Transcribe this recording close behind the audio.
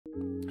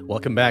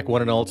Welcome back,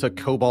 one and all, to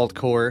Cobalt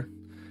Core.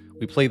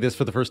 We played this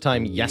for the first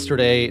time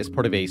yesterday as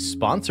part of a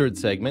sponsored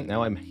segment.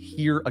 Now I'm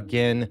here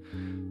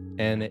again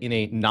and in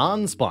a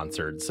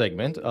non-sponsored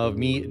segment of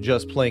me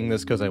just playing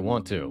this because I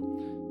want to.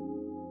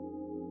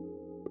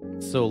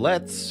 So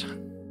let's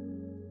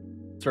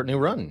start a new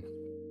run.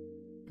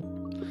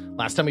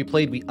 Last time we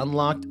played, we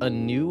unlocked a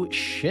new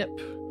ship.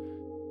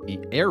 The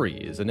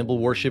Ares, a nimble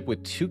warship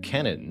with 2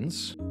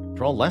 cannons.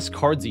 Draw less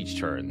cards each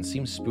turn.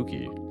 Seems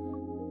spooky.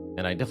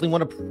 And I definitely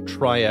want to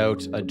try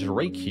out a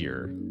Drake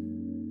here.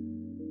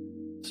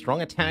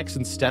 Strong attacks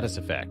and status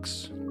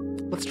effects.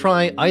 Let's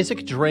try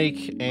Isaac,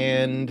 Drake,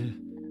 and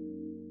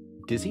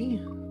Dizzy?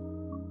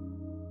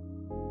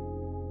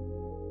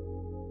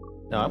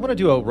 Now, I want to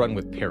do a run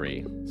with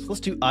Perry. So let's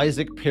do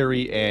Isaac,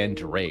 Perry, and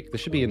Drake. This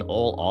should be an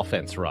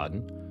all-offense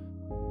run.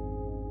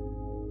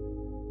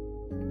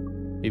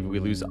 Maybe we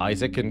lose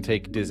Isaac and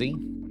take Dizzy?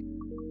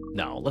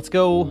 No, let's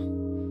go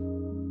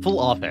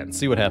full offense,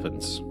 see what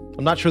happens.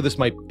 I'm not sure this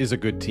is a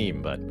good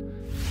team, but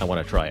I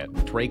want to try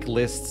it. Drake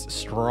lists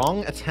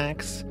strong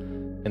attacks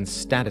and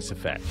status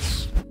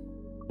effects.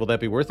 Will that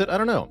be worth it? I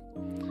don't know.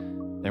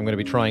 I'm going to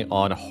be trying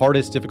on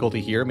hardest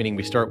difficulty here, meaning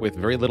we start with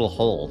very little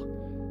hull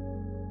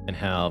and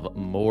have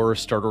more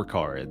starter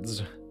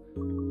cards.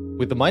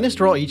 With the minus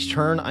draw each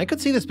turn, I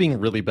could see this being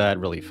really bad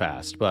really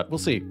fast, but we'll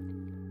see.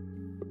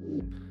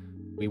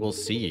 We will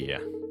see.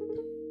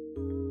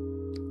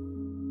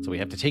 So we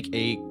have to take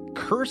a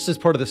curse as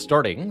part of the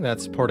starting.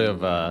 That's part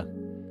of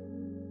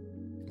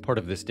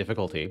this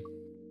difficulty.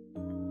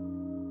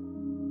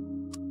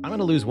 I'm going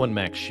to lose 1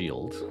 max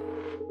shield.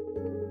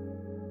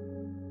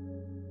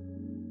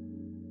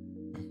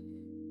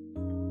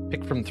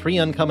 Pick from 3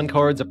 uncommon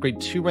cards, upgrade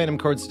 2 random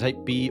cards to type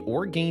B,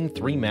 or gain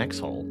 3 max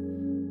hull.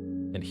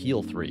 And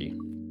heal 3.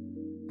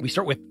 We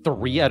start with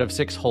 3 out of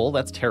 6 hull.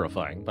 That's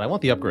terrifying, but I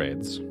want the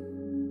upgrades.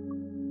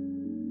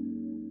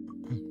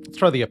 Let's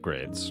try the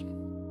upgrades.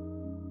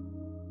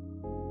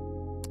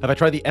 Have I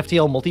tried the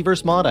FTL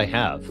Multiverse mod? I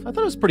have. I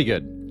thought it was pretty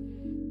good.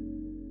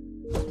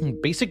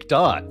 Basic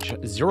dodge.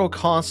 0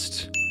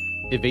 cost,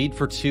 evade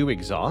for 2,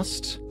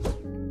 exhaust.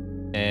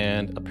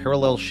 And a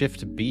parallel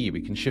shift B.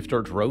 We can shift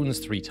our drones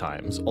 3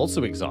 times.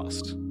 Also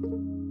exhaust.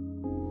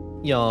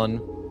 Yawn.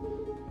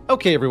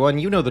 Okay, everyone,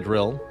 you know the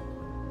drill.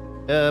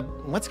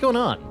 What's going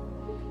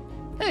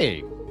on?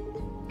 Hey.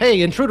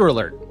 Hey, intruder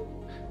alert.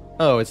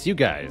 Oh, it's you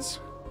guys.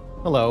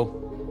 Hello.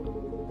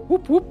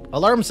 Whoop whoop.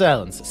 Alarm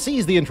sounds.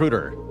 Seize the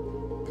intruder.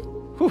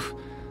 Whew.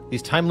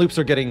 These time loops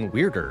are getting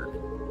weirder.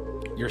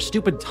 Your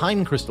stupid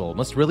time crystal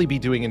must really be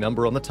doing a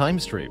number on the time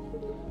stream.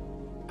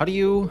 How do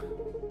you...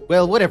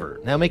 Well, whatever.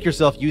 Now make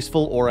yourself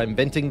useful or I'm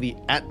venting the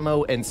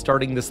Atmo and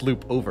starting this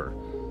loop over.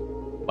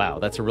 Wow,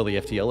 that's a really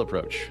FTL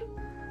approach.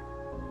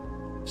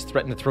 Just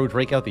threaten to throw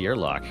Drake out the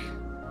airlock.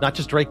 Not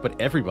just Drake, but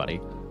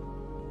everybody.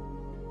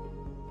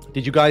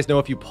 Did you guys know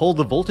if you pull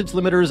the voltage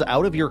limiters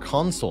out of your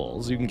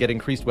consoles, you can get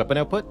increased weapon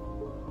output?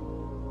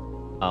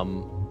 I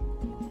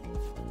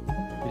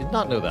did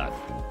not know that.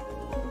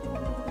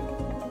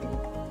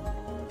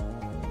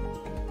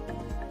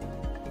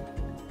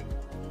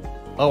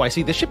 Oh, I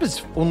see. The ship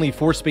is only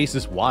 4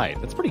 spaces wide.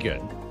 That's pretty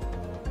good.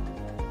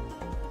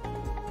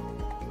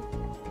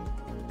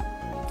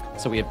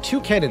 So we have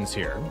 2 cannons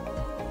here.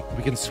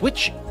 We can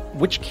switch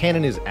which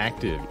cannon is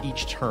active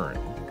each turn.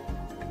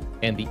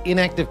 And the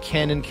inactive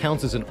cannon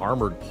counts as an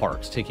armored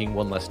part, taking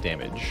 1 less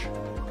damage.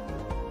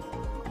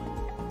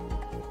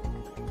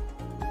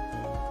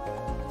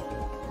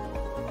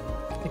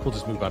 I think we'll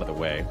just move out of the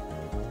way.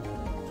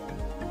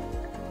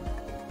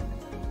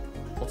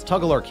 Let's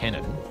toggle our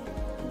cannon.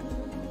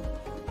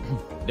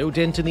 No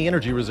dent in the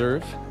energy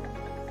reserve.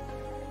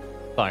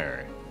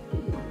 Fire.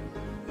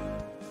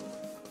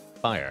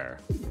 Fire.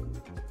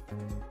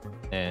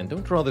 And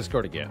don't draw this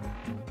card again.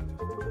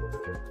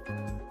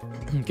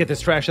 Get this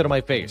trash out of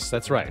my face.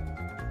 That's right.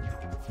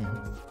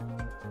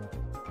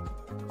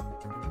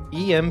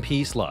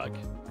 EMP slug.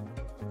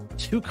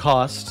 2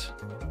 cost,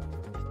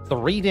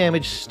 3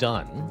 damage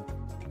stun,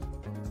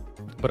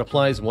 but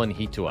applies 1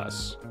 heat to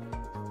us.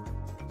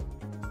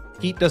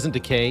 Heat doesn't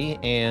decay,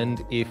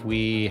 and if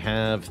we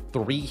have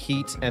 3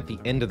 heat at the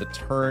end of the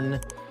turn,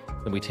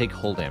 then we take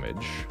hull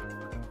damage.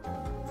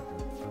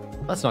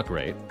 That's not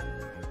great.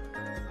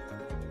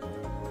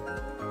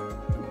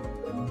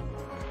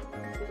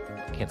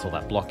 Cancel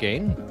that block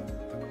gain.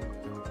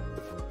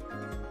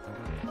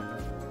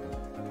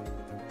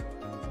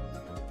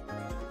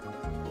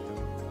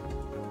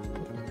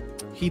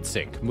 Heat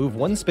sink. Move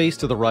 1 space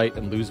to the right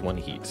and lose 1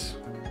 heat.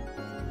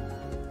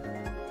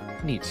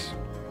 Neat.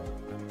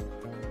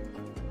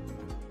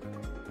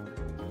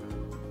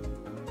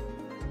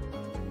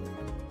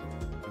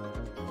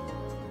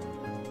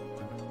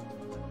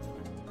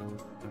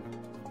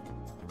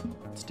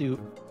 Let's do...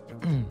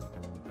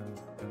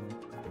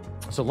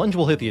 So lunge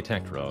will hit the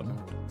attack drone.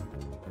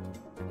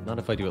 Not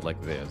if I do it like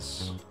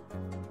this.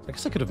 I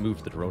guess I could have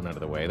moved the drone out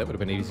of the way. That would have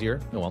been easier.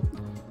 Oh well.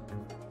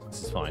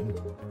 This is fine.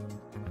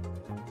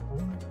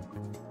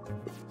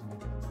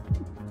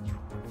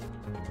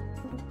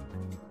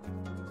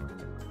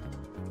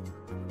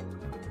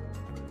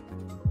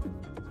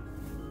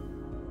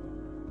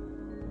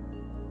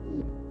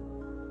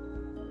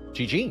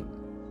 GG.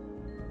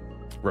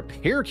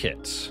 Repair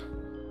kit.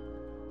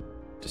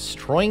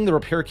 Destroying the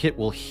repair kit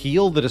will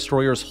heal the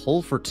destroyer's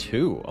hull for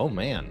 2. Oh,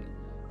 man.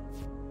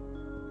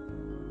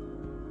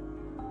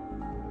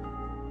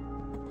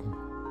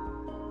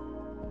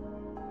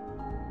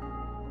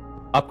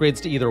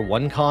 Upgrades to either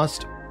 1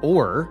 cost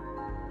or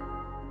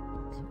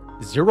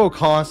 0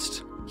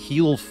 cost,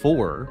 heal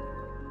 4.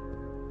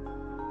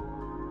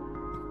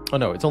 Oh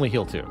no, it's only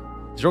heal 2.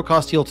 0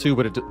 cost, heal 2,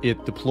 but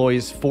it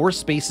deploys 4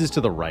 spaces to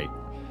the right.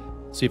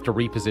 So you have to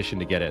reposition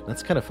to get it.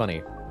 That's kind of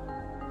funny.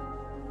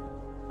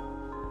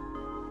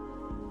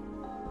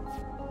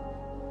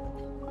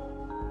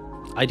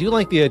 I do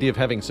like the idea of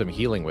having some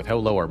healing with how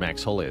low our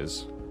max hull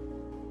is.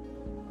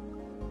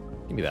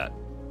 Give me that.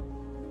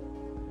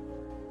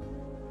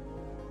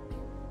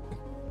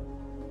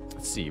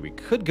 Let's see, we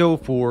could go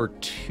for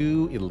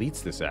 2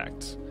 elites this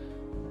act.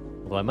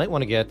 Although I might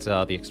want to get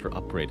the extra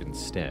upgrade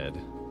instead.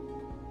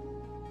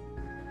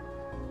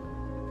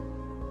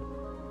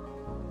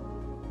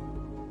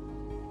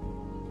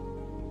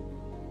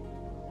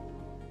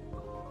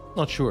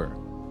 Not sure.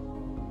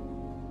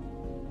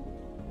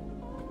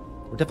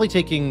 We're definitely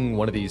taking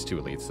one of these 2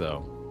 elites,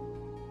 though.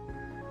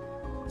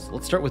 So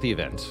let's start with the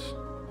event.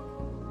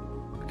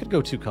 I could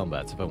go 2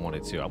 combats if I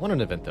wanted to. I want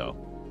an event, though.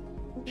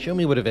 Show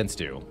me what events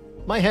do.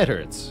 My head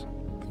hurts.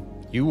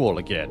 You all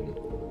again.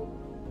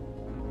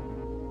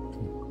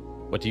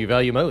 What do you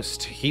value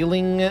most?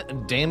 Healing,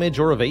 damage,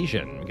 or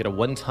evasion? We get a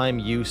one-time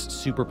use,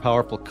 super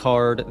powerful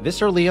card.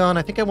 This early on,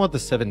 I think I want the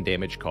 7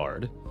 damage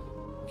card.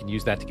 You can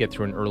use that to get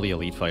through an early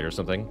elite fight or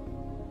something.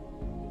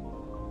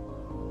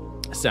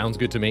 Sounds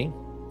good to me.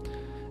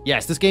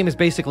 Yes, this game is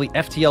basically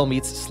FTL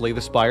meets Slay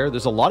the Spire.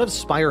 There's a lot of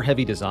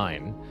Spire-heavy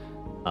design,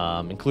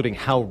 including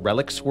how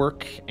relics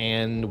work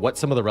and what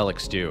some of the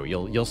relics do.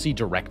 You'll see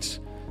direct,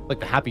 like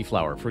the Happy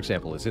Flower, for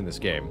example, is in this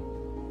game.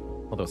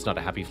 Although it's not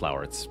a Happy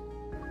Flower, it's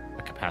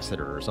a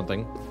capacitor or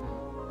something.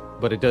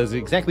 But it does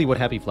exactly what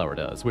Happy Flower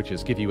does, which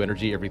is give you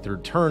energy every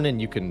 3rd turn, and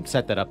you can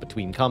set that up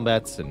between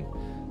combats and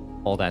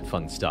all that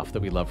fun stuff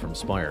that we love from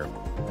Spire.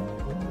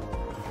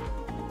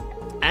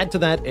 Add to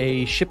that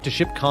a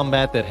ship-to-ship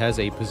combat that has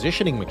a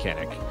positioning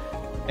mechanic,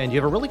 and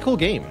you have a really cool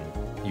game.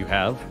 You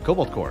have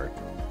Cobalt Core.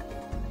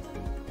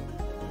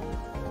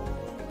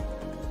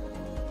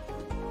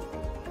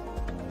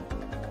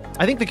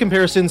 I think the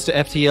comparisons to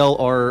FTL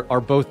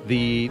are both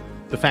the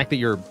fact that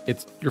you're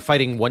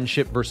fighting one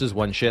ship versus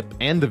one ship,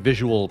 and the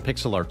visual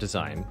pixel art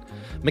design.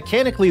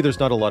 Mechanically, there's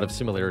not a lot of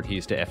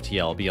similarities to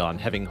FTL beyond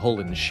having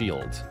hull and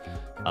shield.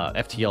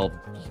 FTL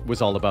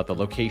was all about the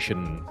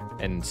location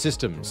and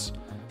systems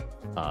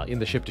in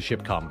the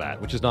ship-to-ship combat,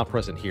 which is not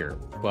present here.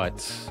 But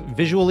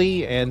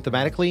visually and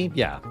thematically,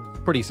 yeah,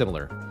 pretty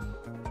similar.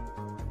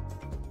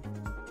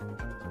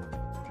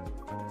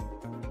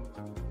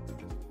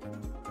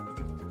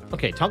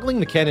 Okay, toggling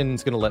the cannon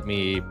is going to let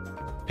me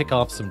pick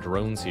off some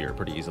drones here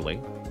pretty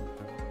easily.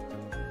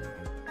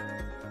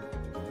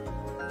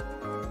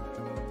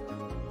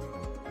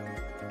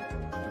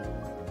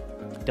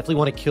 Definitely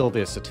want to kill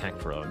this attack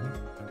drone.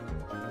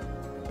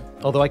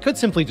 Although I could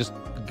simply just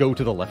go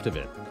to the left of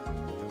it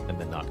and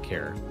then not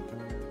care.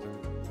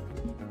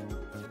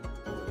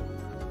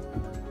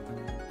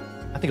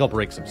 I think I'll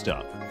break some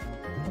stuff.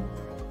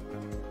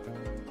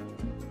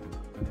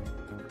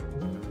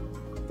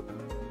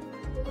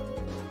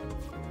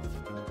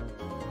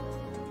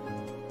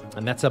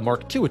 And that's a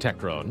Mark II attack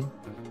drone,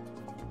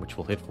 which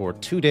will hit for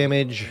 2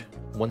 damage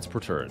once per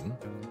turn.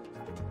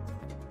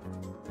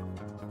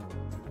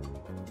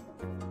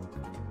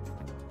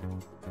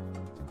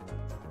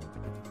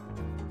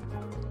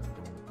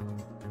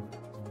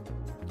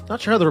 Not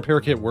sure how the repair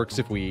kit works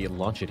if we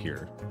launch it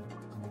here.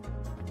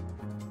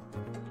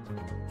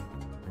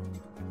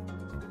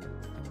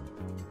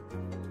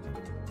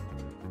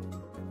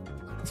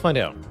 Let's find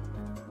out.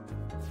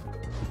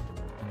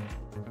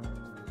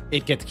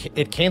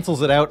 It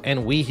cancels it out,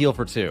 and we heal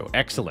for 2.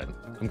 Excellent.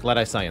 I'm glad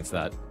I scienced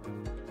that.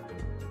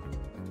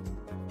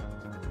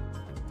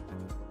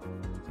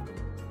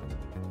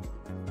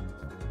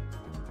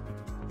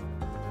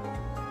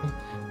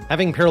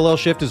 Having parallel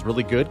shift is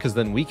really good, because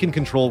then we can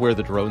control where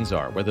the drones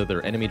are, whether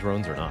they're enemy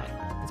drones or not.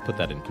 Let's put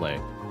that in play.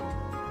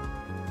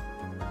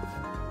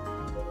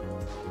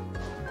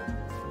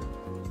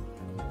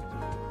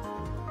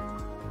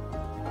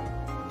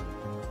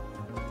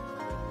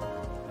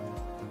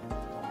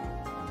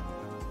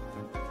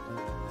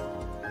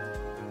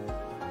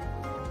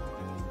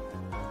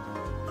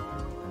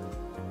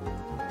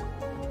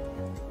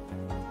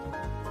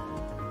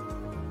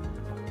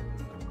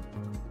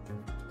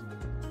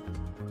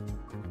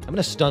 I'm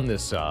going to stun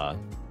this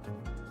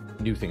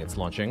new thing it's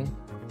launching.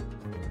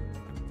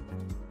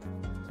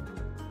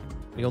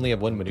 We only have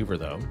 1 maneuver,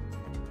 though.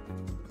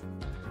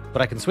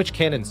 But I can switch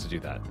cannons to do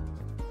that.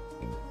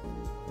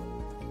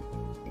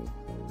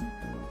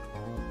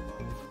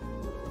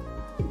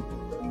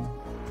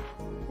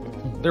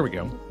 There we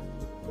go.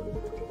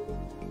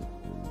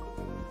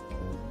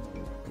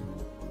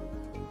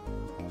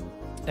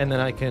 And then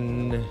I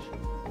can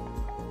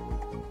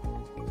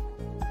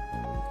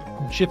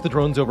shift the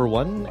drones over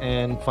one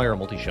and fire a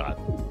multi-shot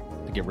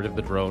to get rid of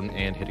the drone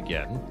and hit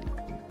again.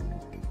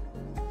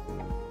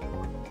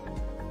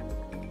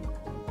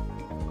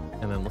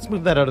 And then let's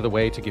move that out of the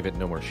way to give it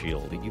no more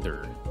shield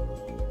either.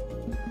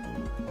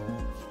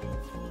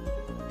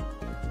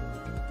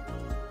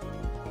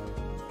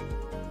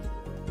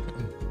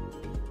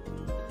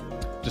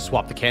 Just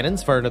swap the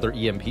cannons, fire another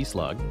EMP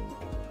slug.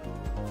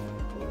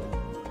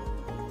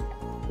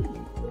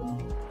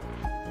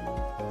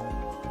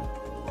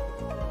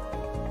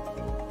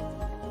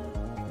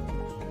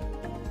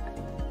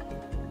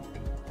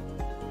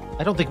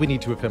 I don't think we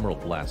need to Ephemeral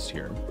Blast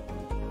here.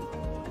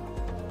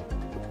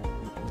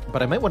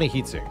 But I might want a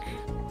Heatsink.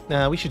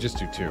 Nah, we should just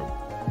do 2.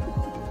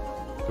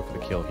 Go for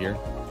the kill here.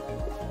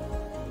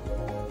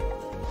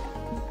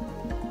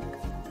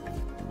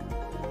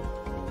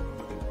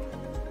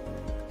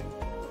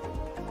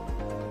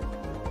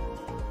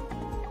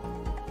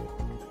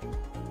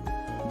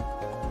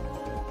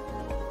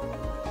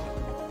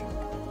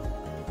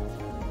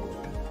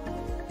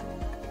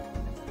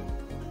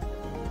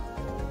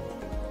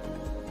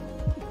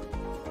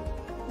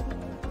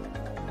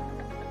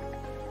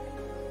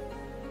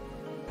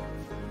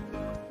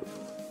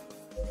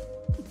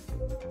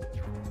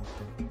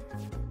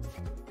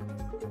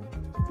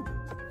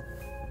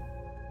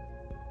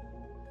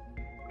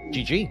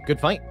 GG, good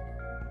fight.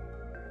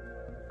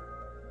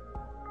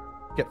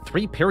 Get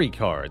 3 parry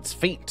cards.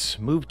 Fate,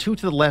 move 2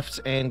 to the left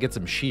and get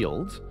some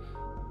shield.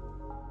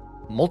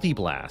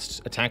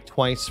 Multi-blast, attack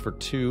twice for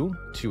 2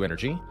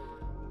 energy.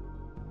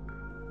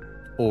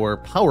 Or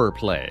power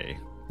play,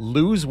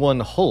 lose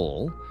 1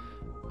 hull,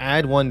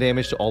 add 1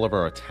 damage to all of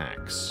our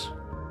attacks.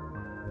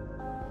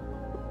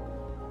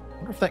 I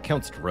wonder if that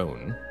counts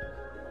drone.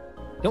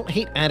 Don't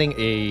hate adding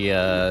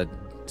a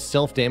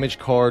self-damage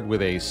card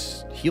with a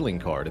healing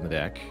card in the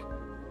deck.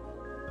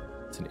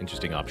 It's an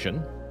interesting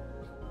option.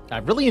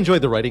 I've really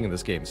enjoyed the writing in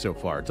this game so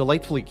far.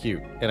 Delightfully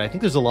cute, and I think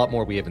there's a lot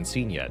more we haven't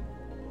seen yet.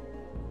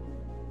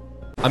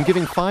 I'm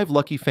giving 5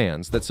 lucky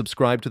fans that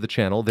subscribe to the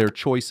channel their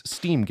choice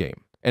Steam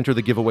game. Enter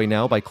the giveaway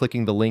now by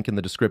clicking the link in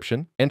the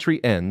description.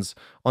 Entry ends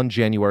on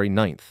January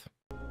 9th.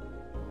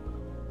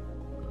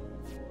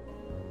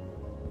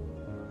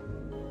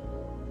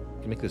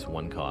 Can make this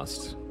 1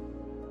 cost.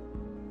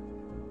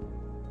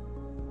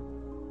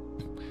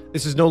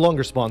 This is no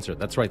longer sponsored.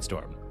 That's right,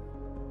 Storm.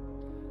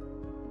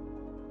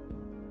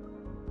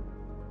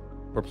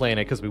 We're playing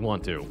it because we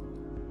want to.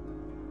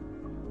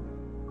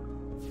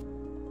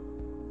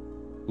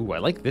 Ooh, I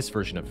like this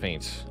version of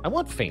Feint. I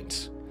want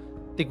Feint.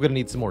 I think we're going to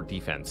need some more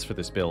defense for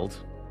this build.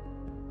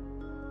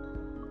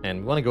 And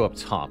we want to go up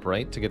top,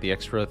 right? To get the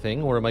extra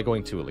thing? Or am I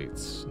going 2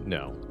 elites?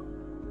 No.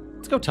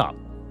 Let's go top.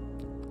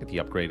 Get the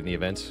upgrade in the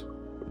event.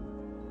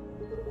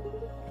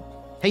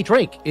 Hey,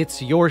 Drake,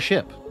 it's your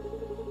ship.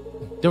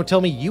 Don't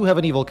tell me you have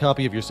an evil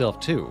copy of yourself,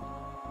 too.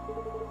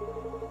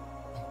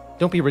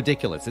 Don't be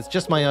ridiculous. It's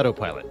just my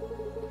autopilot.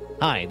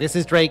 Hi, this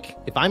is Drake.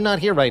 If I'm not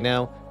here right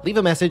now, leave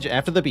a message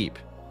after the beep.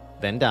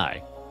 Then die.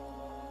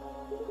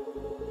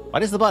 Why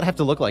does the bot have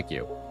to look like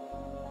you?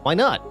 Why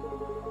not?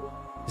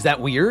 Is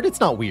that weird? It's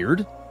not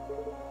weird.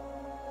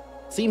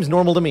 Seems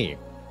normal to me.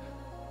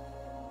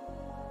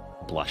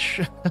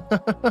 Blush.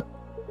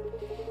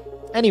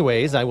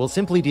 Anyways, I will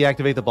simply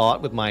deactivate the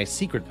bot with my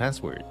secret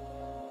password.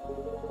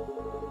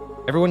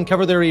 Everyone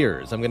cover their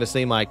ears. I'm going to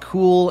say my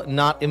cool,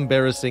 not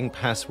embarrassing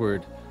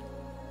password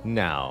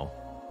now.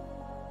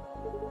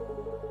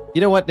 You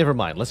know what? Never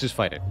mind. Let's just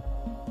fight it.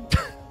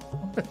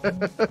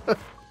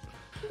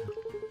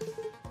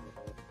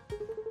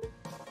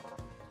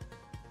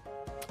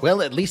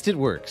 Well, at least it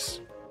works.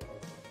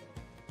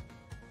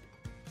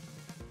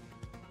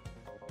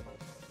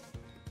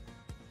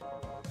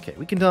 Okay,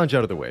 we can dodge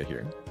out of the way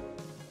here.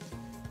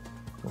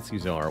 Let's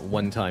use our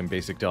one-time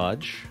basic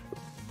dodge.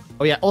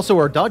 Oh yeah, also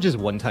our dodge is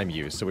one-time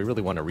use, so we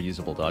really want a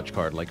reusable dodge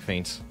card like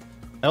Feint.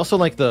 I also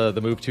like the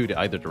move 2 to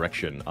either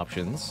direction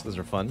options. Those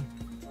are fun.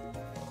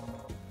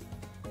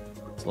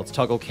 So let's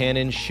toggle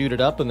cannon, shoot it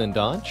up, and then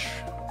dodge.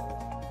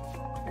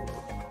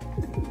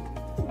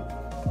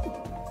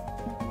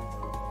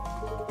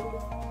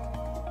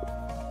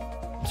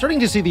 I'm starting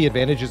to see the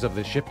advantages of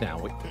this ship now.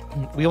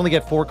 We only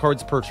get 4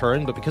 cards per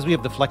turn, but because we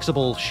have the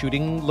flexible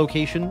shooting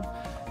location,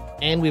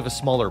 and we have a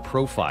smaller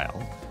profile,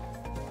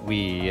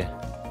 we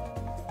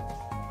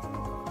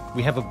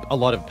have a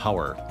lot of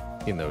power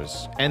in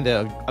those, and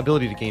the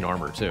ability to gain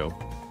armor, too.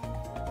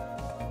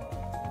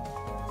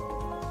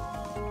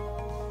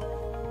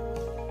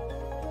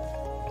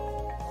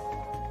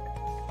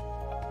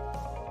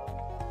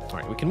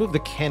 Alright, we can move the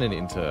cannon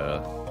into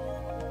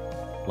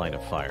line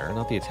of fire.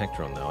 Not the attack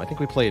drone, though. I think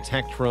we play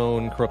attack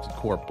drone, corrupted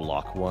core,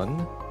 block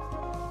 1.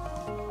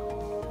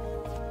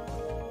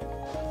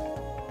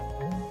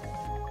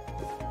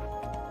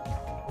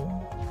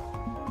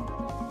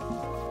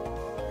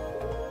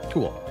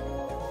 Cool.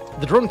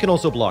 The drone can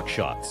also block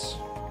shots.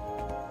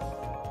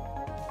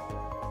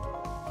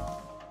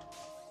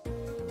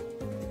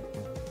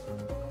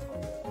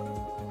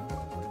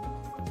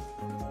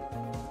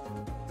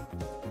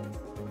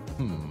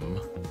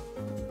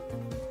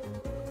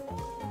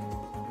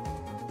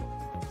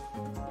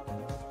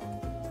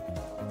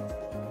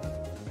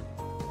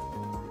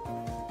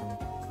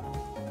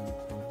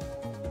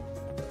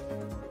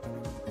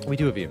 We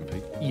do have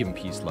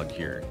EMP slug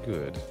here.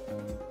 Good.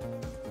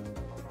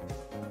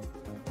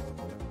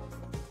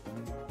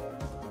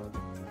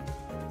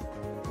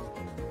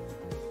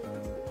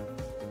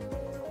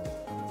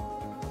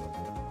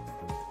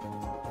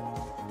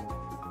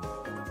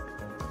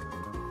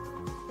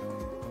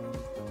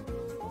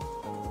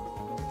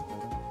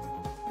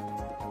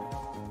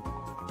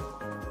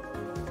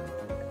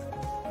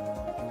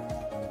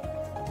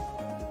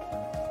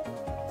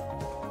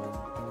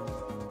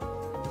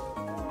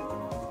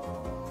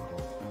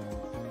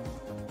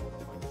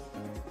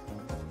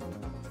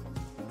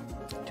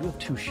 Do have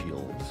 2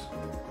 shields.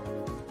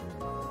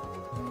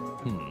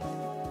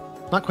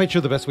 Not quite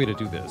sure the best way to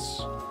do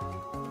this.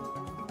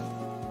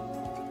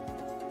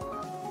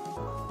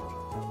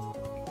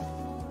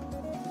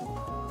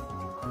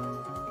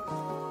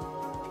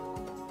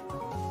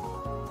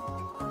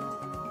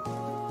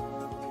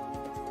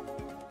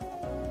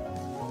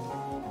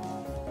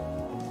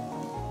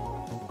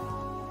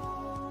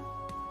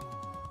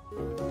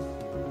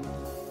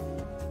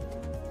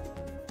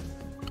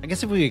 I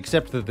guess if we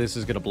accept that this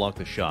is going to block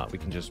the shot, we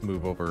can just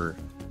move over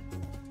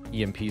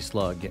EMP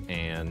slug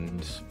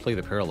and play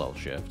the parallel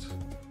shift.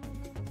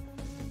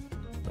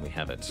 Then we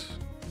have it.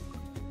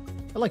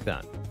 I like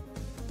that.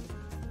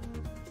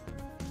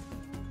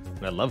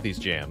 And I love these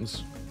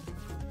jams.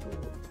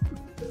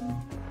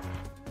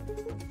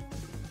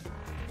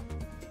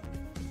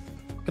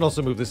 Can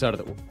also move this out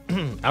of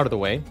the out of the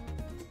way,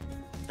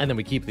 and then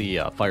we keep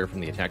the fire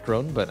from the attack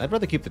drone. But I'd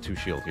rather keep the 2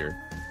 shield here.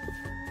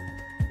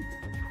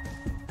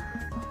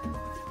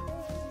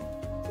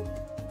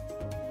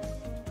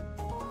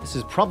 This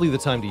is probably the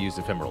time to use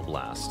Ephemeral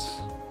Blast.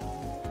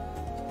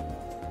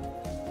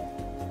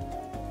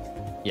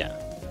 Yeah.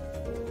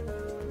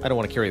 I don't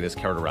want to carry this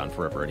card around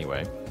forever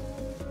anyway.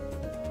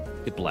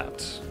 It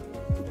blapped.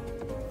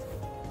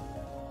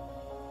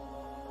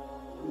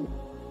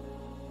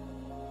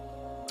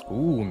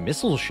 Ooh,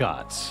 missile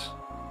shots.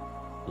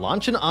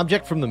 Launch an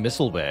object from the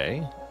missile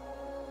bay,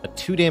 a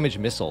 2 damage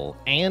missile,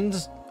 and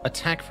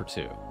attack for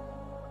 2.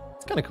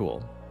 It's kind of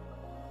cool.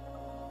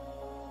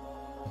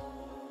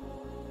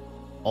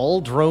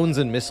 All drones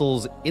and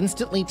missiles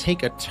instantly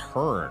take a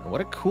turn. What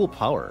a cool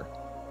power.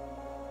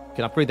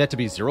 Can upgrade that to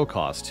be 0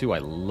 cost, too. I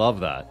love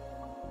that.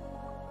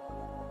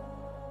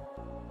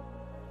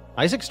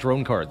 Isaac's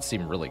drone cards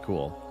seem really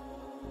cool.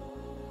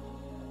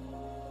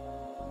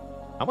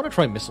 I want to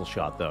try Missile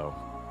Shot, though.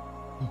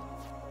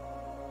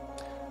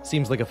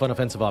 Seems like a fun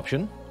offensive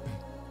option.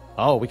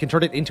 Oh, we can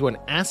turn it into an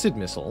acid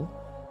missile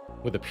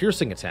with a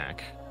piercing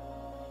attack,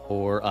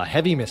 or a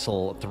heavy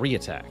missile 3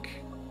 attack.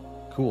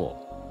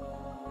 Cool.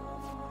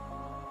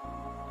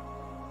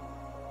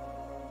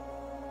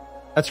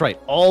 That's right,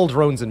 all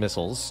drones and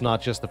missiles,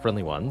 not just the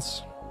friendly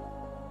ones.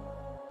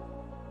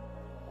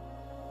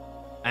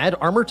 Add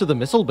armor to the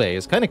missile bay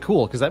is kind of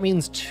cool, because that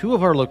means 2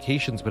 of our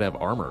locations would have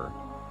armor.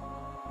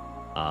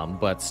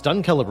 But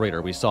Stun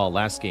Calibrator we saw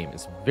last game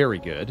is very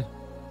good,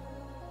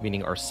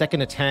 meaning our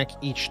second attack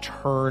each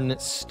turn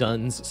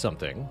stuns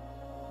something.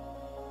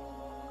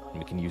 And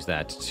we can use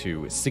that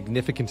to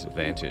significant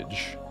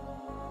advantage.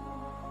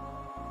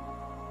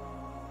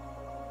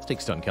 Let's take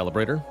Stun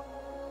Calibrator.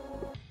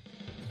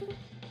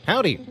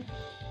 Howdy!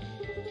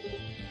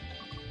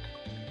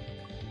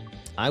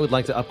 I would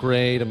like to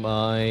upgrade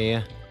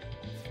my...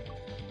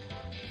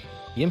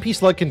 EMP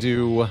Slug can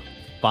do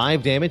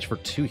 5 damage for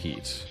 2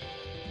 heat,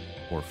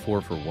 or 4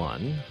 for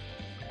 1.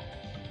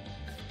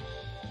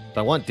 If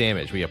I want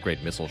damage, we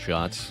upgrade Missile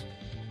Shots.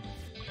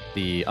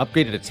 The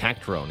upgraded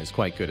attack drone is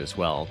quite good as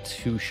well,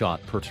 2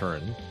 shot per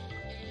turn.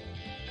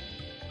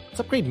 Let's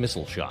upgrade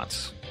Missile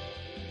Shots.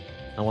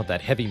 I want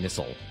that heavy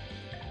missile.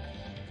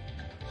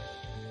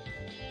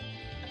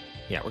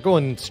 Yeah, we're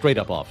going straight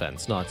up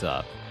offense, not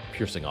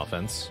piercing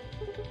offense.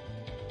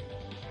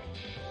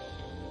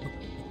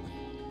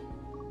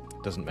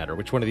 Doesn't matter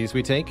which one of these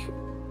we take.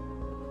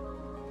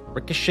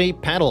 Ricochet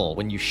Paddle.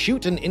 When you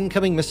shoot an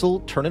incoming missile,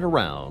 turn it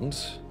around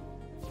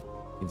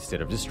instead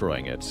of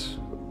destroying it.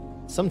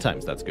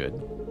 Sometimes that's good.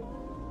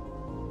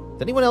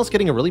 Is anyone else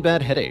getting a really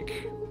bad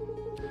headache?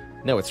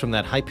 No, it's from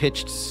that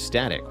high-pitched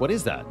static. What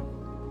is that?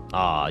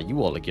 Ah,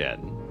 you all again.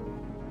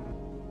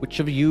 Which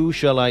of you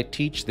shall I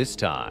teach this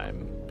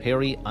time?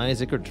 Perry,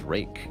 Isaac, or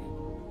Drake?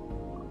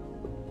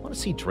 I want to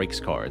see Drake's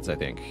cards, I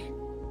think.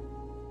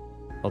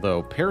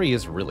 Although Perry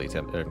is really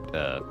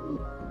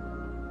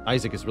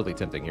Isaac is really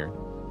tempting here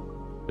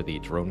for the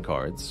drone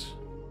cards.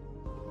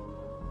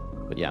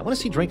 But yeah, I want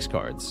to see Drake's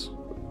cards.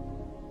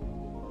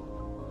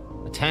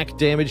 Attack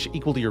damage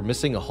equal to your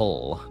missing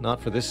hull. Not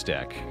for this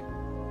deck.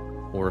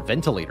 Or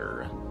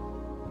Ventilator.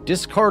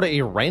 Discard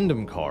a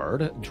random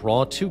card,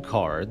 draw 2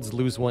 cards,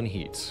 lose 1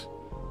 heat.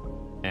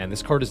 And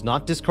this card is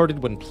not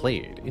discarded when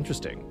played.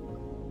 Interesting.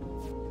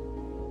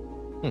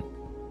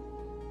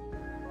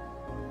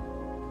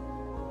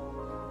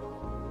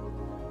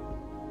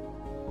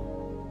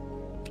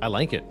 I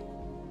like it.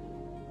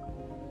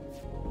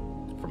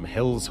 From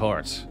Hell's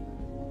Heart.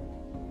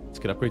 Let's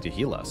get upgrade to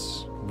heal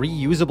us.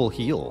 Reusable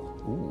heal.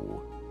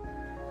 Ooh.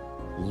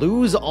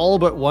 Lose all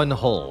but 1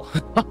 hull.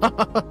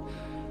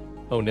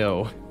 Oh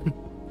no.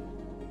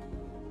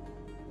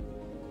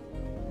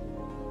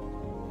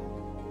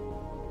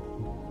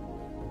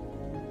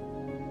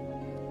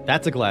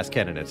 That's a glass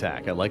cannon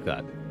attack. I like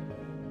that.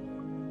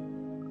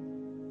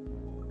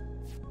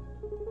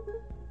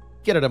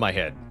 Get out of my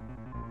head.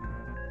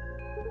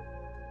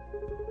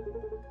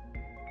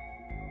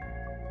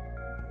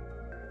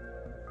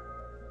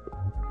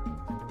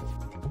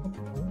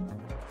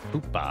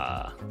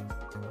 Hoopa.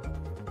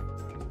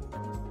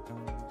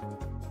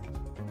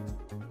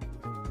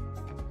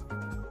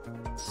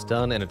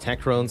 Stun and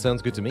attack drone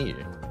sounds good to me.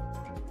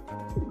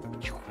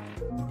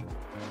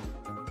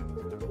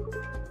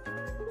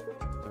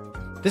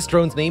 This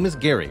drone's name is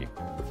Gary.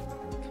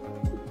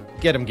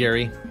 Get him,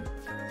 Gary.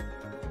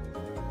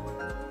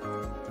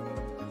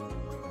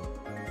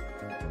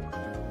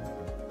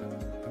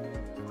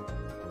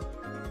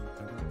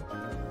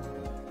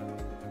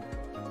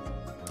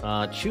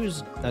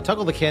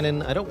 Toggle the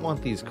cannon. I don't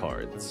want these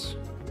cards.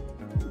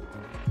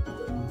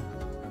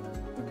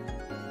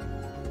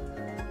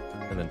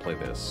 And then play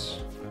this.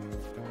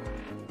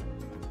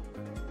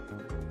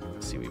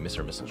 Let's see, we miss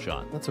our missile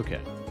shot. That's okay.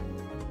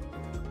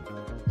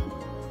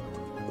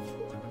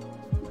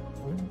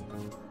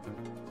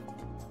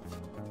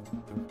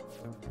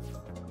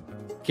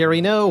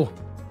 Gary, no!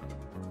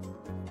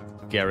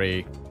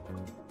 Gary.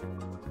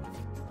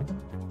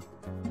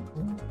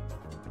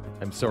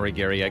 I'm sorry,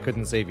 Gary. I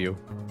couldn't save you.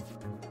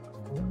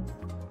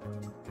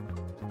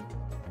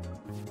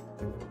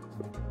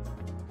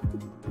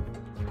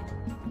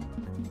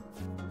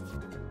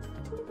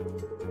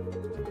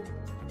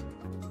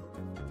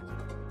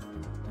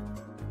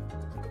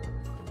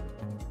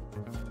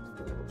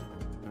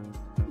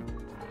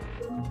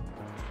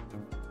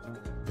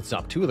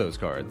 Stop 2 of those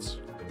cards.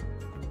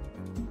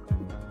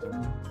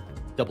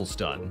 Double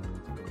stun.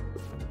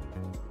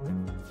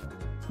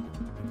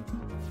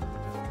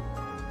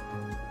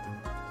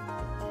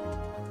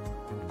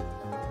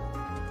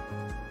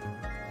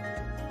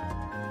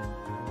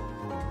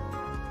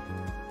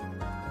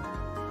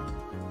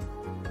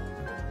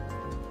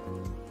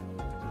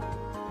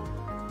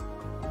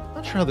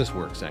 Not sure how this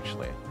works,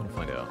 actually. I'm gonna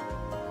find out.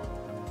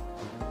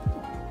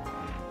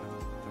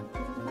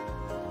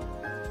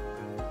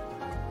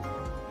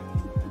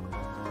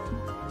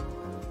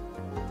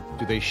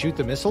 Do they shoot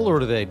the missile, or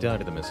do they die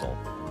to the missile?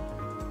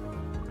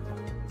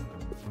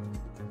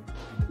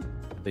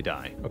 They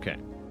die. Okay.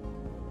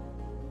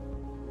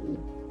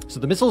 So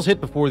the missile's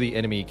hit before the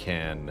enemy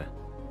can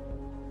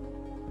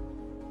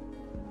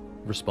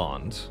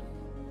respond.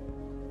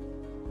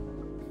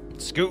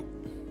 Scoot.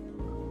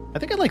 I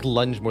think I like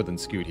lunge more than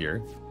scoot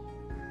here.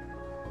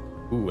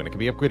 Ooh, and it can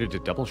be upgraded to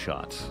double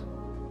shot.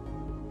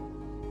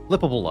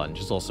 Flippable lunge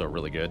is also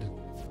really good.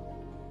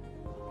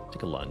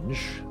 Take a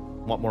lunge.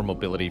 Want more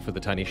mobility for the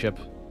tiny ship.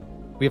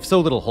 We have so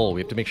little hull,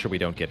 we have to make sure we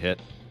don't get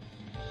hit.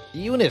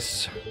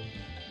 Eunice!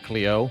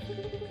 Cleo.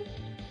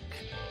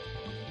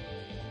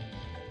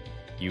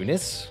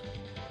 Eunice?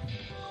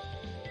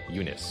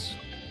 Eunice.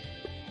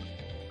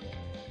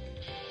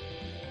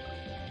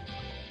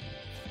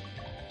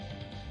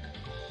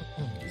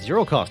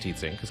 Zero cost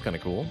heatsink is kind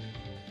of cool.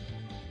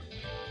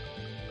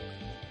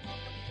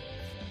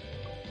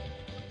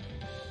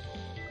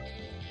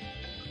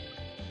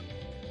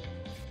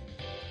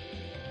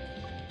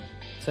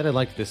 Said I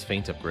liked this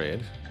feint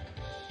upgrade.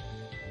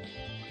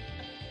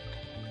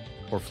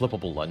 Or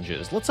flippable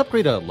lunges. Let's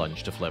upgrade a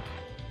lunge to flip.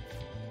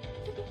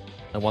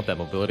 I want that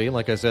mobility,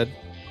 like I said.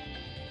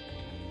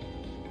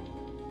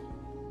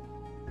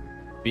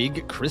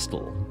 Big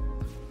crystal.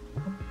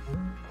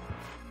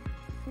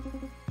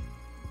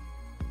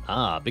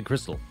 Ah, big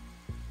crystal.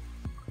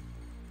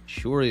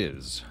 Sure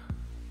is.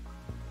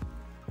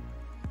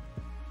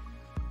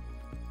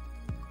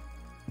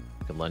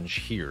 Can lunge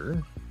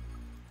here.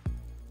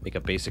 Make a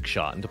basic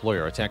shot and deploy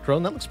our attack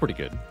drone. That looks pretty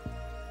good.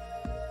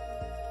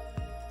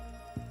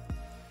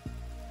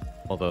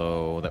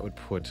 Although, that would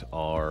put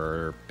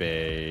our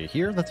bay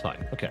here. That's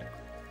fine. Okay.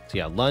 So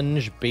yeah,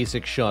 lunge,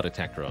 basic shot,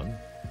 attack drone.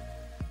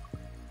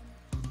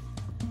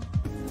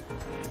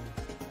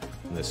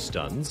 And this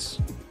stuns.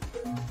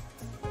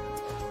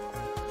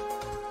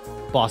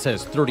 Boss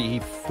has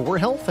 34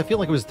 health? I feel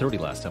like it was 30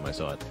 last time I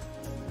saw it.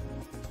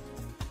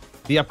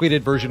 The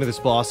upgraded version of this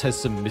boss has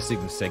some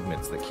missing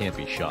segments that can't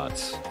be shot.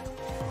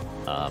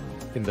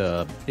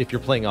 If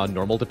you're playing on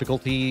normal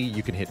difficulty,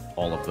 you can hit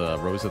all of the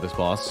rows of this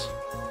boss.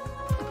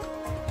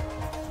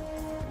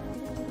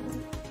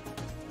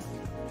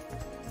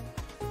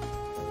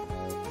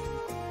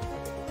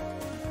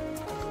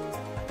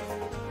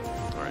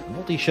 Alright,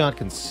 multi-shot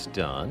can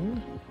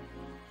stun.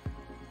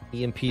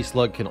 EMP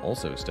slug can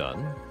also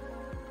stun.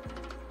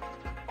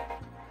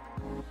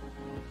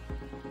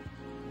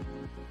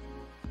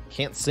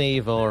 Can't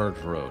save our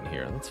drone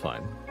here, that's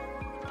fine.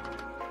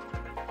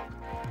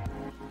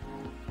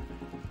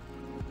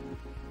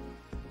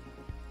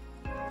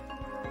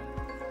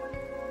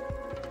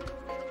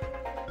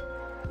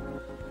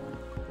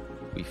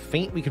 We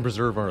feint, we can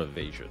preserve our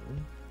evasion.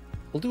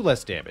 We'll do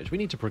less damage. We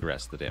need to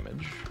progress the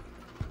damage.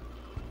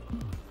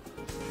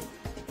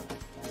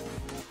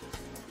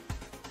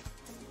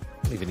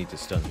 Don't even need to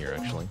stun here,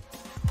 actually.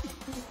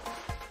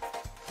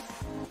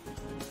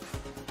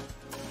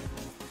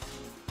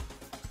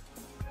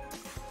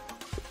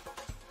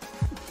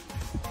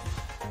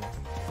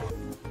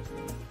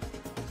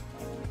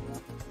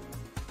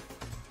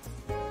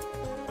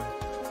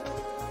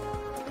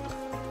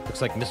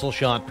 Looks like missile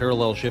shot,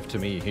 parallel shift to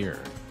me here.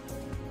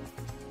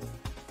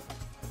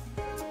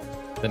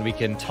 Then we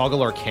can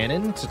toggle our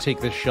cannon to take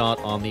this shot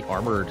on the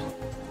armored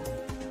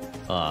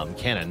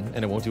cannon,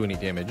 and it won't do any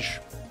damage.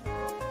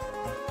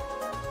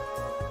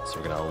 So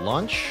we're gonna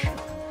launch,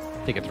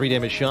 take a 3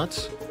 damage shot.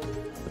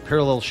 The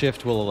parallel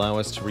shift will allow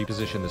us to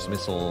reposition this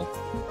missile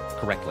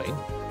correctly,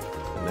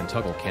 and then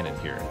toggle cannon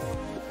here.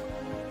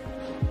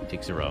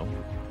 Take 0.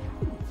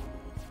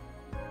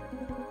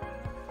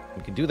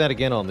 We can do that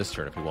again on this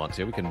turn if we want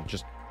to. We can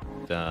just,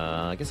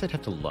 I guess I'd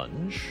have to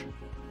lunge.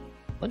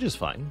 Lunge is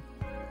fine.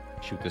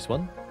 Shoot this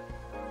one.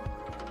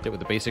 Hit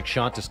with a basic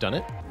shot to stun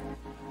it.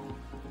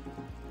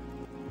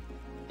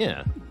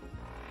 Yeah.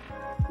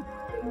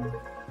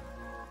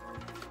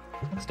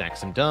 Stack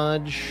some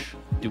dodge.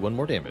 Do 1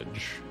 more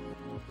damage.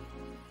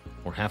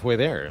 We're halfway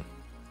there.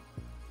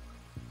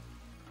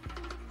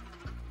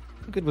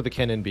 Good with the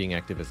cannon being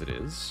active as it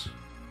is.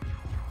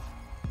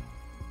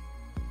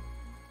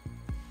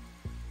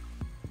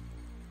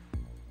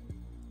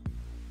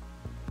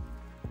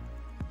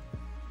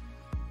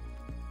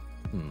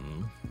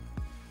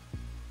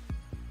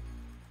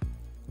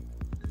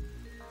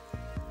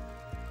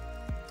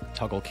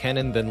 Toggle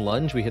cannon, then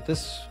lunge. We hit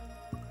this.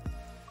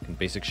 Can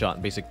basic shot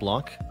and basic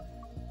block.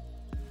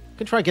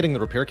 Can try getting the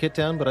repair kit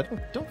down, but I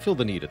don't feel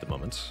the need at the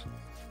moment.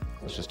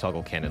 Let's just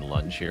toggle cannon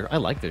lunge here. I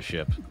like this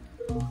ship.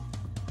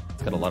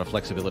 It's got a lot of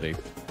flexibility.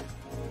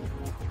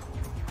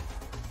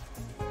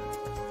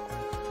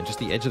 And just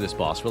the edge of this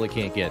boss really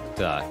can't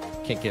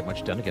get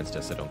much done against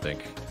us, I don't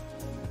think.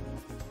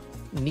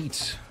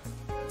 Neat.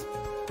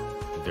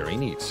 Very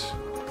neat.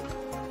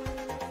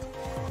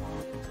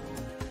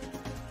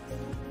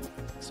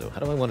 So how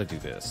do I want to do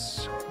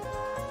this?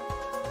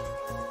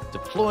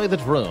 Deploy the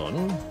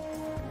drone,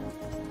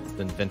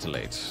 then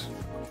ventilate.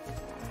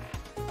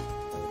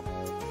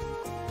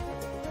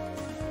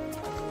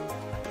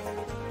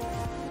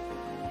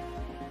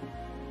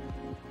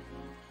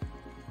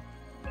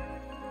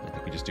 I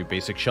think we just do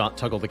basic shot,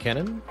 toggle the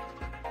cannon.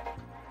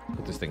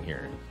 Put this thing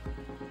here.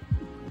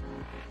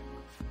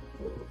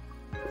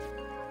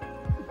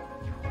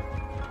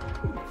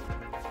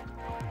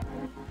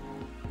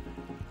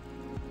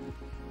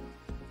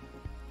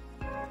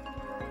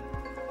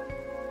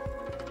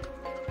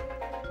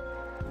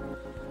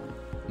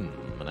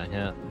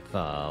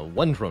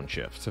 One drone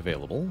shift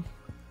available.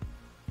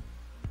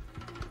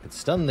 Could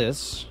stun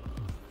this,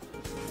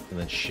 and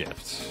then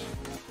shift.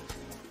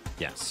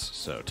 Yes,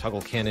 so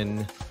toggle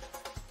cannon,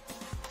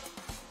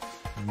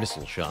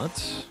 missile shot.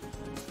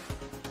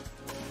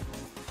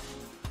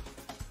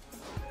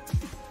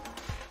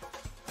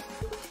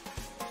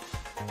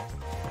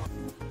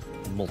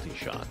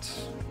 Multi-shot.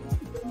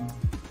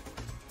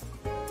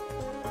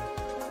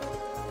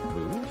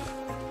 Move.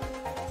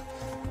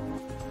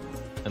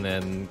 And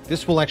then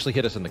this will actually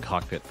hit us in the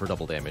cockpit for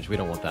double damage. We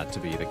don't want that to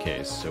be the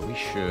case, so we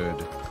should...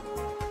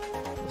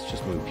 Let's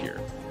just move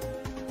here.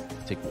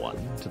 Take 1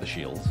 to the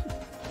shield.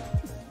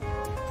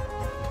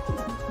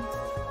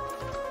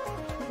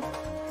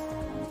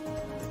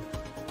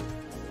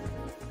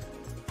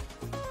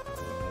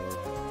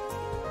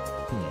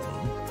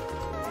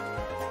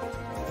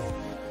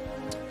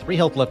 Three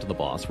health left of the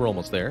boss. We're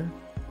almost there.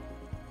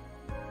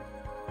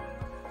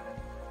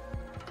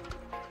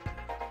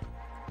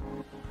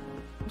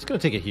 I'm just going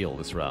to take a heal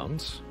this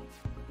round.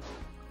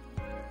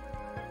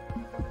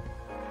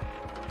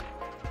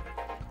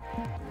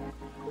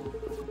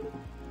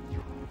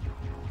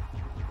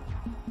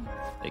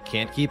 They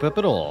can't keep up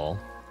at all.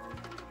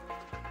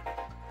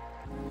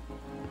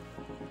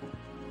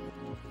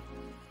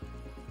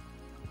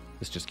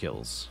 This just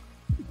kills.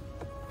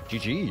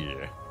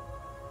 GG.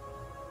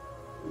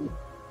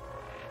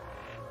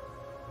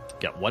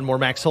 Got 1 more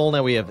max hull.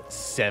 Now we have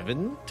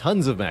 7.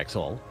 Tons of max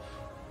hull.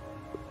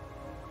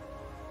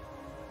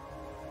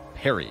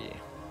 Parry.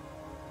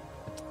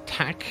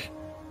 Attack.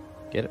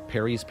 Get it?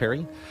 Parry's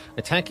parry.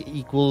 Attack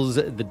equals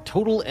the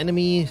total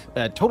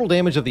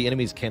damage of the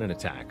enemy's cannon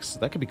attacks.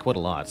 That could be quite a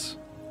lot.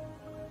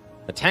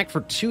 Attack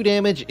for 2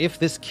 damage. If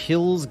this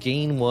kills,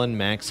 gain 1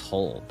 max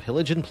hull.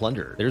 Pillage and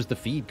plunder. There's the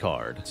feed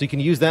card. So you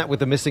can use that with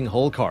the missing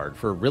hull card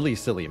for really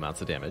silly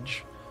amounts of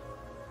damage.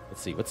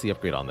 Let's see. What's the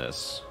upgrade on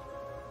this?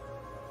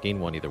 Gain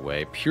 1 either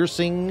way.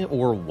 Piercing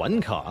or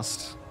 1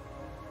 cost.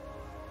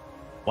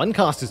 1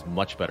 cost is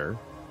much better.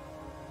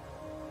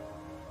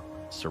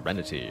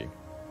 Serenity.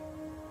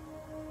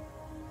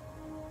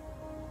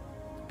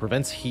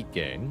 Prevents heat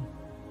gain.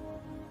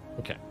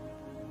 Okay.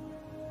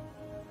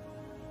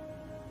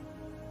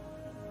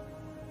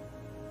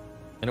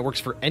 And it works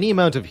for any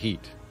amount of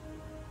heat.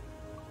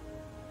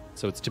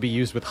 So it's to be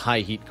used with high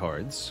heat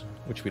cards,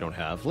 which we don't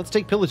have. Let's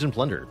take Pillage and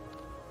Plunder.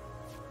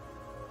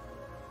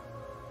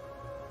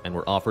 And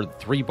we're offered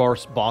 3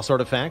 boss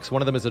artifacts.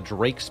 One of them is a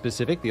Drake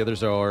specific. The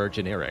others are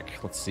generic.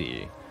 Let's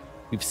see.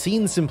 We've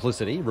seen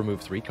Simplicity.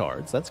 Remove 3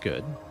 cards. That's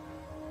good.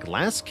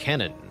 Glass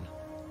Cannon.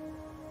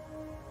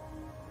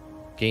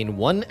 Gain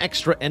 1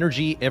 extra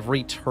energy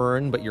every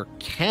turn, but your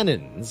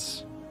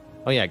cannons...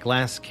 Oh yeah,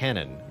 Glass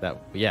Cannon.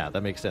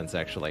 That makes sense,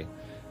 actually.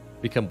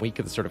 Become weak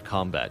at the start of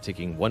combat,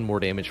 taking 1 more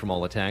damage from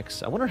all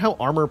attacks. I wonder how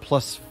armor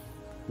plus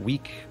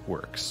weak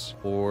works.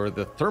 Or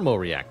the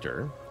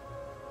Thermoreactor.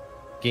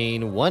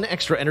 Gain 1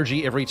 extra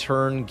energy every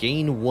turn,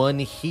 gain 1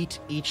 heat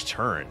each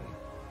turn.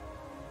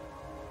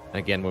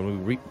 Again,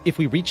 when if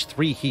we reach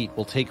 3 heat,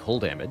 we'll take hull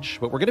damage,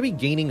 but we're going to be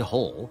gaining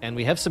hull, and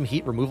we have some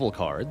heat removal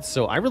cards,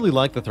 so I really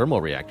like the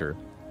Thermoreactor.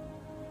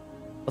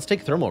 Let's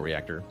take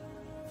Thermoreactor.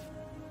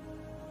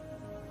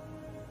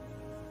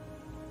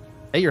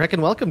 Hey, you're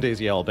heckin' welcome,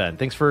 Daisy Owl Ben.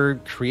 Thanks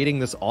for creating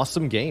this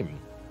awesome game.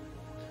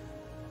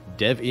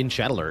 Dev in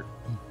chat alert.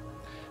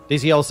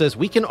 Daisy Owl says,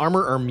 weaken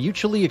armor are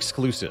mutually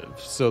exclusive,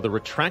 so the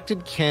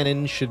retracted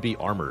cannon should be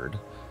armored,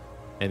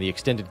 and the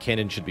extended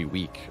cannon should be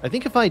weak. I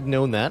think if I'd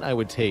known that, I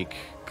would take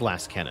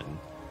Glass Cannon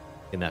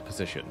in that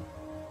position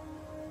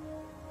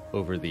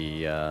over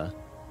the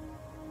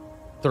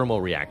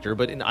Thermoreactor,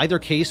 but in either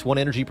case, 1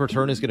 energy per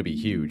turn is going to be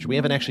huge. We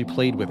haven't actually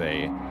played with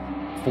a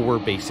 4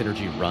 base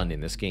energy run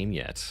in this game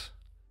yet,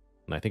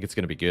 and I think it's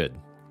going to be good.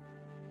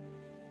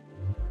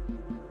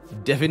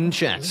 Devin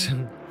chat.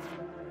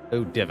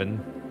 Oh,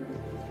 Devin.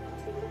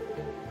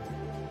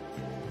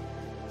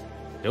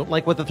 Don't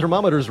like what the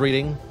thermometer's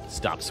reading?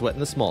 Stop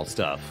sweating the small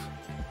stuff.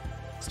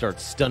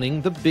 Start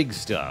stunning the big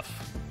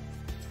stuff.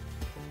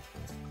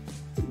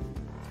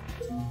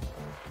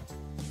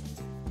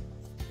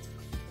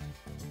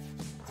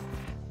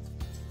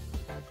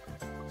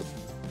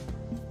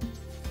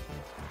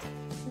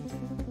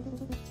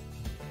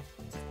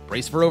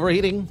 Brace for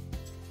overheating.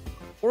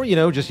 Or, you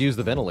know, just use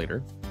the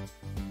ventilator.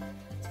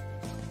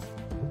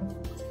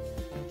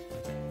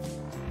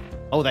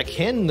 Oh, that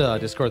can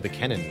discard the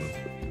cannon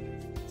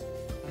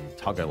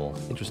toggle.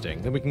 Interesting.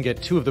 Then we can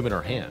get 2 of them in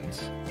our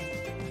hands.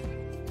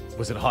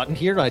 Was it hot in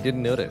here? I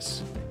didn't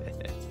notice.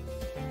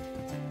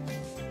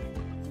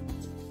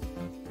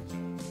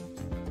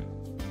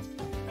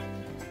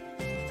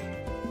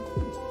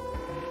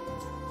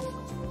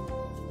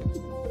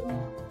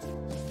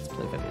 Let's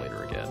play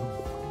ventilator again.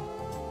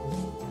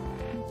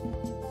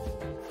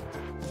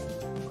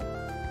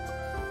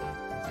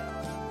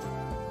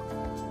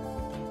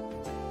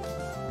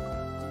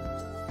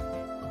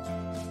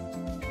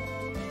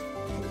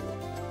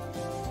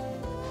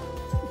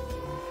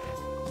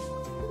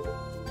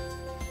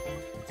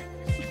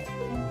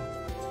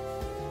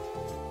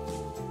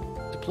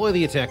 Deploy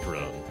the attack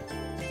drone.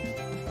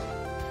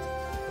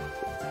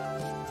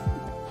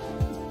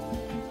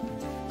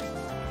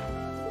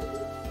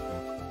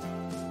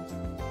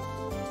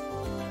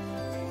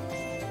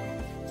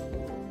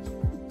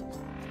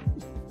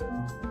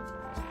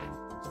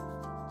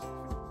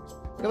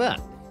 Look at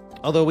that.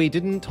 Although we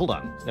didn't... Hold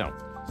on. No.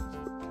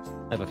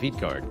 I have a feed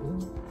card.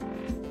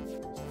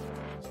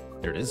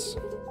 There it is.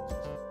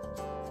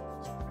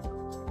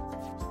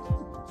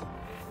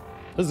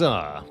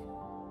 Huzzah.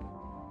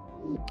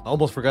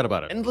 Almost forgot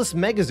about it. Endless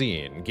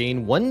Magazine.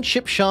 Gain 1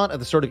 chip shot at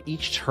the start of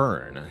each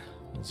turn.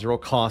 0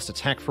 cost,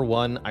 attack for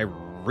 1. I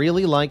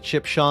really like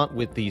chip shot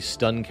with the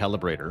stun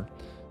calibrator,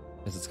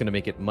 as it's going to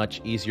make it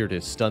much easier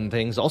to stun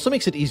things. Also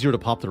makes it easier to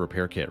pop the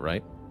repair kit,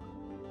 right?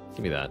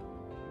 Give me that.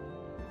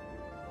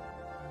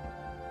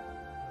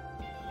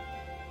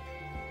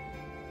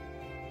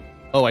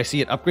 Oh, I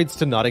see it upgrades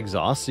to not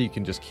exhaust, so you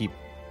can just keep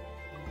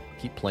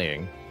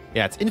playing.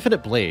 Yeah, it's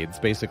infinite blades,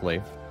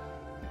 basically.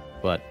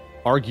 But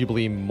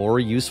arguably more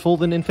useful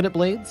than infinite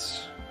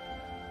blades.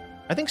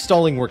 I think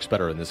stalling works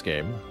better in this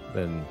game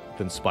than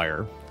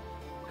Spire,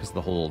 because of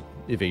the whole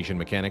evasion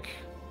mechanic.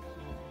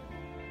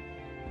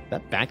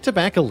 That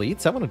back-to-back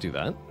elites? I want to do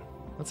that.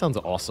 That sounds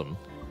awesome.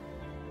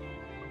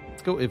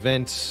 Let's go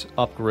event,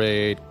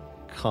 upgrade,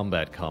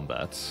 combat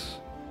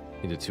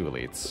into 2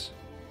 elites.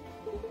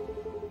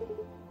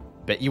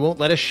 Bet you won't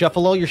let us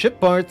shuffle all your ship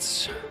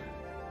parts.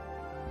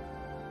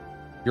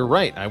 You're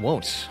right, I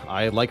won't.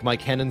 I like my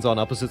cannons on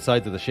opposite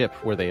sides of the ship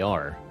where they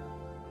are.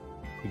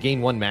 You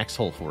gain 1 max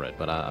hull for it,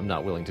 but I'm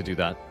not willing to do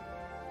that.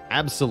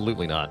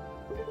 Absolutely not.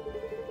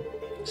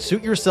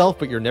 Suit yourself,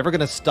 but you're never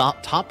going to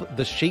top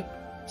the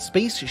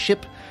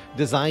spaceship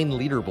design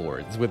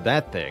leaderboards with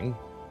that thing.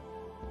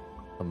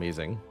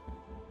 Amazing.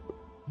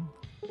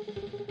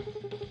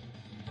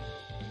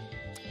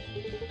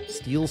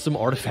 Steal some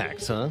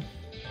artifacts, huh?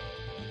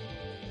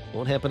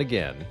 Won't happen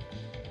again.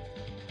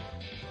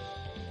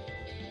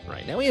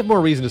 Right, now we have more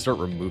reason to start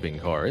removing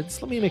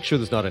cards. Let me make sure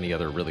there's not any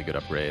other really good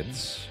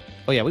upgrades.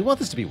 Oh yeah, we want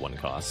this to be 1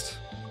 cost.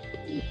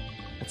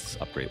 Let's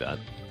upgrade that.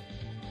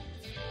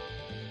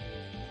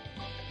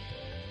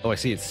 Oh, I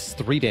see, it's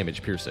 3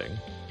 damage piercing.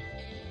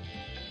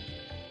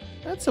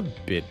 That's a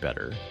bit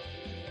better.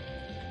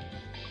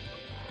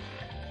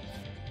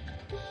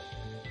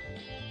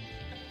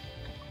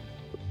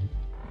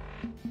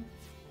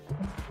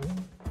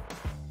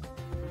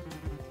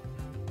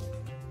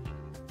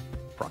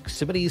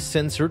 Proximity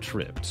sensor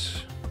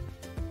tripped.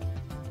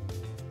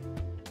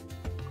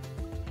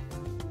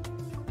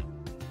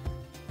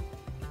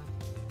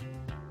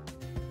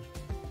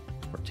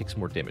 Or takes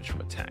more damage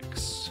from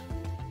attacks.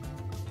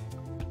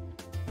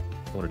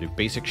 I want to do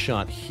basic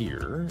shot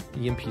here,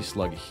 EMP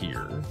slug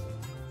here,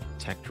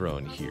 attack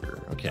drone here.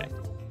 Okay.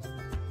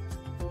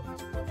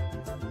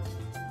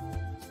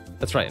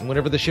 That's right, and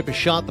whenever the ship is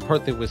shot, the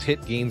part that was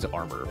hit gains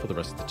armor for the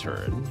rest of the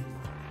turn.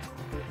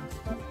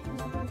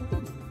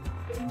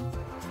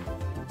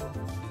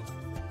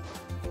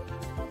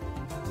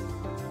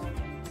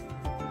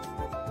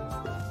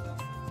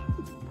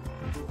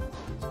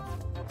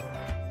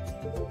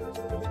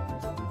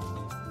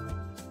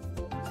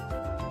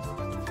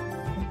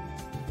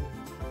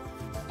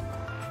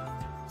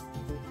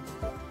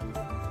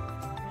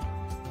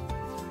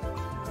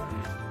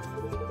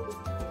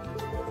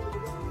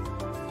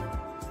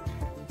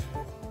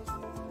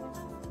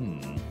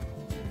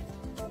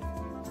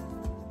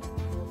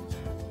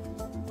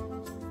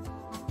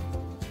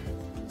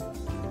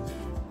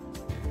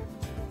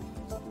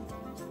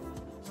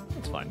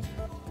 That's fine.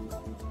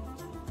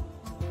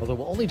 Although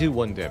we'll only do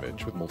 1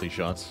 damage with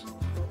multi-shots.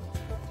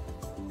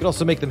 Could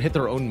also make them hit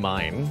their own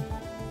mine.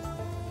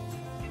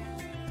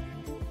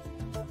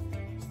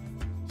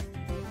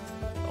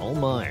 All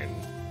mine.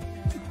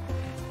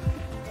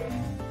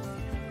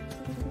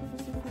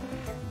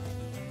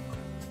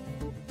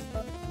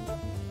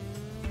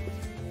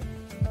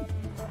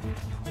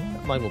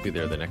 Mine will be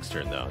there the next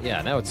turn, though.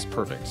 Yeah, now it's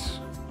perfect.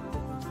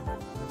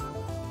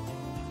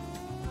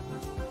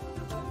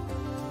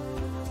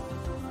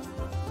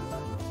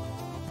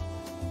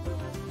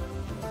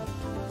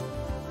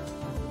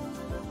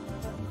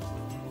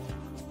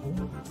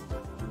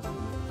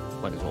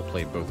 Might as well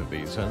play both of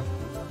these, huh?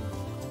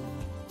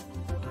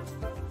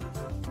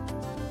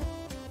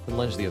 And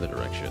lunge the other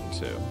direction,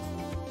 too.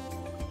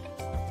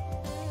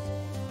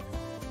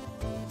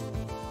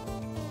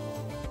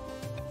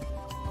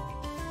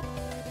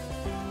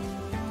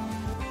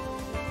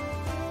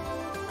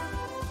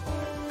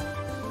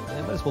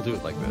 Yeah, might as well do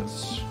it like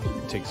this.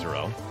 Take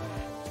 0,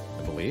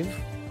 I believe.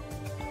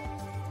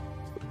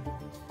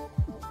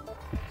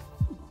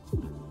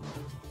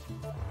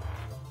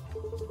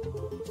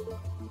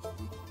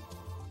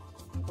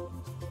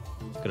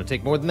 Gonna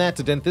take more than that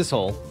to dent this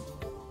hole.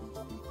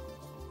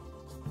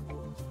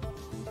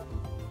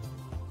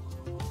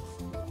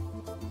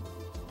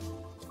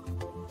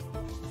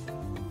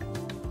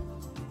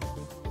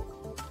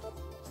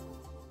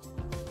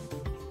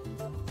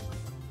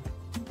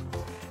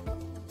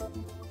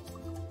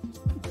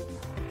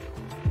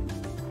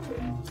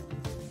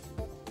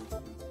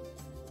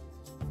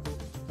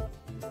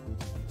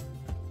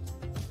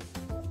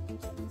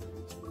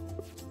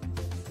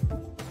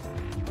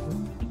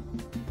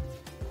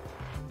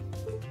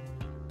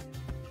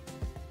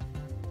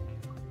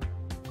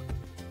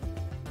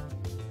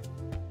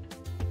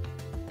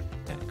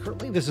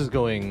 Currently, this is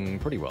going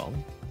pretty well.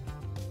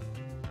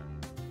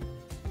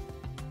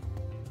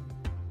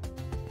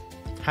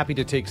 Happy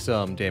to take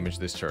some damage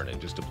this turn and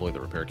just deploy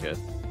the repair kit.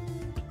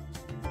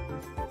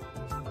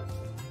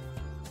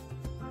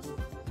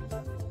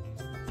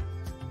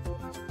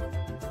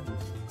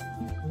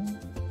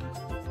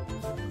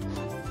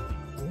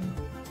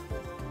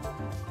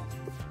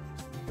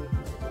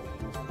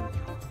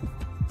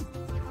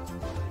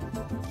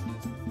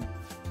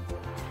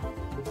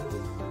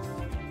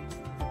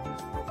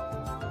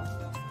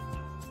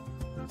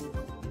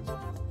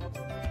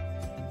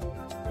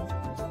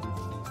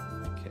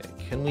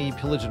 Can we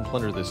pillage and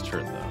plunder this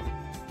turn,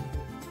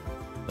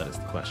 though? That is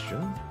the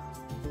question.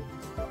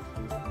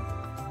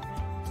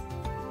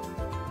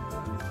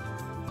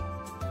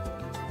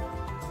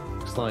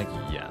 Looks like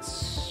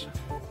yes.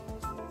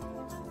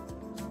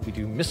 We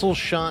do missile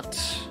shot.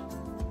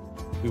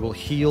 We will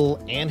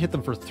heal and hit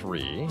them for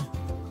 3.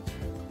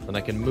 Then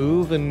I can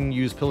move and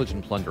use pillage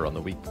and plunder on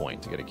the weak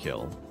point to get a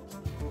kill.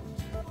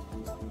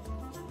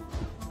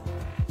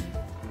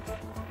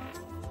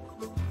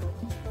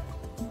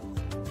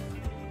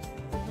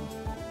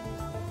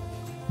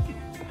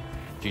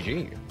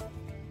 GG.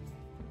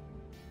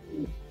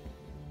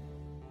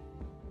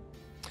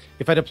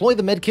 If I deploy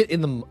the medkit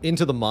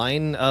into the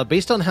mine,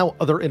 based on how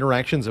other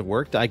interactions have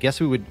worked, I guess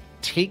we would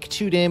take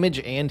 2 damage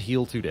and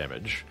heal 2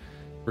 damage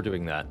for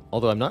doing that.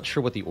 Although I'm not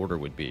sure what the order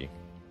would be.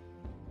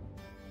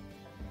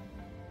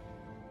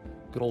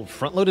 Good old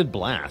front-loaded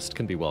blast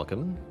can be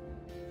welcome.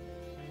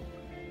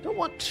 Don't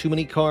want too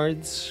many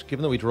cards,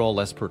 given that we draw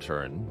less per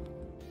turn.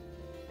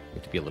 We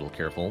have to be a little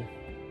careful.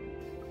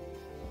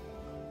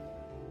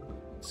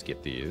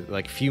 Skip these.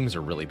 Like, fumes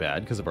are really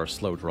bad because of our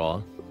slow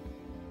draw.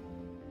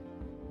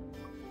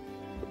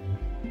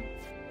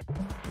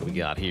 What do we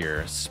got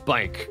here?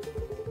 Spike.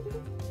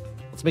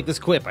 Let's make this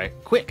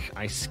quick.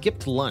 I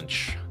skipped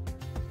lunch,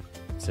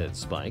 said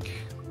Spike.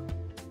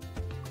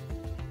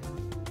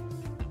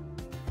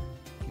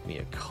 Give me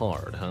a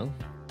card, huh?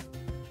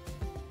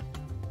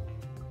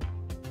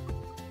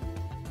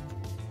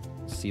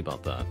 Let's see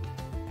about that.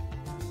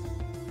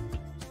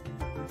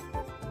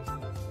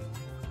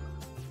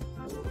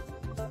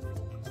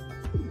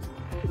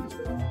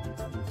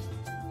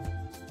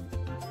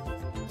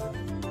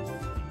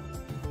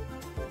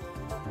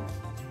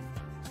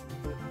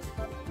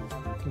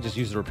 can just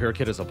use the repair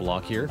kit as a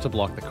block here to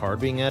block the card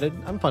being added.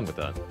 I'm fine with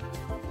that.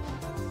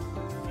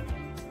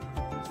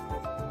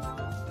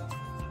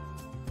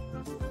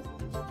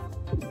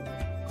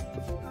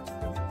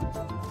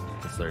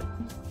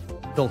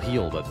 They'll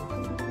heal, but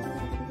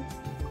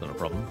not a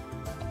problem.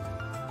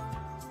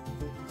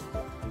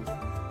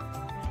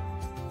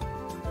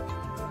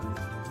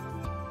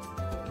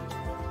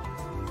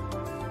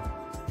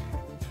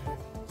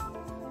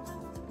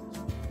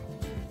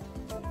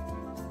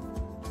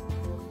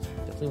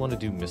 Definitely want to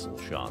do missile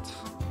shot.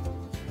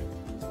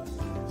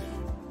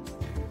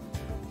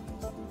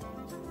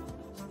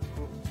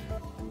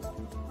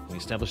 We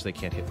established they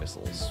can't hit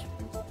missiles.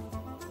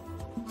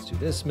 Let's do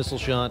this missile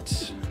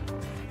shot.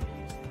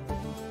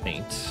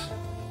 Paint.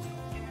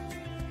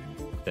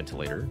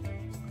 Ventilator.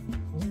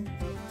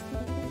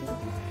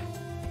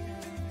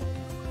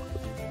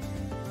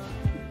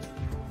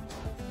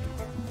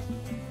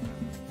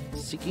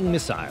 Seeking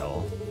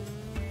missile.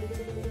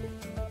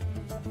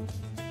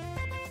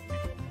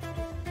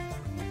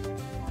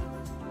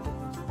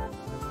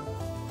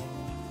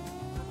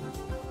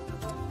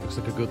 Looks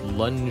like a good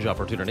lunge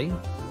opportunity.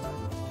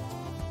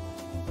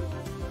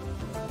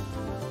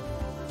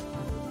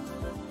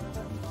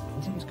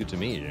 Seems good to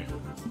me.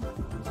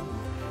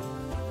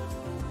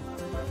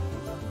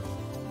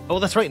 Oh,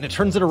 that's right, and it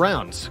turns it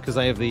around, because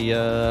I have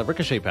the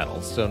ricochet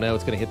panels, so now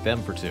it's going to hit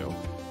them for 2.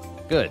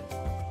 Good.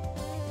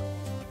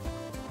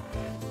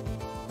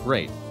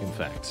 Great, in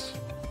fact.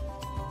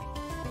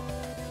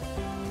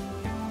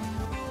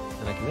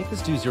 And I can make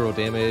this do 0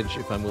 damage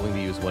if I'm willing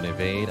to use 1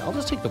 evade. I'll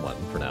just take the 1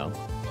 for now.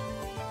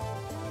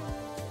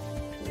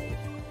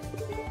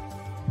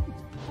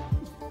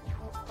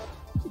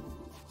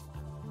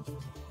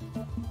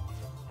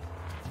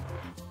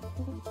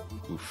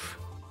 Oof.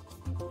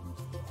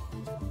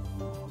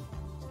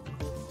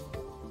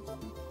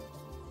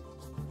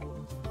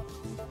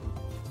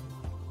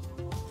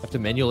 Have to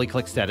manually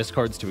collect status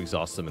cards to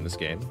exhaust them in this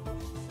game.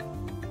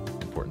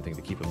 Important thing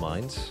to keep in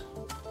mind.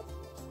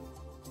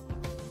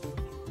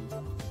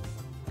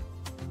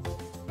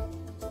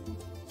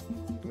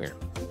 Come here.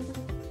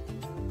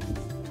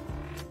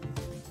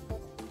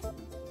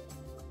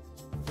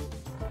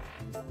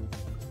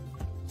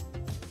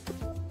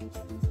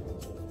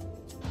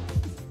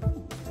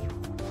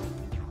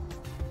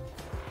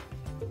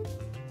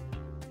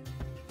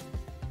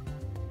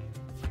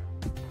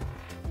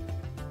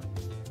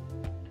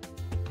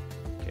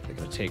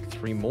 Take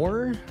 3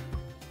 more.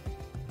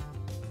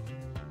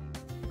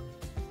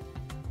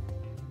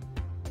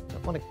 I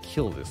don't want to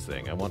kill this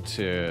thing. I want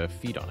to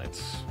feed on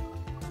it.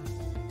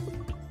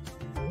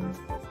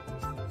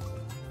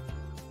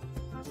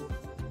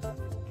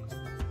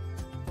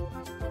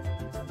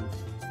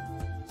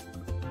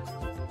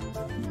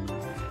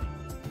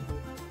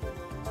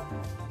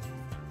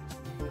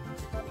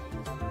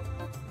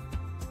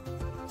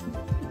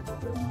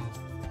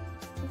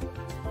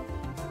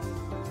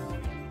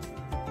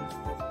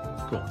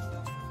 Cool.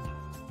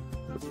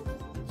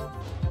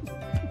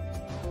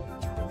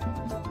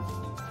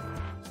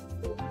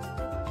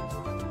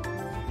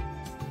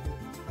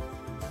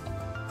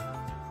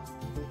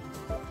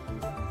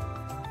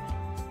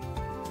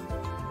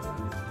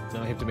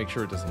 Now I have to make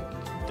sure it doesn't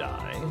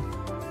die.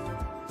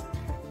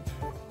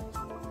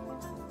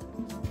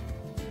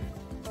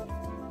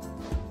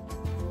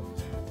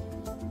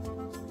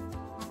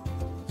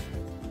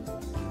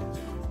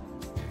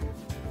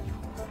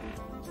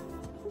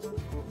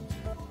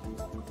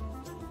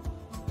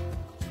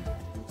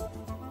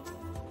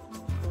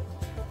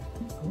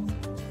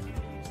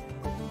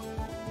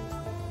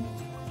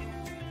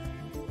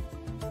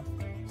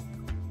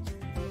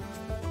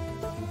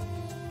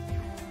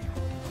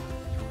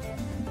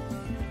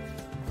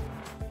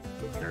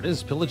 There it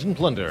is, pillage and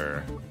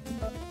plunder.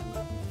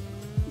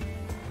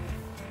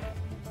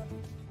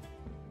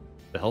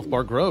 The health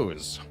bar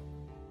grows.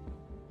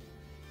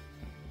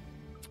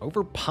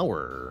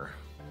 Overpower.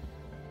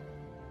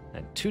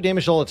 And 2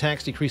 damage to all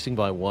attacks, decreasing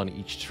by 1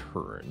 each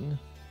turn.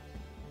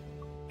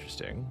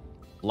 Interesting.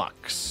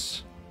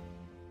 Lux.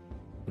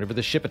 Whenever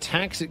the ship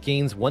attacks, it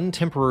gains 1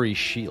 temporary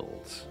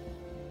shield.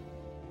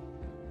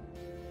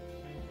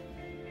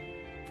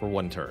 For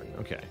 1 turn.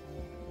 Okay.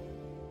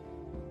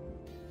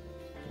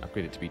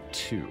 Upgrade it to be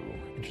 2.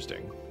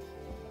 Interesting.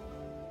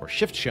 Or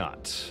shift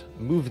shot.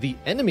 Move the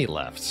enemy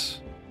left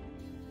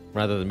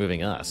rather than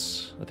moving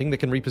us. A thing that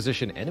can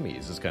reposition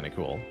enemies is kind of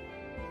cool.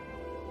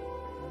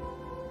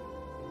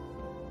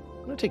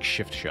 I'm going to take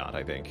shift shot,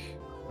 I think.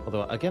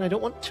 Although, again, I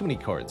don't want too many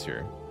cards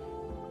here.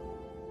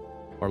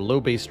 Our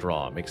low base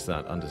draw makes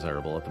that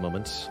undesirable at the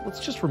moment. Let's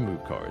just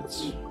remove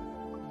cards.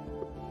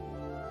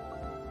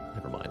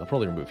 Never mind. I'll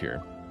probably remove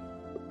here.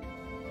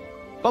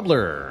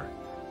 Bubbler.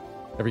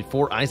 Every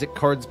 4 Isaac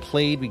cards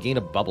played, we gain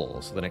a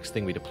bubble. So the next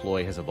thing we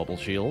deploy has a bubble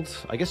shield.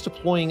 I guess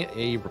deploying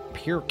a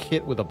repair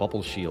kit with a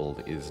bubble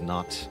shield is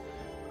not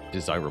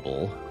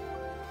desirable.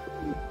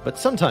 But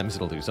sometimes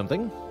it'll do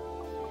something.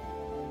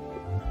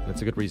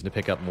 That's a good reason to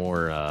pick up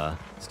more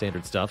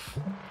standard stuff.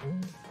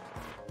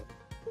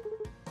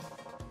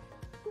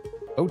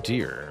 Oh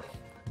dear.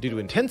 Due to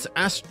intense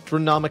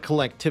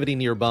astronomical activity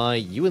nearby,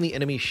 you and the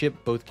enemy ship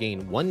both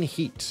gain 1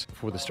 heat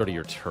before the start of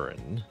your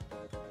turn.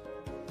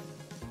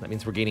 That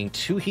means we're gaining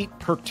 2 heat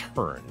per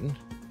turn,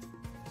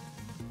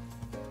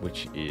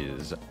 which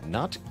is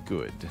not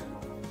good.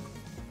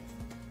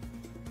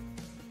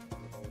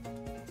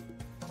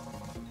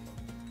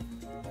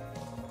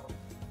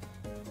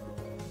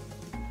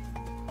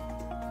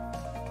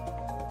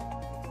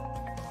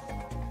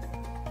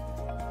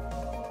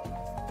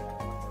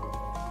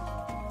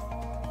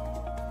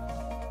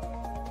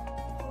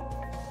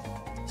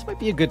 This might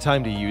be a good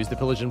time to use the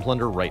Pillage and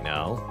Plunder right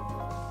now.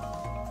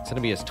 It's going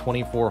to be as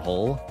 24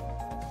 hull.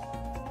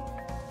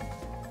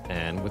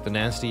 And with the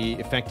nasty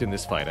effect in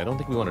this fight, I don't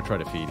think we want to try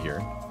to feed here.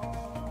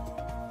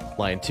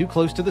 Flying too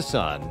close to the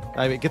sun.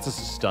 I mean, it gets us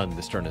a stun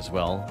this turn as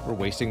well. We're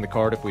wasting the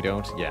card if we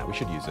don't. Yeah, we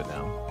should use it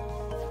now.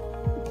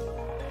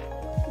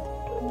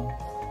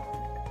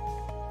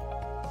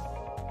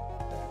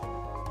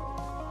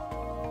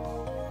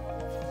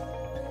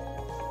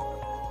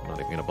 I'm not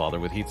even going to bother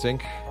with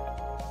Heatsink.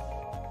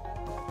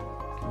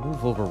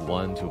 Move over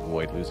 1 to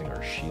avoid losing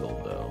our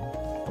shield,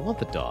 though. I want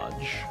the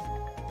dodge.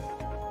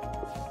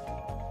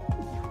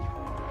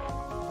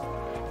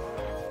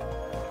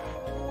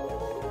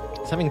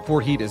 So having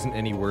 4 heat isn't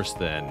any worse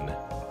than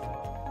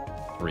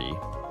 3.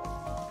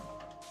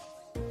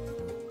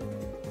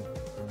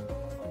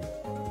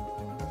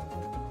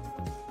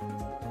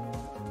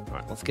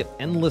 Alright, let's get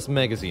Endless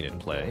Magazine in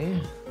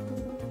play.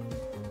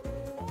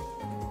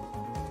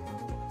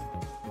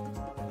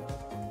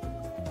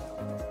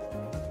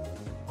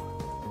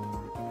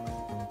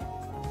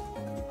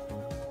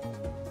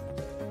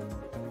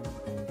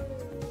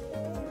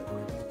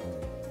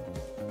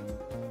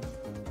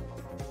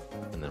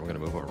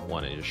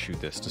 Shoot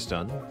this to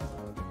stun.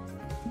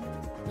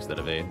 Use that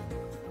evade.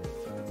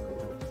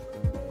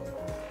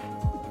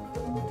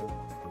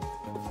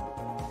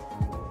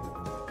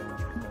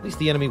 At least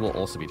the enemy will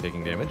also be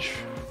taking damage.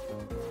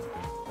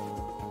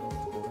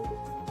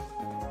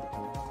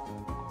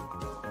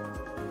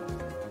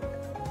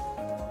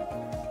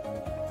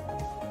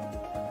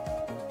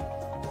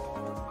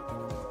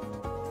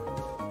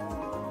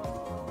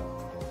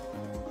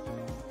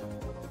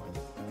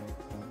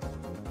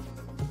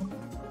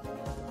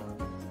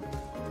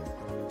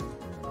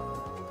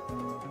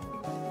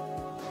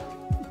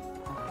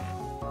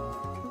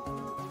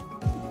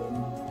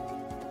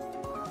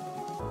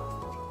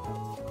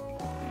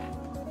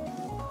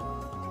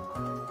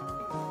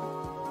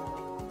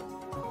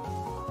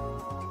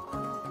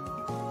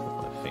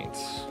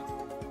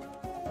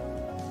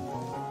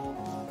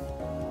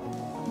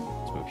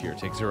 Here,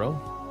 take 0.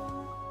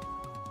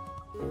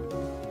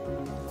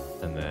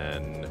 And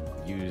then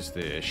use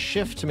the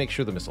shift to make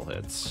sure the missile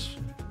hits.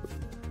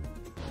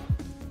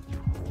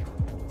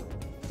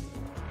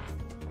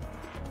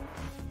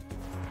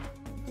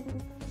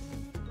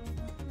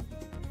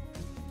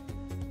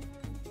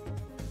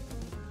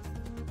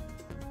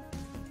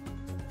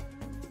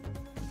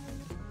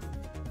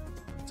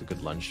 It's a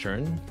good lunge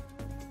turn.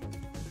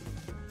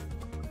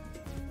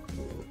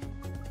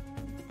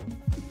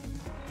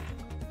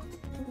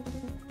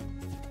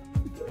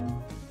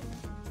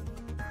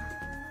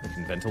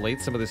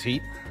 Ventilate some of this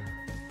heat.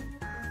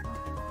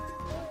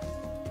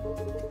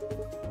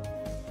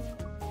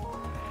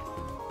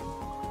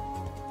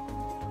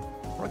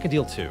 Or I could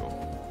deal 2.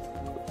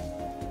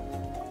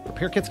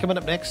 Repair kit's coming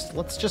up next.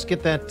 Let's just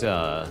get that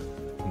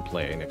in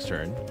play next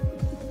turn.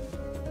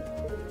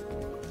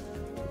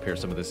 Repair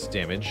some of this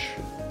damage.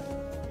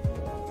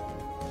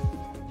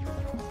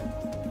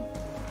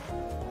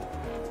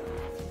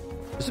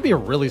 This would be a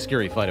really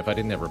scary fight if I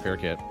didn't have repair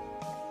kit.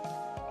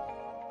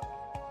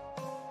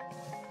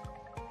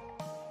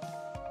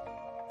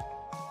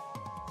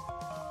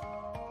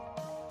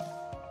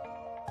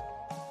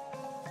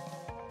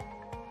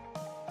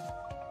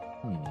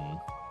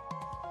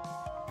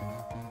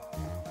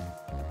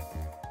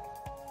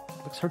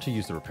 It's hard to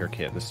use the repair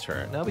kit this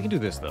turn. Now we can do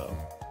this, though.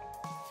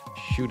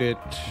 Shoot it.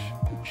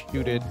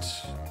 Shoot it.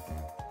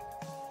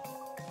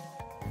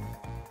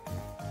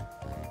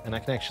 And I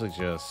can actually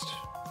just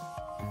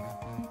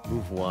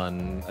move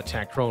 1,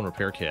 attack prone,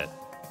 repair kit.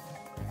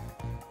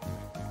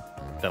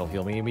 That'll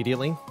heal me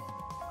immediately.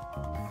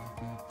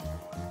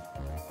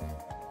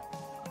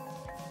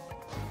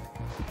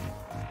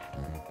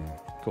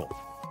 Cool.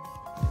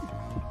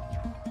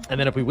 And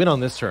then if we win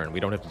on this turn, we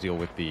don't have to deal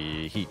with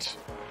the heat.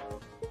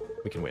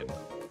 We can win.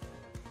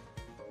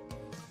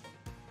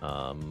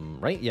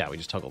 Right? Yeah, we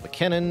just toggle the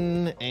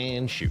cannon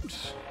and shoot.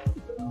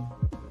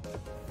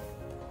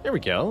 There we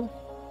go.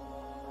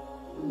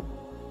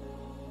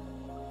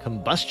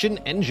 Combustion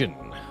engine.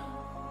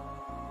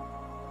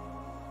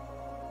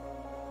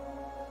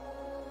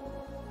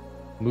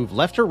 Move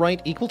left or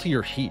right equal to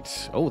your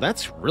heat. Oh,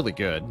 that's really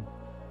good.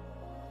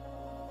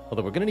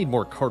 Although we're going to need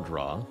more card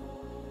draw.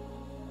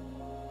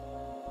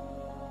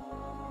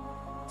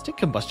 Let's take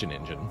combustion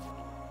engine.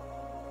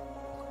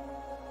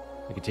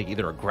 We can take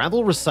either a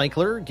gravel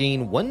recycler,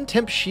 gain 1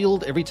 temp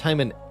shield every time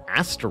an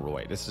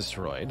asteroid is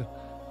destroyed,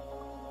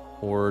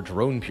 or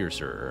drone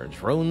piercer.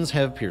 Drones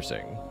have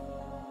piercing.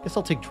 Guess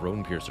I'll take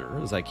Drone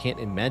Piercer, as I can't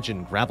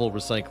imagine Gravel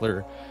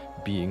Recycler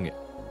being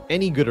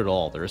any good at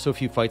all. There are so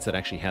few fights that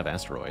actually have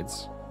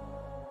asteroids.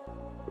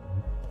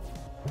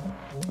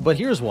 But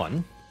here's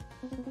one.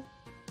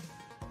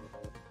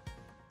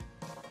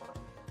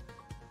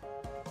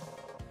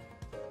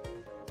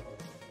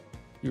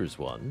 Here's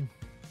one.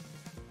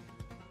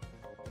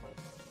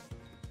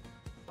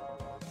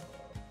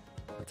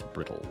 That's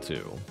brittle,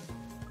 too.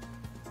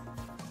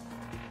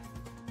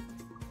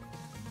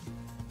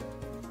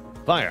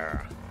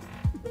 Fire!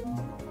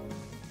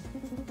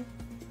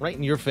 Right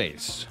in your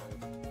face.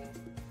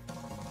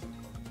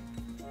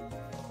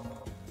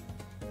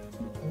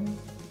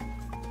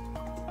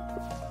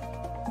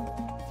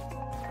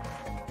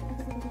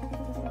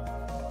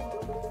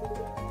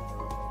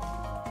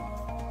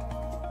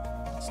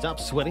 Stop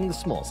sweating the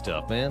small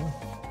stuff, man.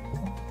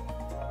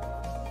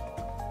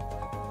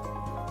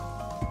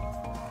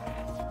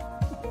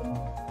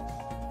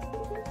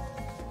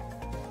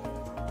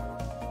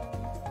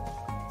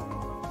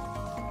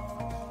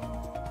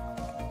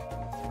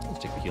 Let's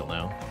take the heal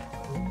now.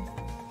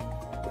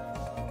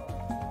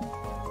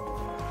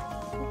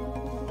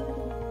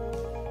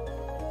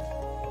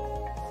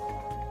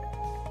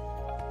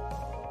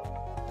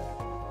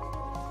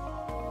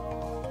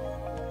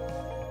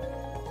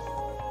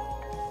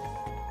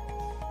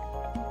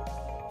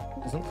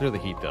 Doesn't clear the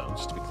heat, though,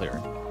 just to be clear.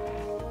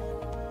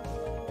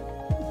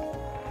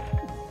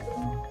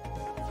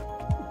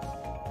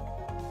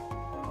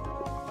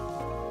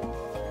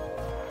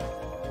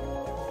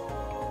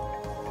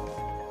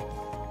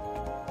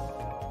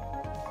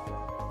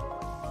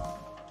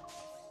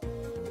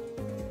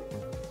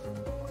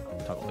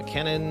 Toggle the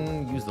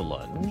cannon, use the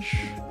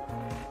lunge.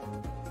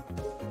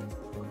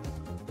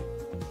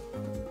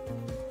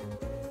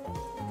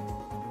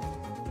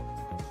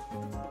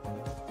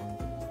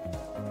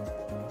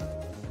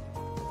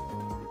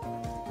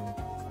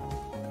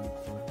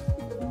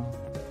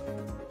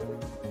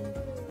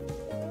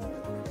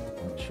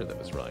 Sure that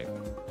was right.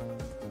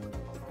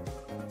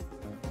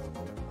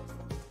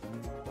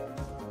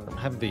 I don't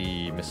have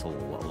the missile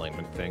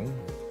alignment thing.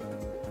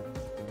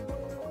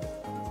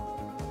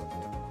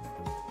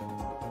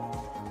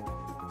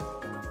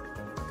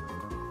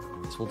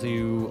 This will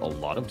do a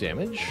lot of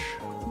damage.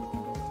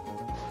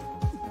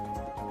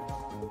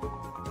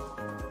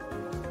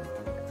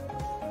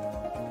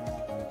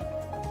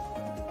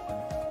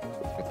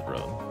 Get the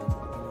drone.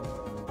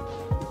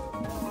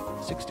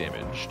 6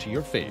 damage to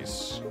your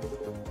face.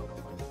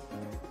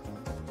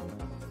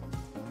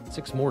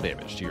 6 more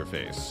damage to your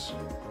face.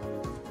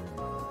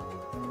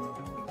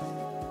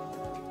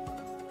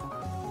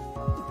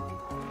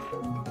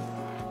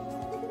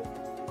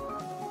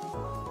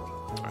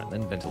 Alright,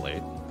 then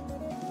ventilate.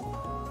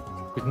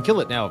 We can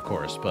kill it now, of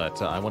course,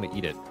 but I want to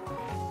eat it.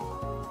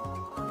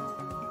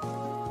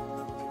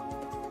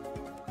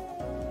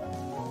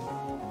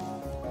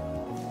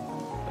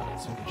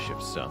 So we can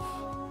shift stuff.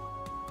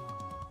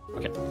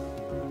 Okay.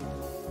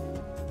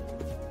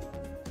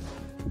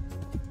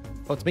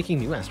 Oh, it's making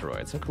new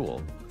asteroids. So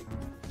cool.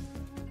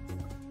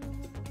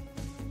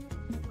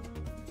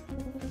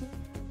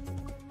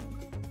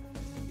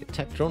 The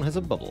attack drone has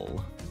a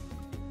bubble.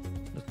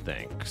 No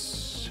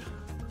thanks.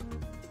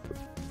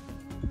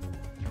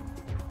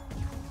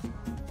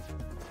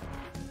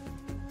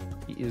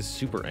 He is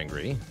super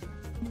angry.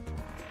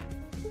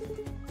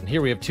 And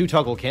here we have 2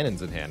 toggle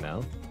cannons in hand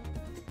now.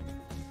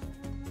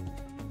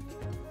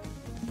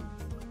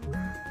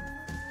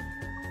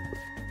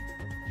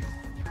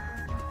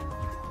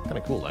 Kind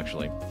of cool,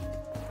 actually.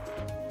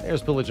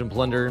 There's Pillage and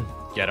Plunder.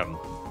 Get him.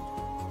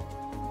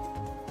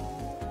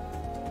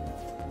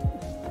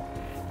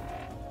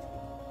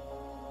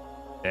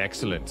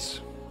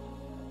 Excellent.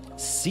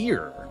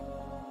 Sear.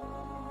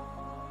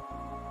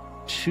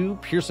 2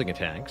 piercing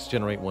attacks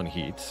generate 1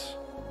 heat.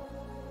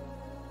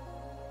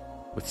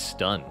 With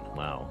stun.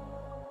 Wow.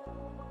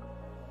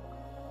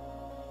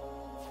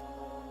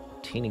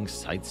 Obtaining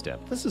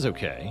sidestep. This is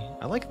okay.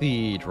 I like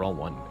the draw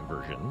 1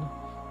 version.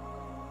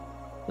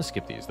 Let's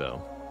skip these,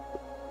 though.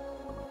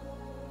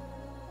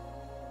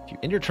 If you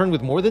end your turn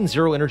with more than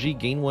 0 energy,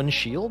 gain 1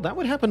 shield. That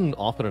would happen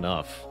often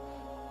enough.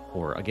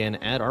 Or, again,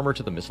 add armor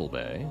to the missile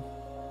bay.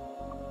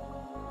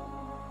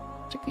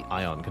 Take the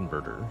ion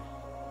converter.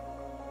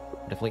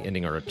 Definitely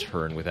ending our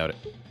turn without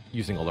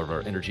using all of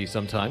our energy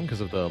sometime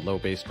because of the low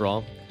base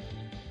draw.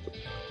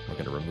 We're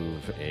going to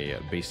remove a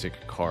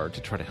basic card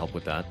to try to help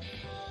with that.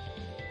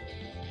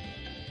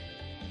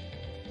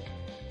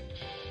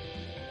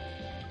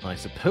 I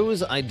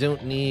suppose I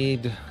don't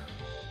need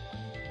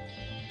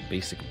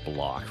basic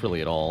block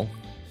really at all.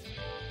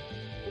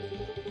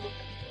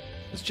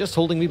 It's just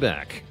holding me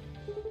back.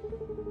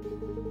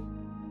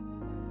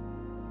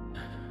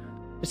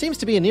 There seems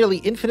to be a nearly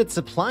infinite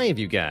supply of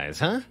you guys,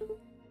 huh?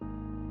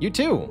 You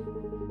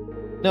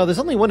too. No, there's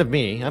only one of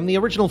me. I'm the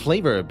original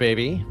flavor,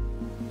 baby.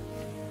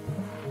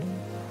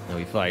 Now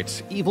we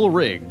fight Evil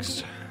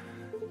Riggs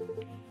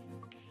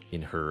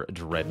in her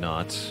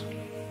dreadnought.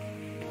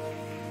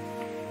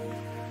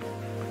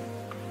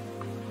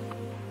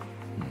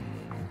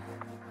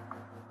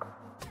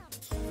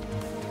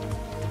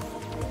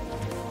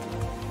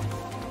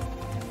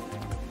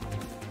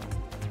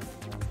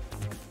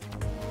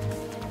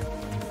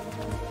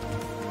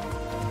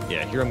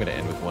 Yeah, here I'm going to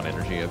end with 1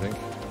 energy, I think.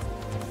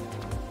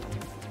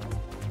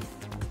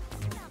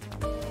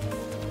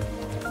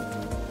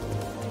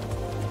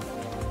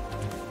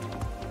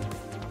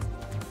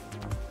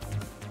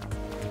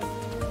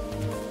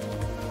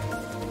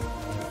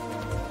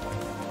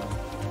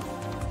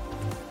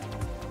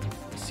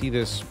 See,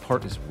 this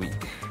part is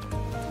weak. I'm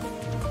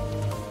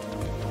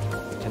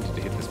tempted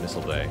to hit this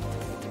missile bay.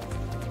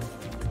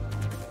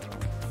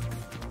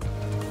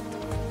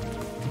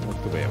 Didn't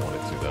work the way I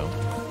wanted to, though.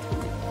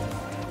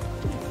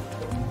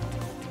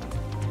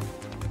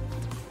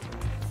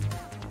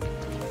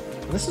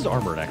 And this is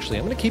armored, actually.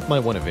 I'm going to keep my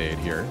 1 evade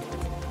here.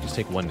 Just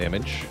take 1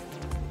 damage.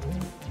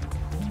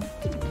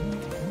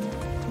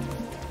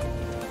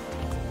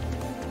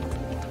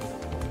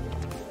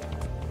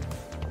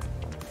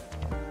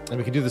 And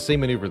we can do the same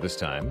maneuver this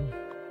time.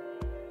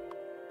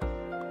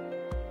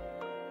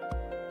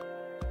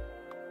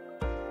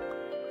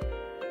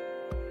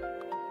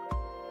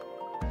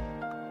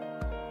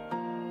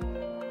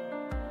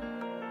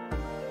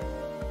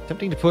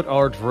 Tempting to put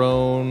our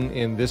drone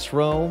in this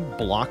row,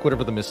 block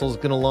whatever the missile's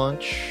gonna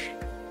launch,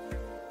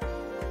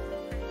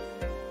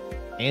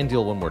 and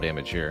deal 1 more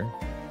damage here.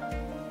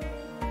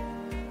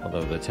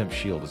 Although the temp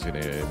shield is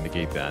gonna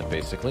negate that,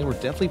 basically. We're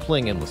definitely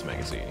playing Endless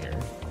Magazine here.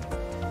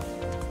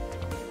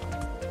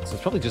 So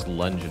it's probably just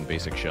lunge and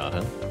basic shot,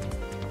 huh?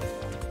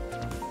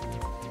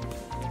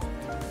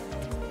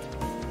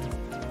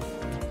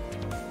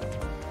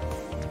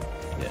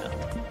 Yeah.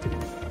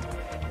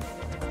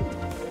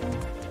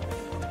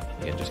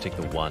 Again, just take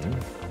the 1. I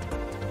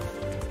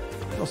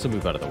can also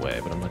move out of the way,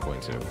 but I'm not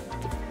going to.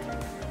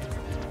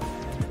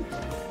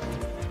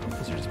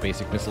 These are just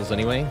basic missiles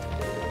anyway.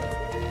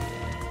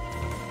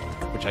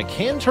 Which I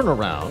can turn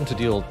around to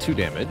deal 2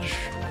 damage.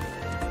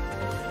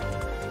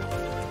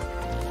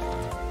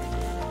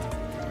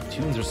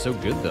 Tunes are so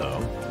good,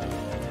 though.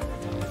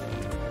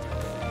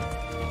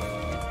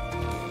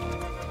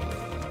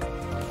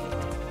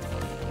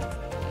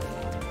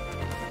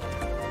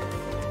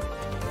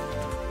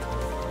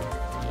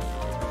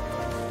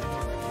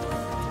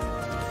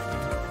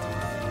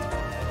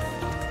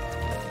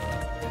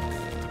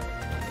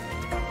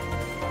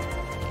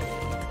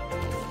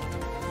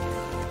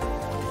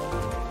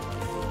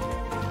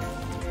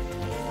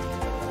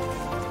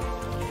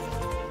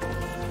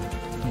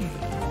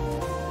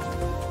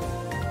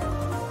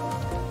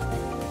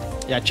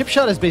 Yeah, chip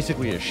shot is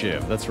basically a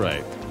shiv. That's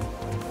right.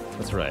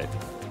 That's right.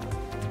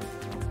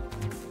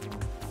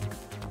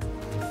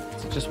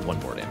 So just 1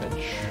 more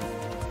damage.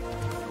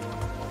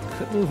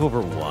 Could move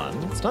over 1.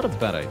 It's not a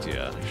bad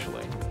idea,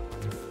 actually.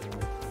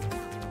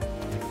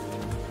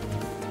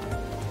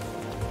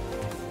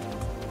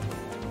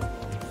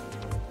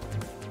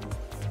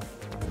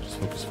 Just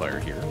focus fire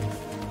here.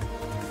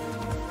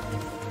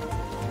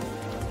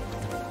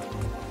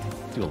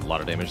 Do a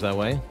lot of damage that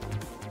way.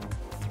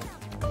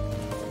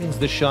 Means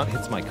this shot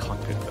hits my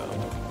cockpit, though.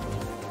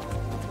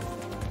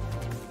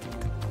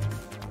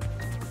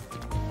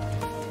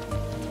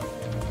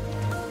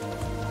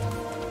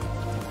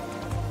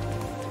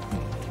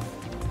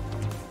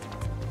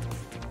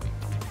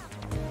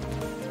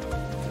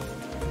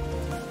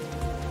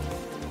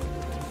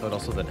 I would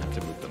also then have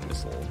to move the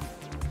missile.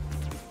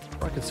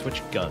 Or I could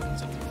switch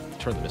guns and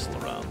turn the missile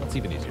around. That's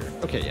even easier.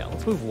 Okay, yeah,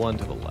 let's move 1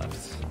 to the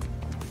left.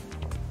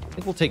 I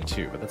think we'll take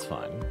 2, but that's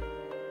fine.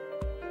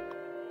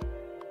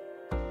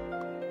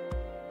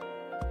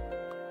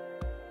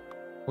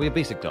 We have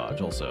basic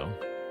dodge, also.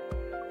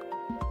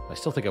 I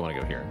still think I want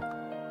to go here.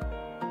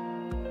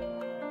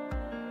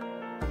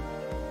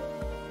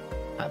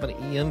 Have an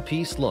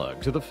EMP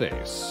slug to the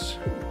face.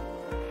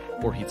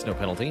 Or heat's no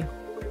penalty.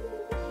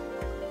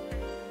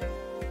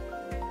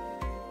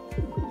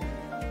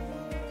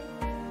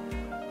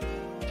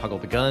 Toggle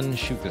the gun,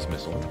 shoot this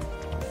missile.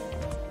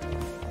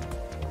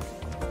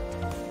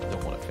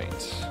 Don't want to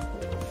faint.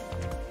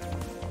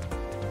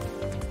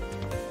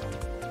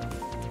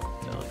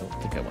 No, I don't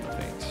think I want to faint.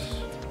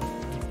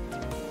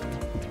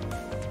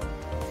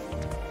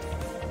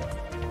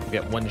 We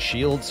got 1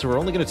 shield, so we're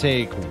only going to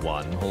take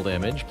 1 hull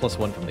damage, plus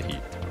 1 from the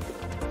heat.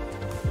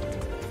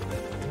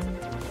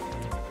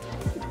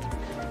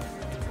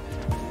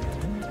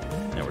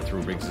 Now we're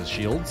through Riggs'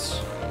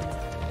 shields.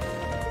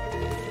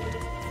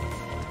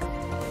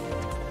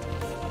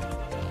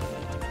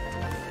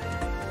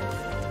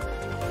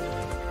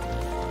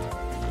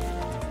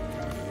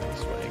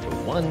 This way, go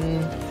 1.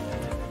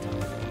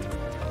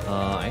 I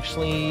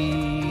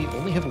actually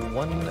only have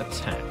 1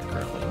 attack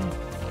currently. I'm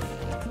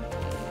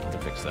gonna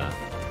fix that.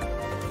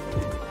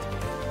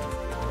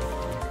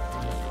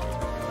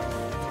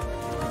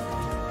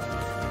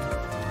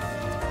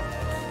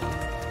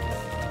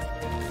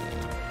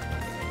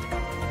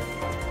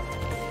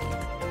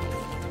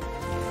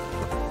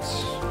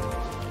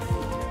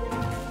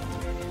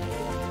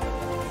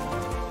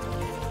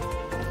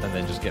 And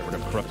then just get rid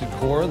of Corrupted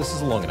Core. This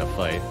is a long enough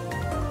fight.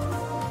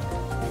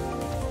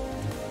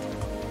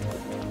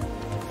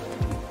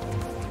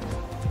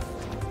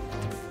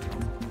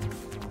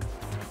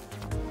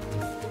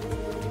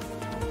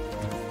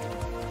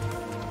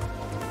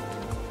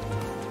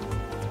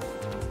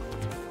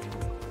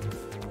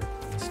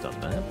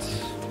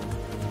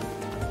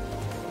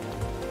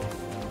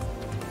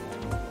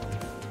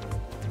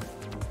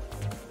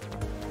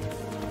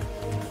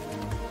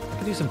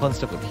 could do some fun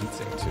stuff with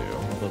heatsink too,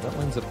 although that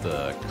lines up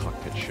the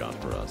cockpit shot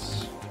for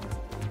us.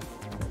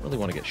 Don't really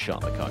want to get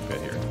shot in the cockpit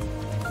here.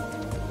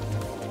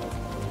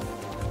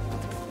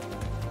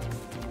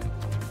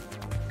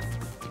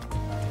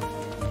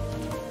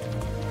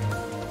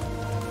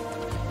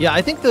 Yeah,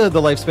 I think the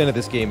lifespan of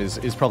this game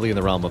is probably in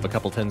the realm of a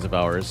couple tens of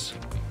hours.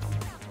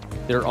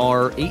 There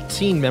are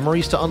 18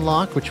 memories to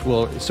unlock, which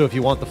will... So if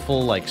you want the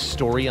full, like,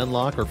 story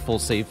unlock or full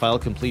save file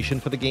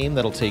completion for the game,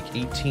 that'll take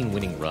 18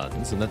 winning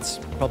runs, and that's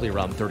probably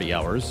around 30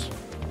 hours,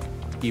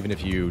 even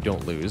if you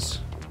don't lose.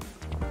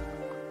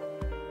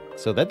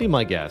 So that'd be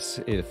my guess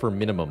for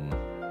minimum...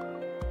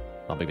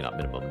 Well, maybe not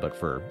minimum, but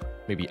for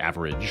maybe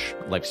average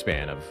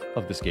lifespan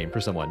of this game for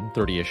someone,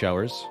 30-ish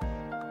hours.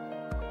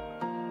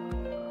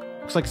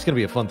 Looks like it's going to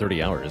be a fun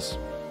 30 hours.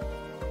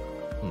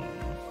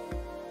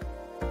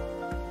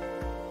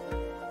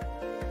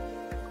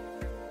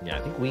 Yeah, I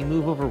think we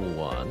move over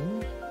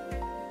one.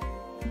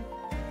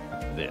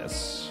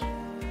 This.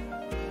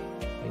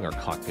 I think our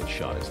cockpit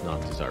shot is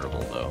not desirable,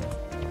 though.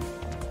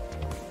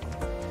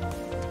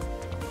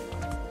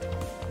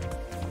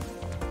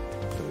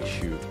 So we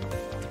shoot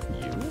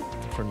you,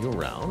 turn you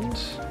around,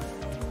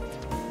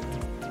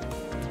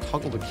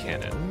 toggle the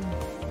cannon,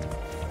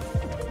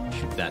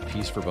 shoot that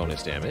piece for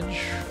bonus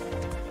damage,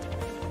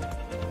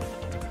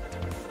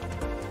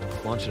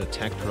 launch an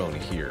attack drone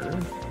here.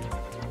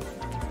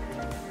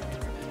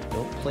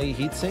 Don't play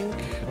heatsink?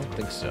 I don't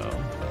think so.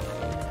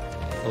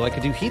 Well, I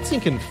could do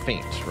heatsink and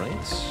faint, right?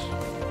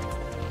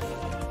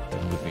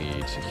 That move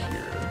me to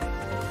here.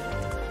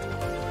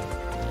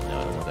 No,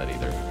 I don't want that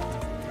either.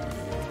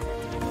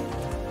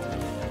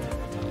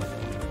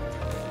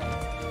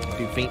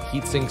 Do faint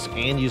heatsinks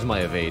and use my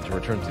evade to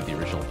return to the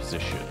original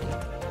position. I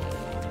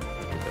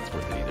don't think that's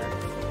worth it either.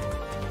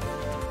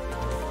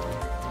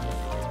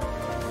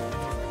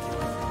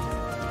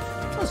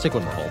 Let's take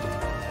one more hold.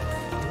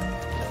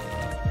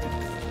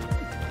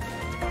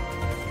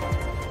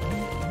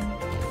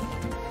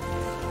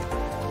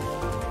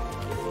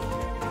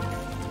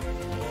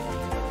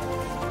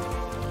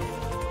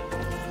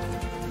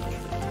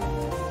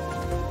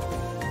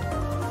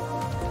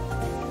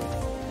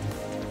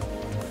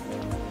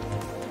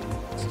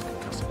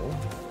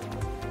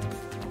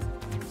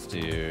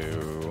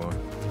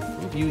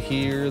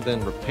 Here,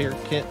 then repair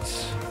kit,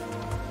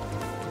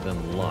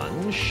 then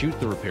lunge, shoot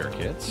the repair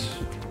kit,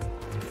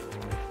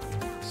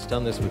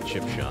 stun this with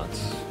chip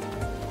shots,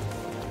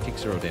 take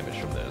 0 damage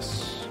from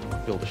this,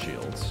 build a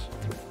shield.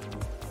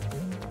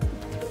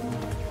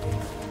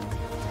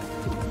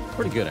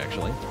 Pretty good,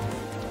 actually.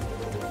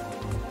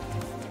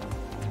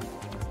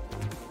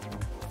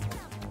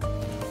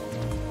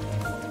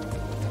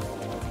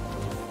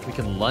 We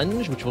can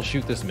lunge, which will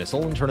shoot this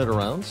missile and turn it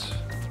around.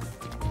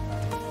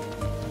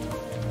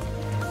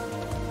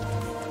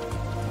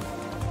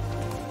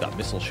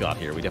 Missile shot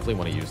here. We definitely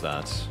want to use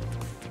that.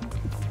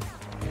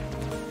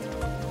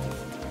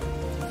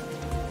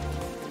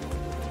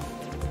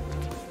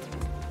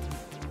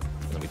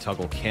 Let me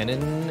toggle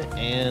cannon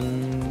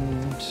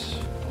and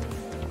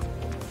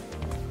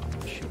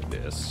shoot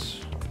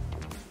this.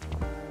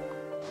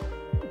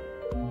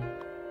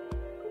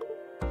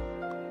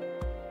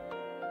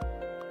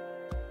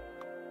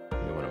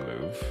 We want to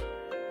move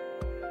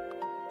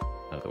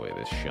out of the way of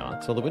this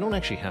shot, although we don't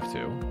actually have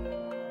to.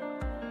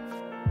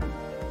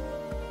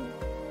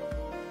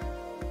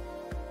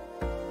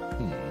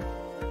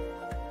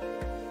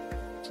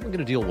 I'm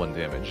going to deal 1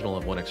 damage, and I'll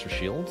have 1 extra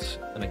shield,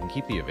 and I can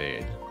keep the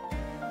evade.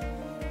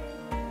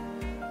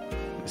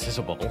 This is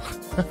a bubble.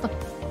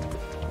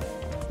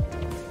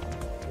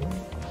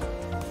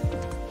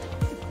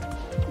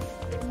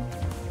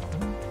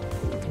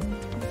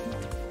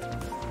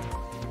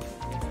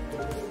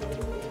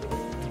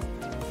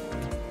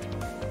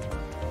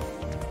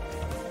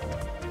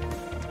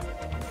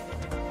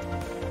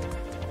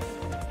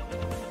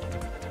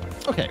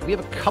 Okay, we have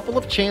a couple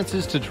of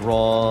chances to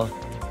draw...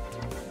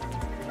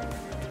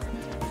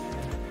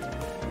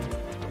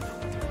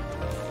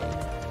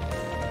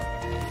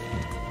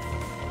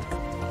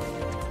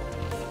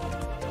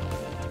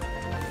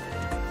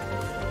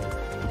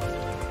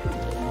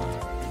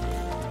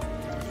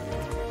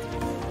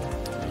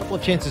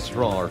 chances to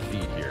draw our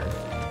feed here.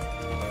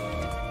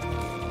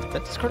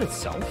 That discard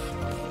itself?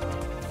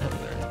 What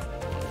happened there?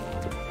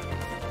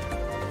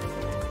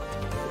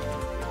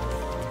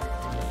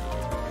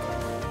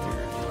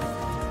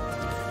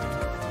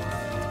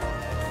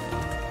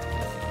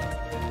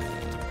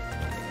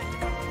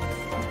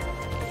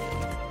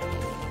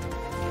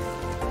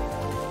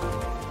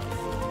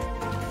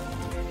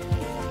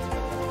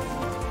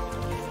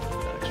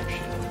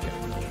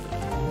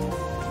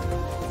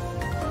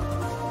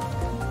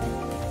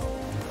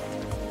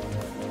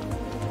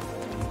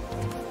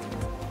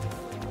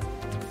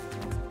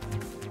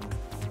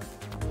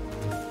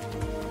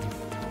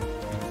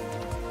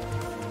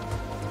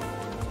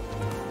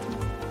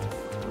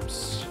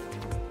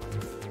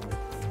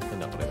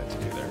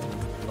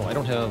 I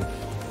don't have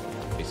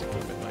basic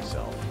movement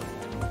myself.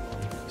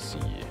 Let's see.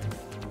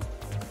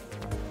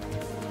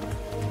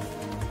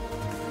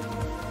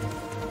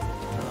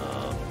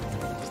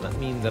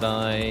 mean that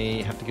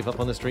I have to give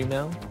up on this dream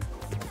now?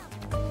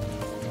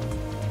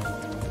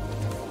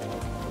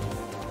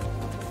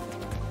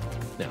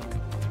 No.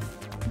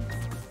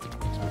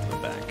 Let's move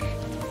them back.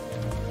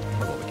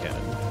 Level the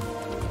cannon.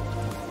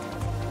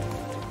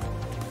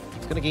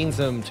 It's gonna gain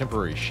some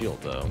temporary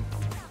shield, though.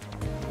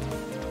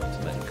 So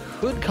that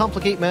could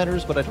complicate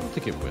matters, but I don't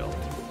think it will.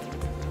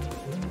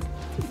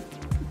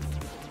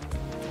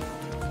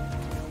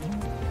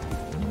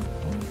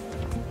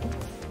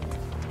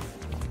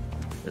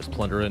 There's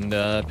plunder and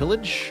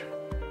pillage.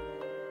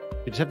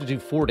 You just have to do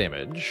 4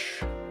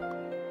 damage.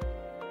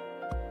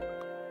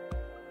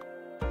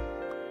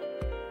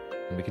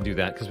 And we can do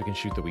that because we can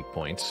shoot the weak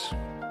points.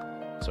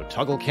 So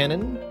toggle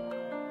cannon,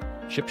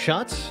 chip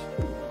shot,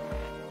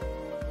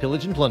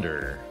 pillage and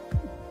plunder.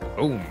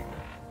 Boom.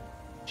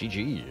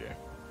 GG.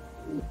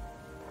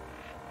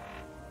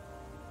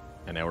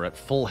 And now we're at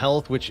full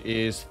health, which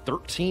is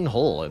 13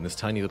 hull in this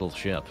tiny little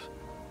ship.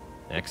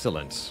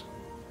 Excellent.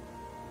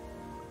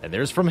 And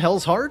there's From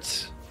Hell's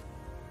Heart.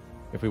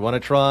 If we want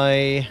to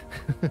try,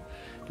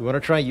 if we want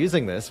to try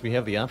using this, we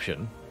have the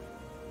option.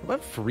 What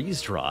about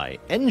freeze dry?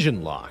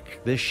 Engine lock.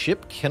 This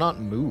ship cannot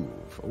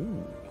move.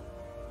 Ooh,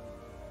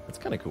 that's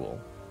kind of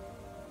cool.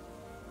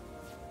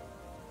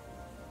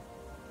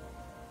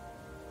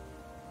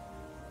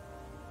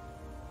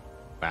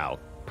 Wow.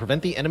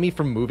 Prevent the enemy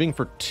from moving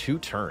for 2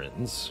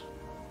 turns.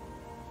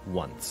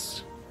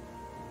 Once.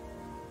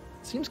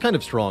 Seems kind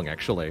of strong,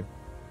 actually.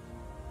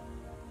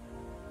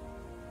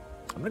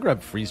 I'm gonna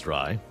grab freeze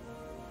dry.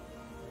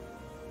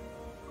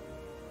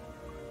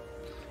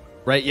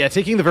 Right, yeah,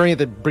 taking the variant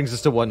that brings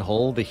us to 1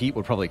 hull, the heat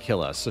would probably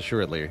kill us,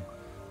 assuredly.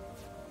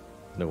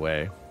 No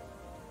way.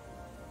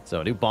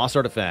 So, new boss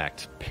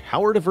artifact.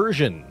 Power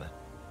Diversion.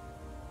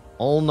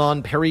 All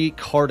non-parry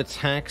card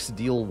attacks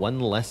deal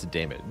 1 less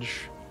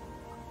damage.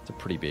 It's a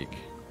pretty big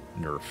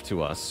nerf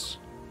to us.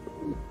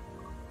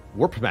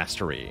 Warp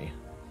Mastery.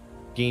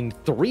 Gain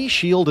 3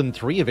 shield and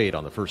 3 evade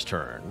on the first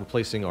turn,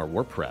 replacing our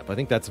warp prep. I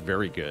think that's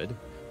very good.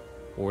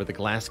 Or the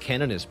glass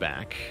cannon is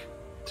back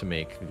to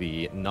make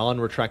the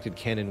non-retracted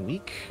cannon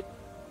weak.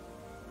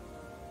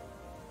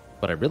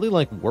 But I really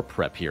like warp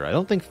prep here. I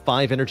don't think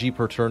 5 energy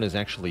per turn is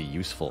actually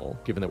useful,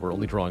 given that we're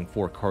only drawing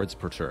 4 cards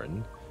per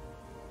turn.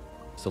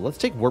 So let's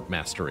take Warp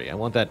Mastery. I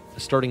want that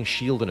starting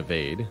shield and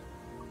evade.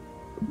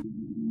 I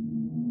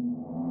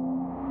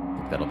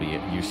think that'll be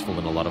useful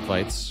in a lot of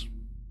fights.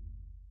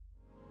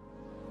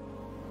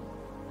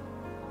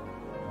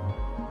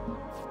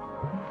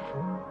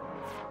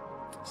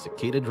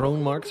 Cicada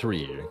Drone Mark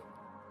III.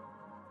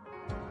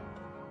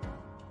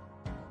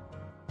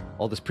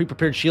 All this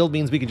pre-prepared shield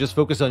means we can just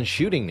focus on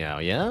shooting now,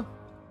 yeah?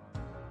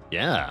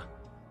 Yeah.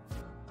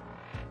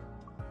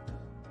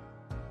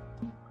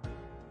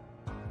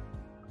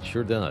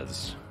 Sure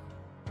does.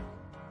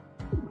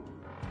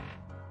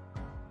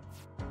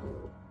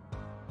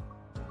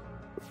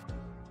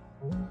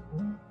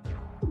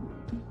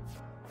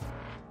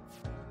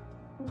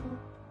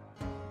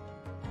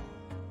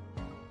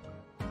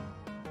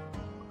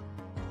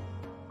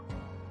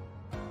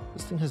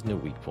 This thing has no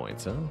weak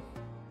points, huh?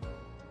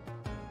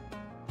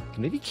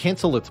 Can maybe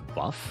cancel its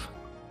buff?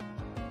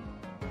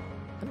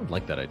 I don't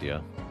like that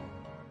idea.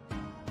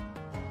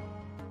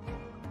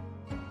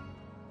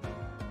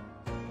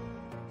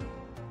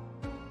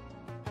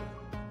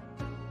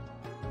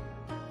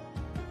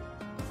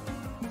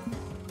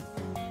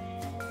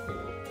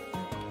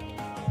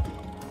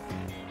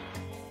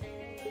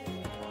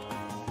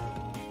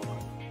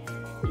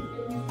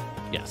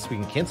 Yes, we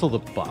can cancel the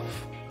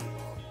buff.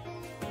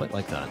 Quite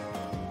like that.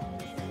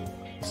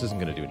 This isn't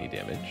going to do any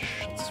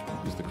damage. Let's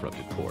use the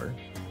Corrupted Core.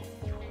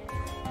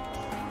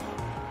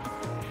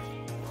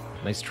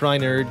 Nice try,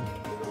 nerd.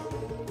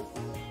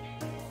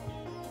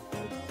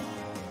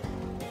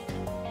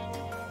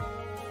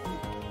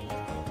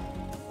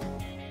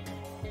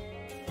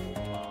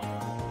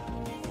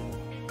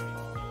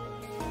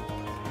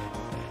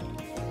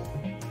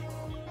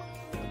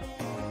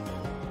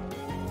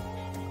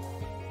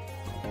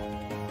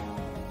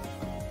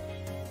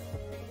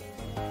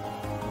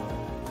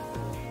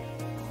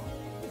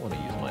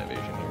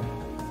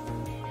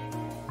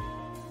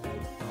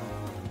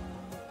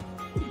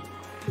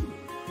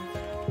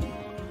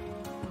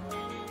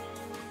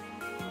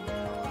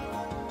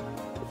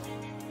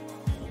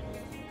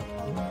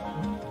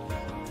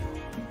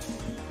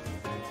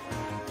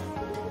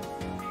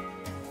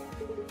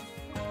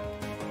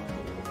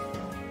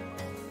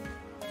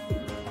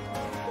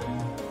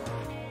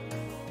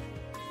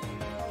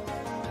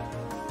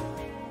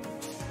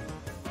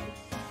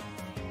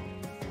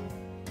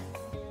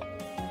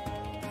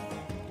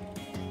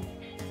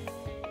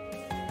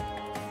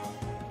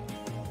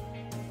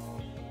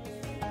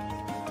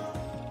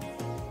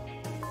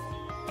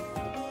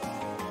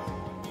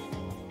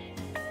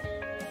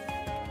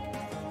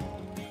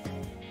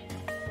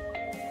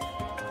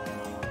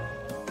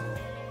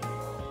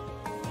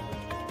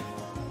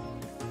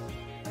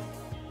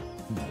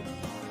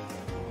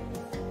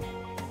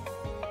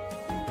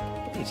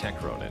 Attack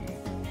drone in.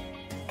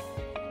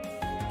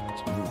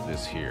 Let's move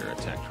this here.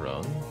 Attack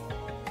drone.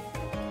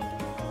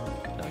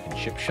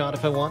 chip shot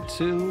if I want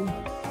to.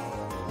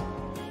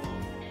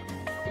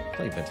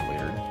 Play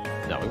ventilator.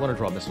 No, we want to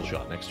draw missile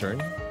shot next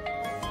turn.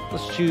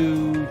 Let's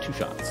do 2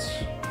 shots.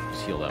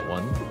 Just heal that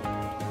one.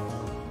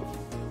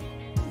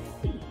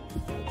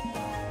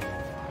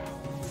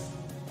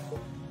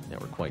 Now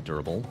we're quite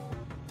durable.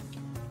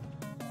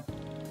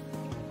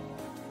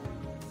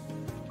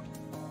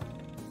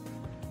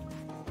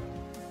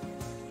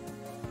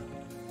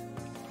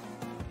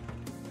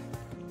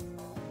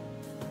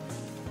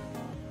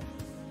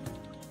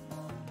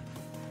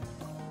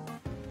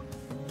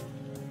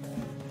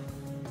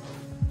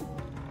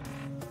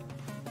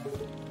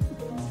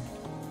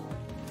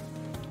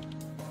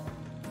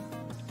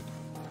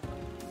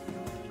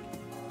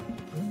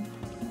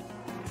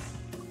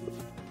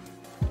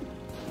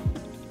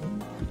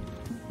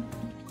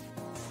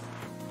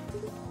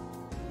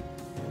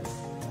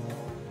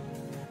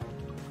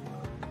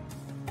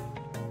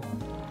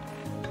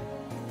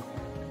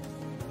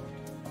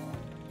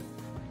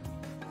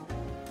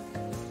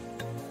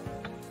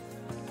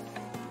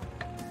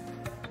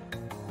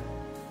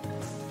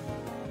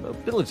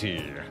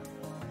 Ability.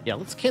 Yeah,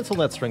 let's cancel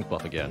that strength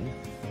buff again.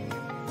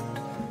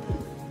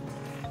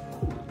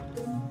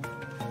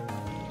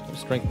 No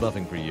strength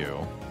buffing for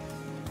you.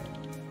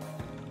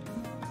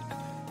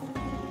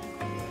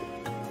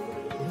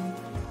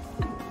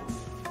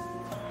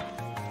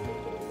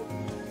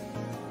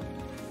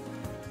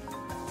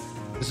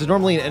 This is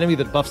normally an enemy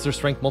that buffs their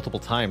strength multiple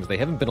times. They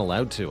haven't been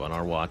allowed to on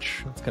our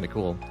watch. That's kind of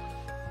cool.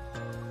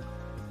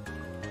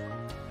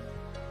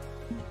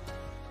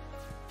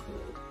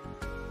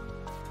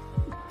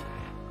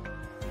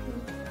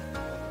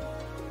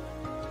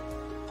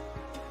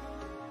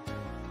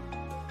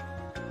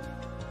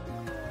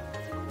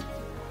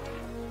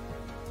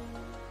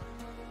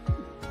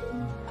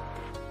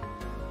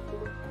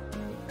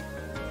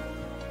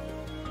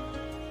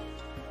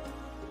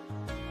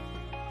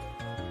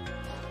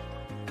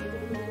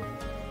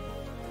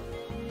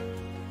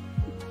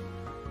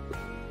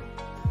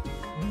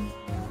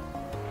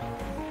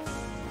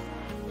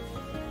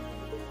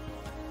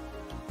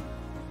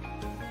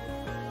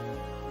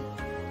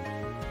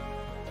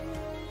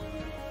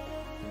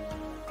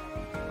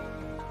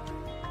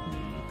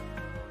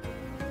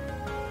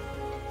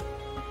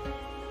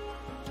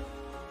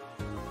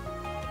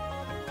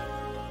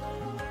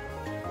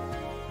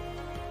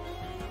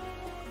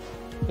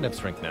 We can have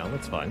strength now,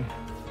 that's fine.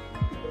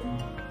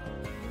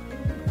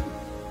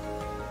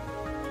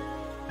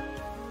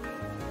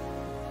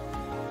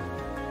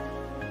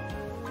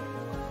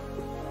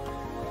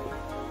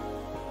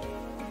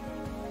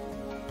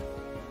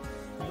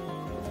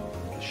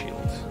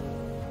 Shield.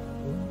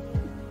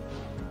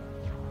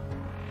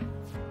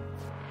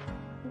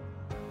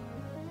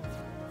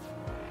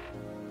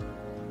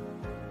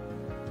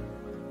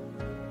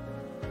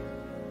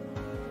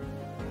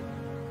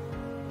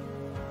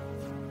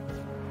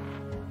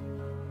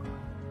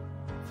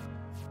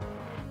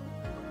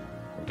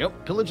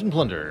 Yep, pillage and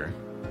plunder.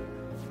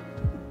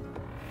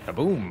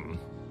 Kaboom.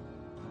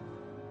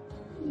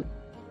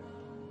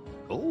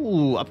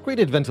 Oh,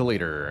 upgraded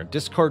ventilator.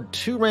 Discard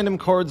 2 random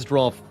cards,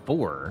 draw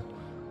 4.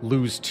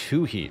 Lose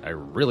 2 heat. I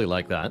really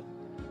like that.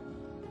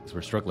 Because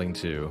we're struggling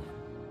to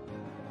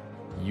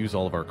use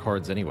all of our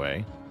cards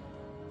anyway.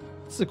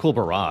 This is a cool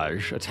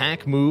barrage.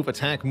 Attack, move,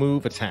 attack,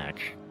 move, attack.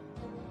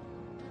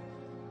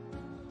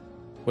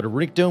 Would a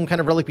Runic Dome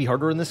kind of relic be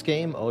harder in this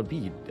game? Oh, it'd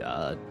be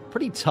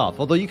pretty tough.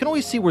 Although you can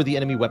always see where the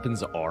enemy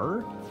weapons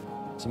are.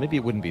 So maybe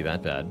it wouldn't be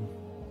that bad.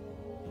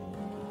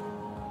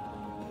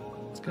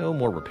 Let's go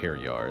more repair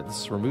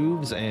yards.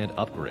 Removes and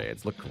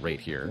upgrades. Look great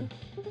here.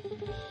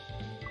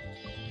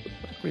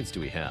 What upgrades do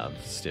we have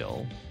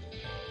still?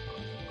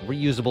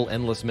 Reusable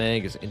Endless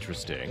Mag is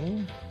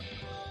interesting.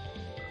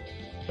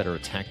 Better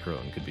attack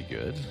drone could be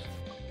good.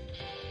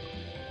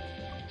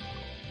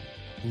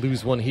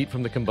 Lose 1 heat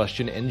from the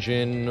combustion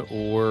engine,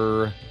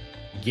 or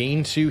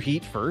gain 2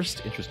 heat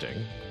first.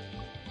 Interesting.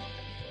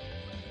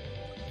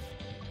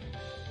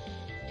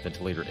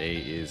 Ventilator A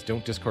is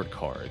don't discard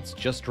cards.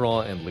 Just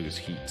draw and lose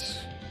heat.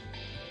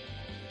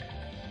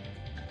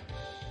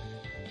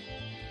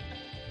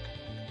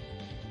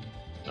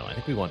 No, I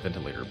think we want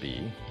Ventilator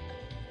B.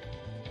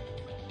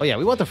 Oh yeah,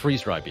 we want the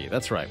freeze dry B.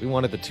 That's right. We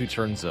wanted the 2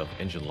 turns of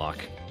engine lock.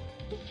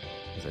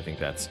 Because I think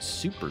that's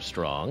super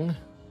strong.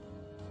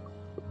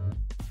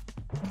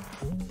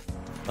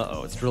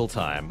 Uh-oh, it's drill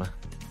time.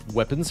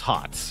 Weapons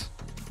hot.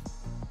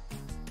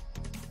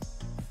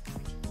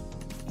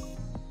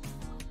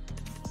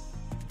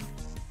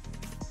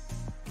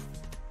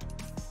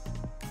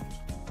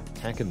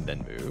 Attack and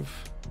then move.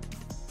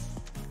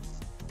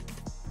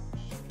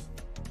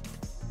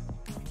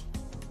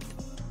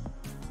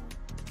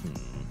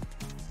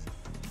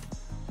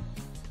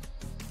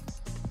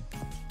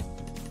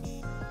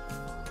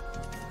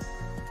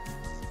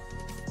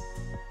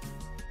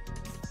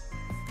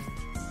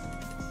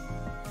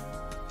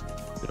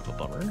 Bit of a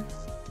bummer.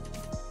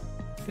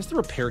 I guess the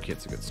repair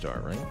kit's a good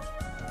start, right?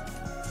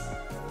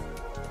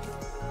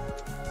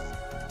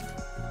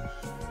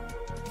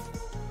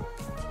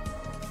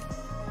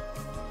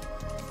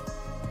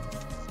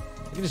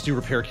 can just do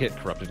repair kit,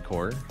 corrupted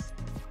core.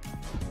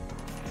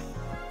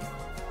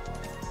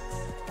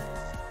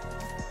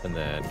 And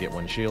then get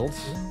 1 shield.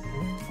 Seems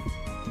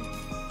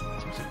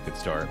like a good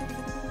start.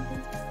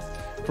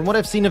 From what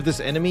I've seen of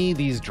this enemy,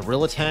 these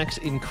drill attacks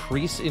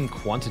increase in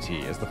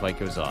quantity as the fight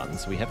goes on,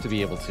 so we have to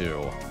be able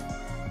to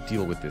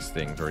deal with this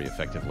thing very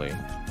effectively.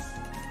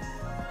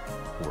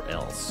 Or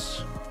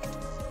else.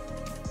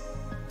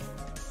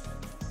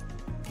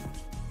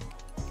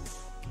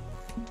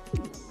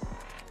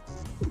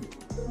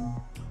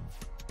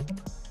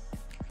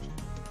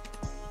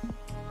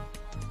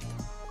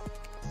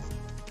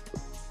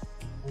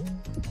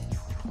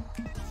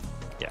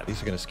 Yeah,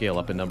 these are going to scale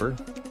up in number.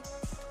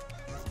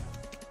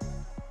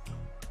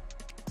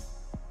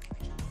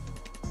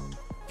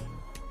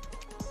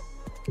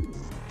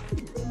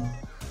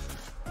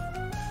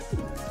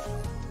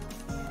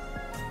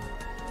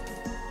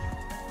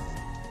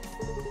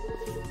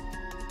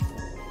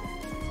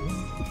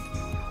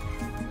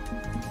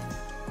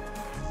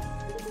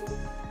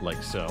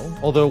 Like so.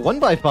 Although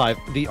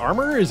 1x5, the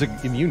armor is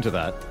immune to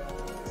that.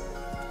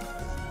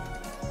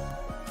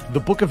 The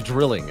Book of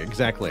Drilling,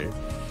 exactly.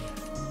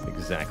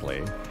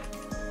 Exactly.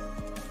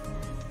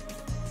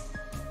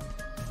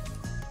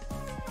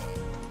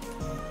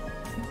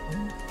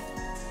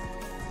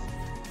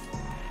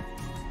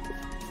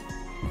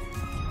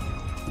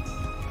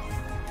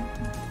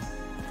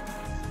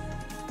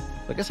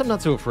 I guess I'm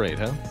not so afraid,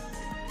 huh?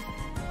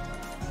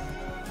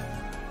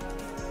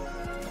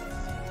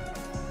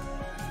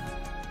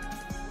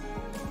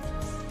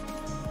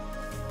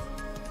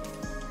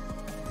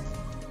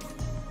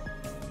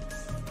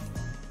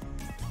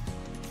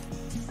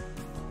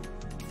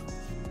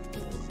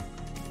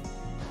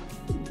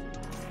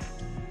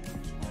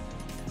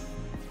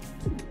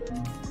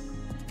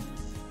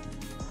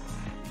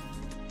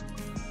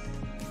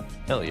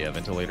 Hell yeah,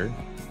 ventilator.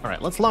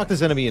 Alright, let's lock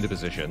this enemy into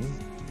position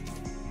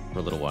for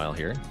a little while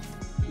here.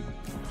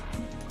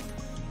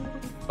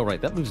 Oh, right,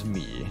 that moves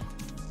me.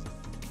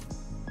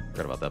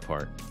 Forgot about that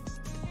part.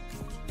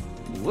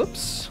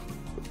 Whoops.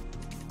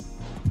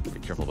 Be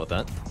careful about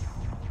that.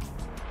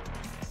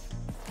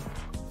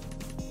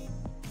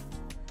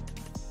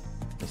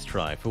 Let's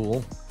try,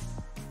 fool.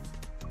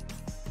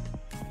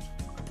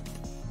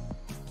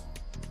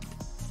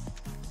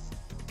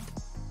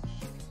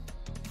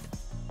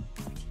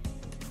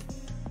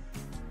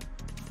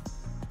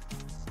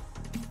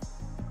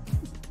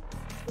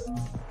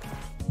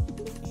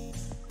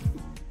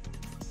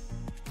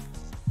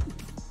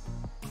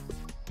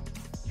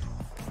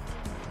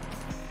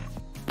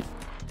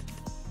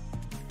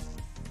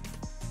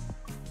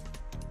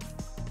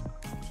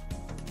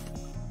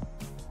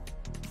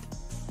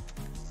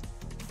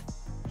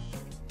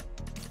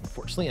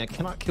 Unfortunately, I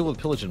cannot kill with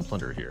pillage and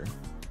plunder here.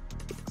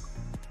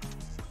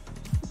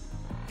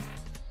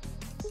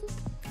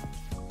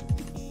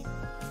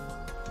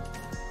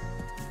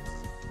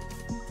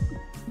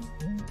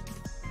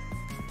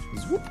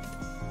 Swoop.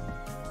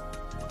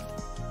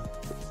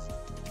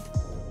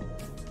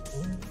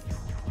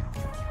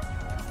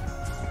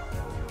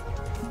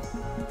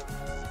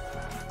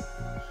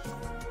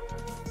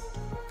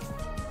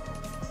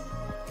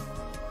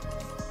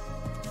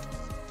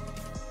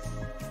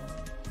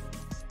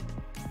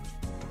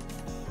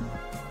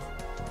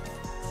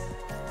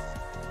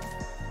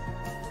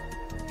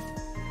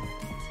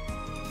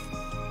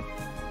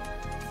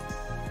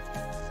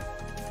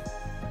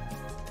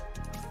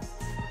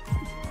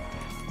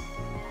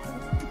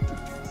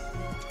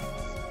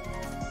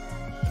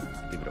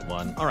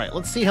 Alright,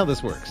 let's see how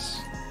this works.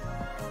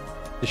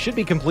 This should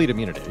be complete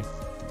immunity.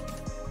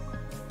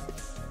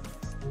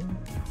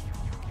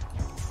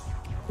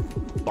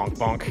 Bonk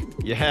bonk.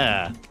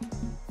 Yeah!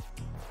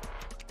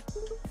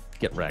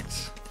 Get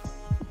wrecked.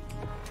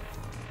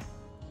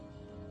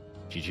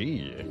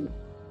 GG.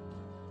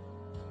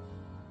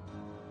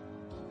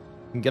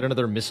 Get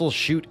another missile,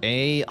 shoot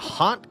a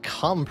hot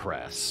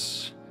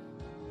compress.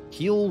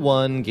 Heal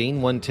 1,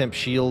 gain 1 temp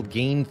shield,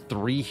 gain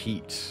 3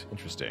 heat.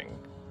 Interesting.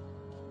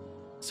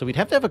 So we'd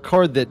have to have a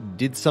card that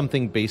did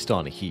something based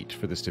on heat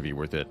for this to be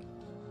worth it.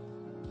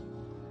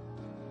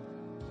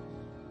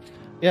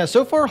 Yeah,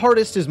 so far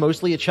hardest is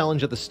mostly a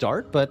challenge at the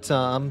start, but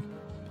I'm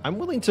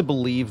willing to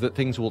believe that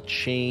things will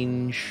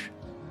change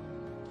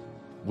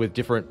with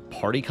different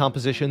party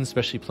compositions,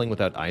 especially playing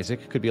without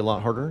Isaac could be a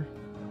lot harder.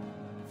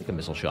 I think a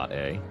missile shot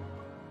A.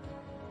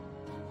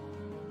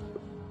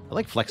 I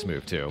like flex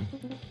move too.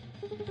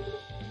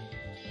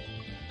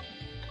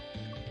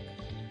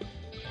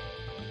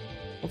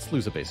 Let's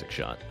lose a basic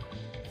shot.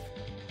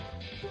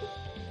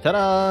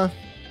 Ta-da!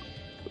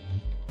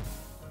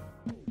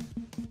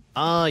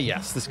 Ah,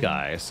 yes, this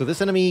guy. So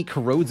this enemy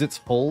corrodes its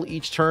hull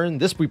each turn.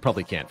 This we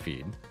probably can't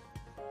feed.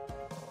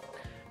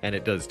 And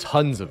it does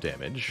tons of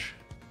damage.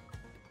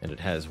 And it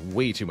has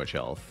way too much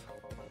health.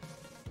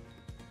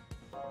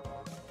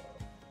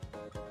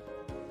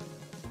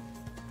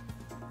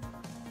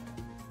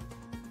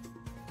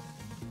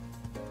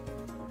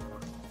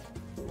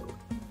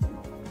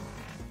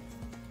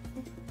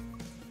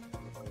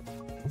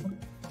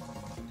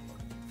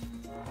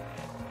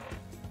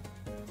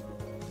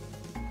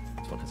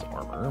 one has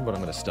armor, but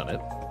I'm going to stun it.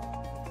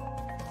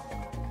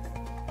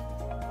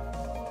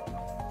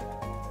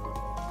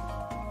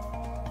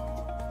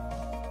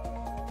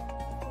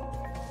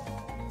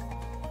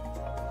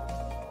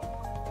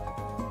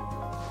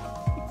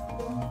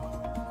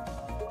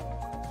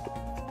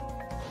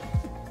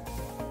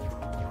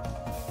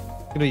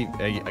 Gonna be,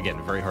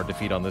 again, very hard to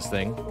feed on this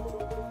thing.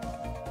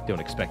 Don't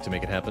expect to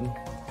make it happen.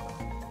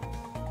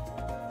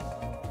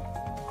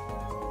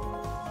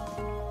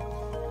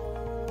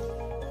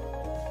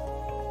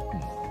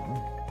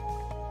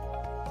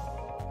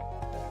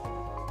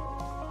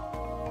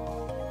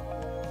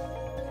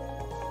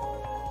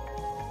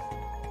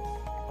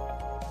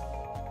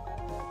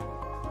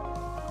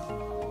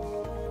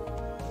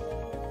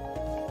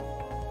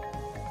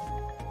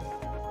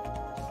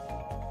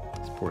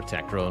 Poor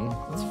attack drone.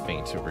 Let's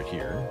faint over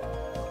here.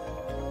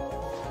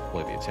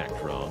 Play the attack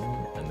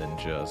drone, and then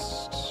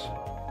just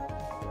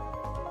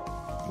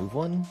move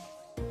one.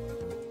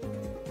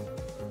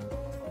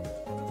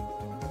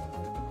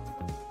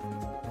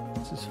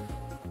 This is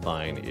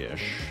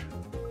fine-ish.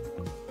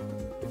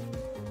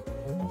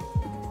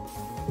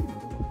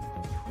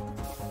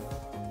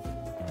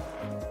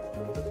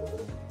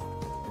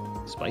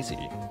 Spicy.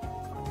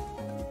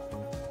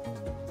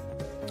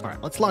 All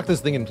right, let's lock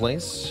this thing in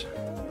place.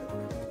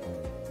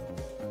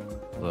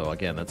 Though,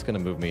 again, that's going to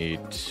move me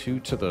 2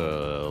 to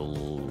the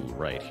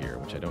right here,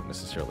 which I don't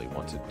necessarily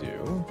want to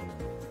do.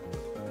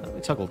 Let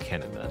me toggle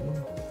cannon,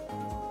 then.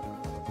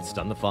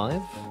 Stun the 5.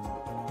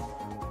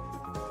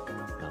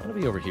 I'm going to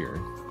be over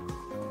here.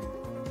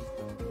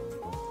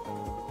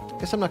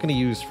 Guess I'm not going to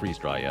use freeze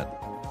dry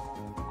yet.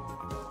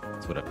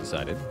 That's what I've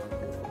decided.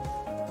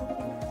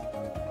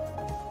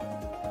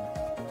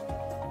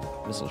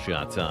 Missile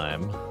shot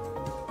time.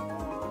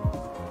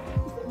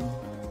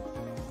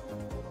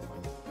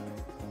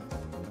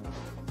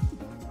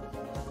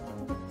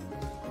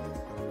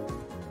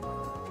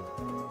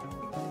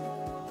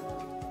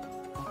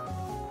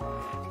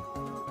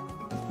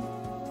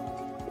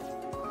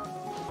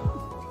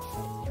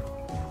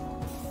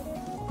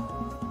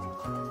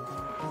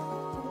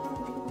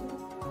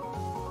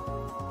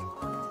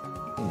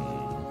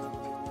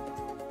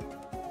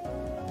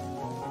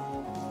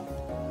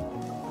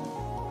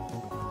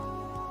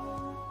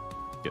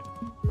 Good.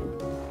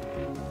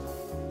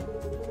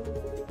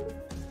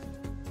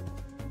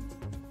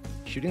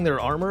 Shooting their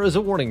armor is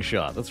a warning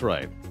shot. That's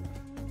right.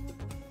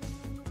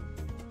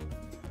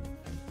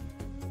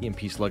 EMP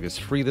Slug is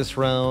free this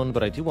round,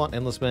 but I do want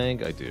Endless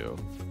Mag. I do.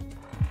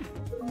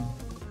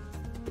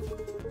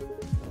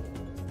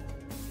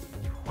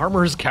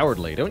 Armor is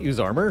cowardly. Don't use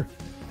armor.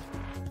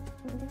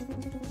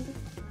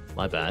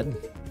 My bad.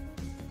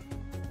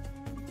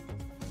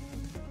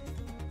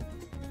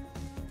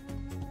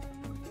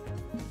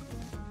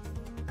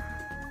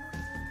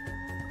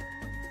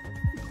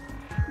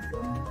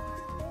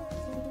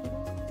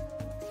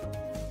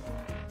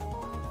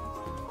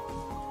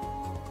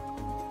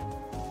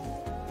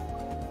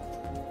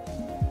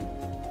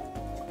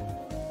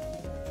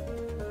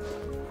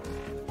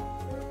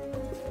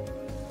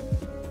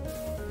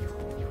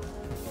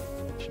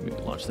 Should we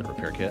launch the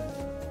repair kit?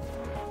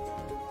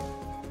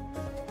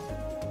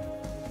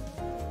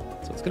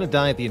 So it's going to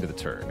die at the end of the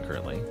turn,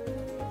 currently.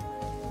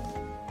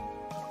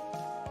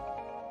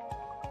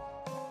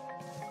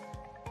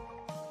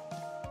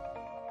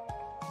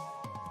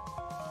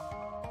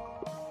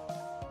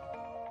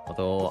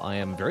 Although I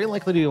am very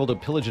likely to be able to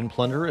pillage and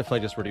plunder if I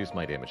just reduce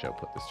my damage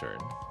output this turn.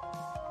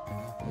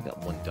 I got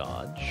 1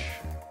 dodge.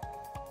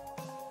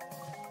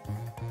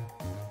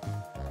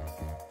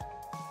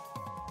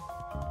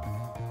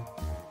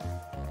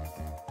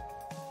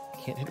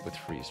 Can't hit it with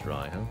freeze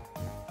dry, huh?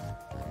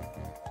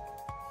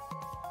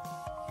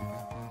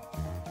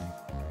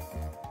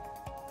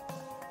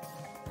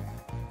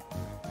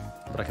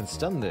 But I can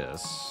stun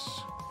this.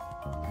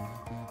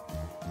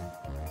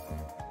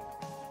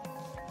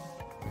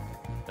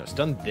 No,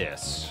 stun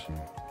this.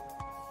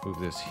 Move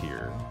this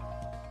here.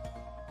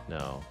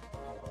 No.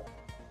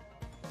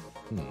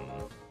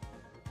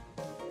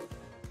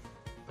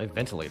 My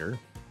ventilator.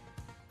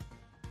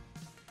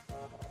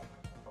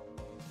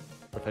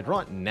 But if I draw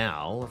it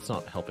now, that's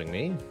not helping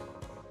me.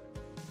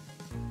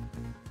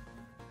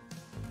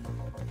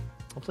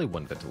 I'll play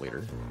 1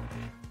 ventilator.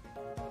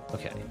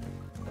 Okay.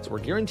 So we're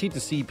guaranteed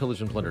to see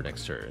Pillage and Plunder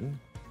next turn.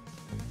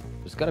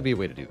 There's got to be a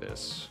way to do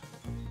this.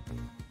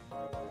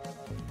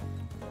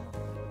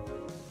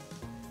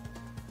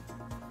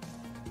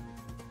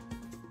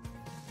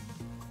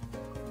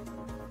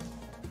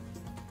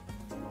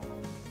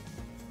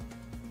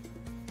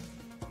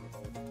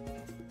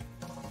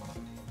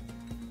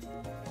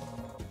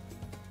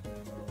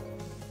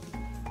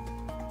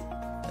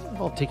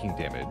 Involve taking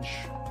damage.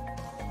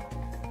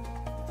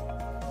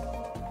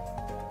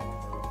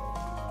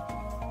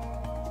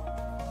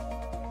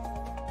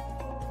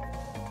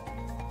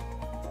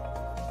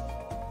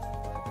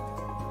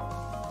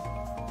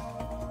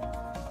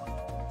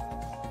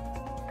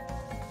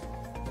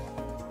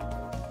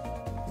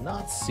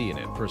 Not seeing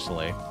it,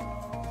 personally.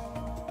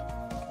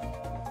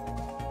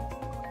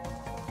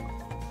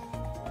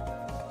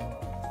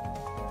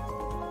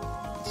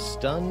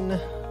 stun.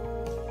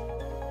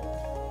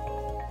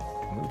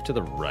 Move to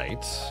the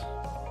right.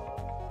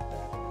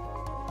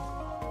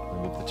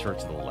 Move the turret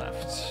to the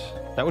left.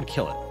 That would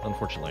kill it,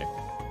 unfortunately.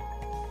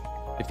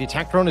 If the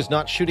attack drone is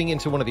not shooting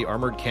into one of the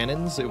armored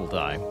cannons, it will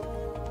die.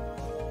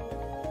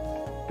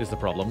 Is the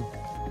problem.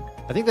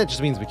 I think that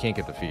just means we can't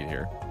get the feed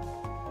here.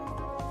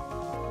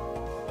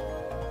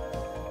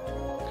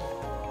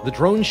 The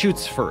drone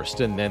shoots first,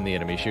 and then the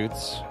enemy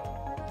shoots.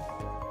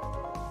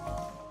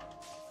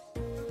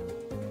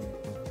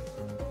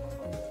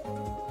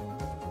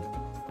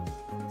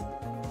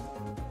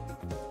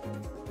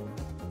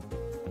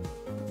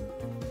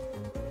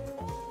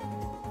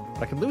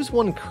 I can lose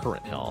 1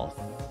 current health.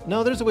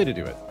 No, there's a way to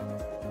do it.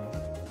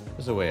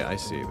 There's a way I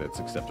see that's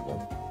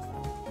acceptable.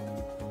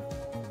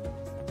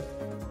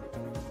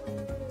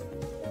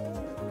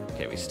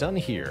 Okay, we stun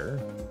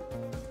here.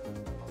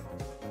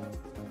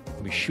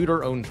 We shoot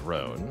our own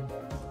drone.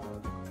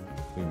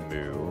 We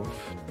move.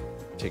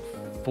 Take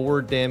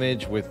 4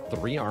 damage with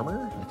 3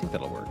 armor? I think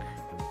that'll work.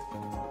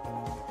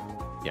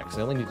 Yeah, because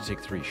I only need to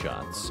take 3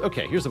 shots.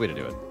 Okay, here's the way to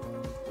do it.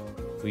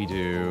 We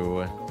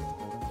do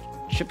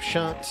chip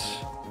shot,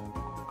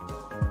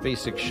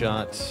 basic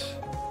shot,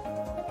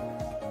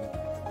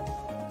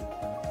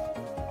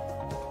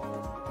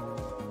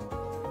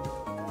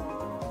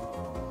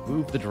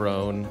 move the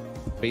drone,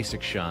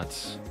 basic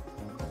shots,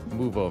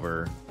 move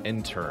over,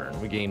 and turn.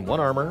 We gain 1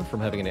 armor from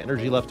having an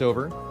energy left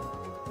over.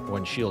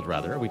 1 shield,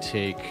 rather. We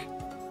take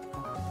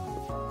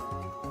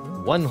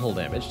 1 hull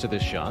damage to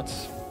this shot.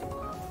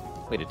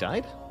 Wait, it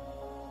died?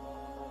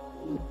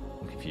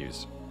 I'm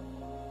confused.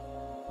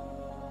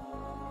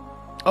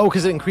 Oh,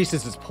 because it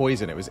increases its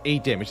poison. It was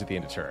 8 damage at the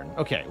end of turn.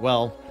 Okay,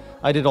 well,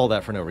 I did all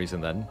that for no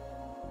reason then.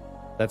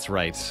 That's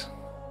right.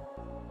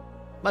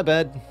 My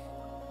bad.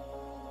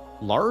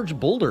 Large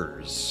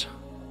boulders.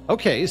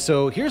 Okay,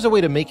 so here's a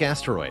way to make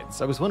asteroids.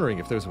 I was wondering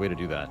if there was a way to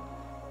do that.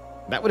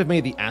 That would have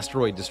made the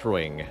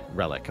asteroid-destroying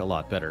relic a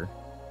lot better.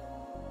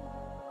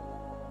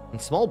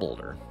 And small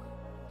boulder.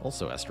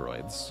 Also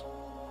asteroids.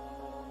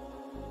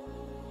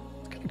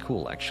 It's kind of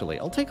cool, actually.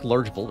 I'll take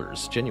large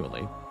boulders,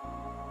 genuinely.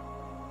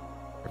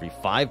 Every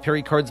 5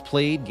 parry cards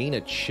played, gain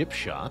a chip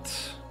shot.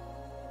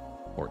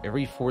 Or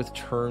every 4th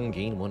turn,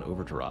 gain 1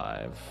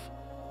 overdrive.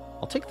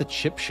 I'll take the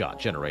chip shot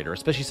generator,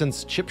 especially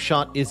since chip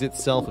shot is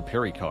itself a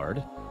parry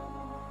card.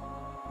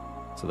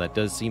 So that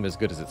does seem as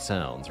good as it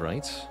sounds,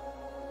 right?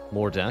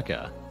 More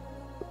DACA.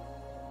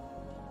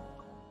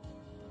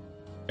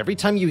 Every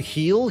time you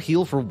heal,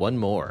 heal for 1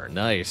 more.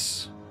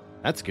 Nice.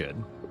 That's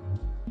good.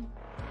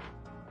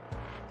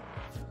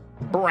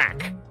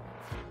 Brack!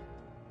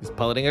 He's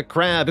piloting a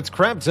crab. It's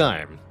crab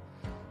time.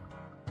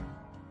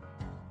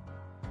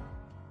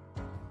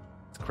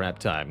 It's crab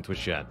time.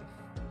 Twitch chat.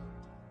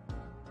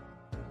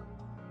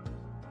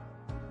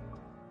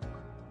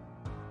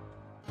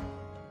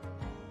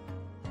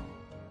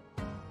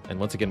 And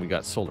once again, we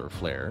got solar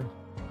flare.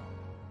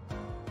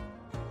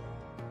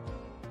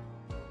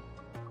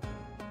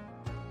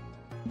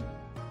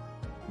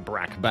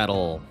 Brack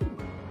battle.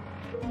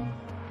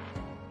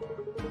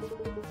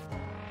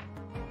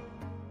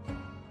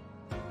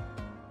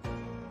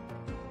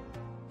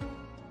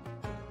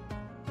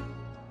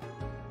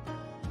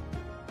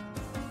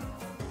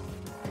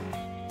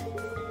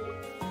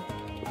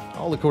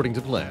 All according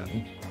to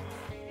plan.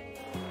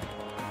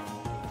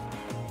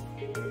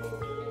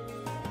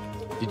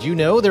 Did you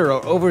know there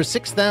are over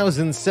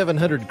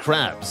 6,700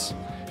 crabs?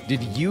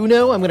 Did you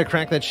know I'm going to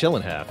crack that shell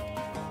in half?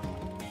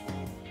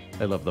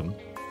 I love them.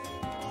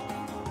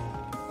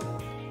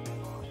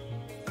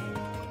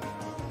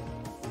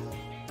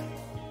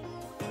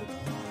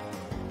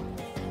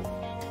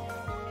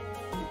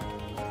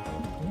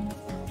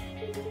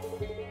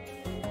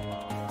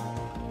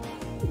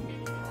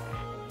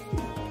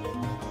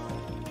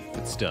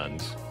 It's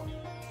stunned.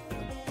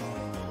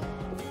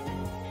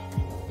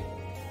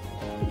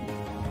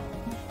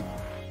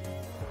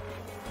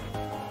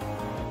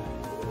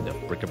 No,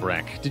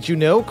 bric-a-brac. Did you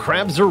know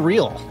crabs are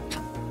real?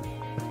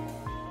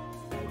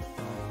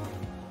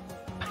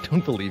 I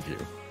don't believe you.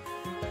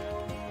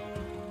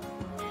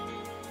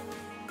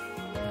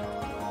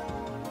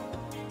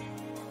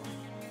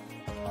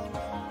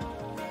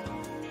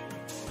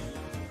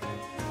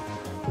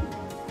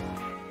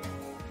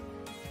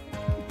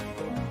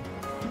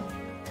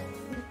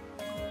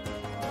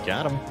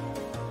 Got him.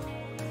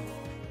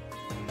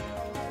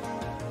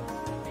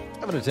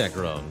 Have an attack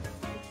drone.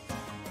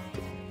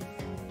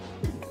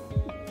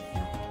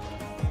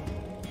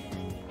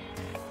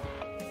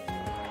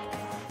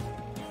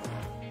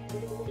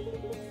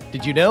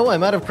 Did you know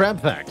I'm out of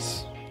crab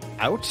facts?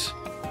 Out?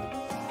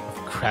 Of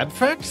crab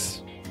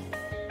facts?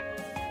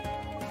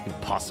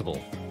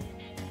 Impossible.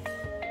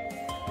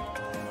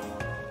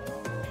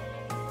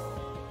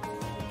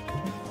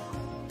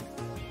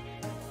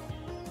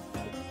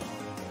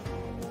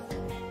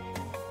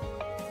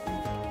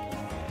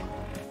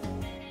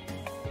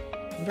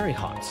 Very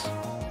hot.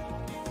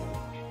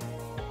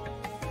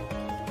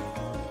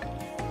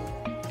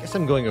 Guess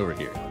I'm going over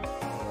here.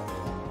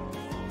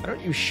 Why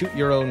don't you shoot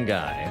your own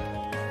guy?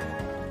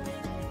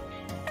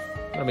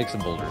 Gotta make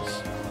some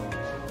boulders.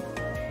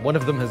 One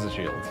of them has a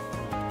shield.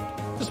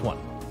 Just one.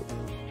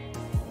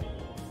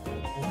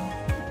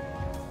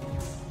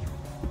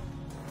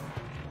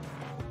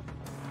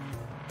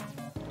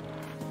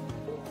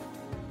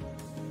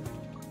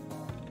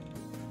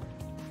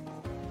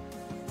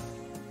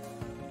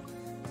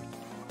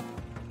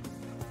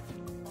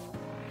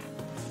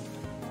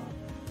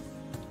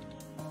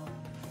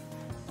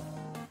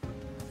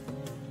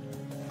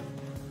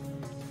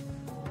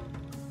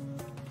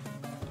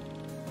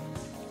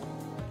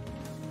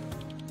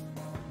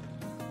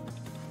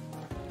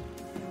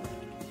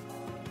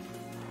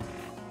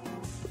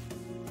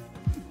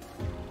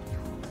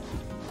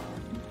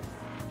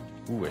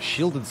 Ooh, a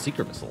shielded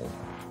seeker missile.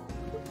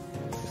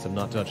 Guess I'm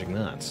not dodging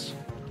that.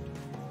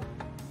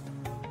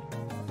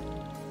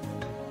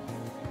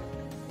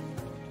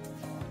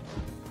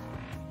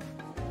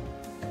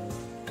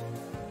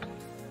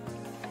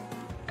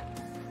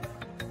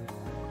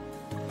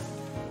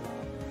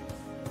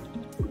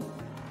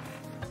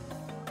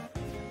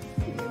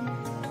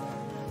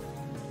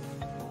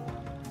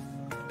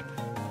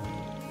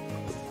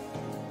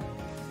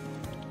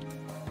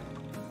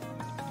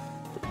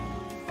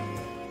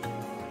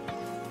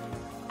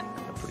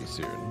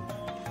 Soon.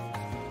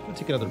 I'm gonna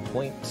take another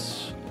point.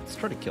 Let's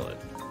try to kill it.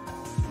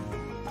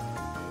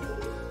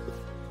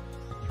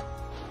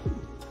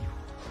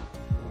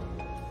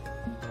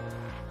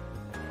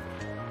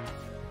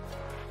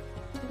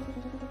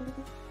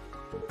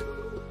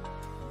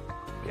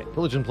 Okay,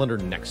 pillage and plunder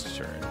next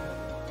turn.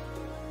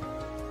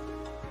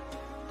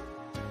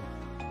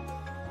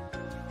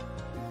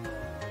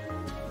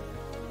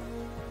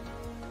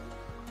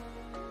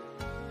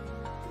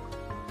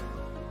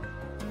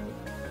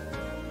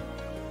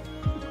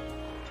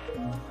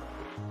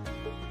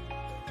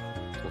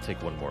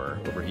 Take one more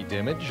overheat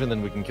damage, and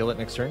then we can kill it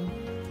next turn.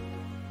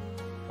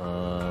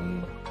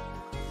 Can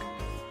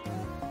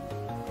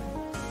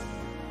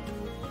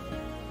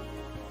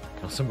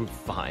also move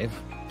 5.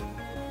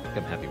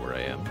 I'm happy where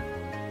I am.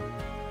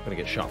 I'm gonna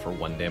get shot for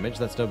 1 damage,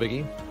 that's no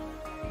biggie.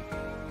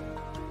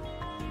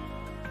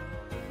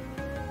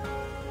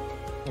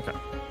 Okay.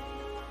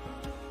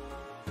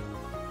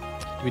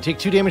 Do we take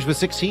 2 damage with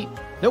 6 heat?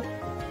 Nope.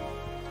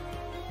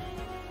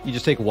 You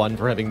just take 1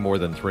 for having more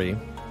than 3.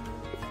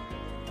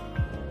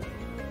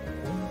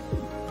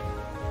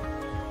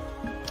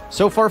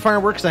 So far,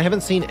 Fireworks, I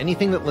haven't seen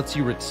anything that lets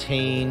you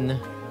retain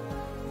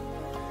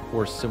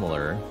or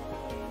similar.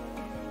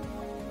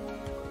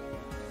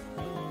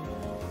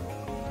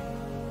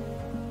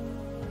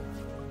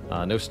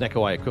 No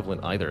Sneko-Eye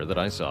equivalent either that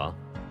I saw.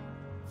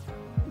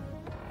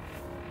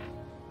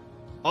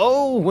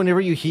 Oh,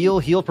 whenever you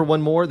heal for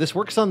 1 more. This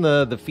works on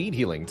the feed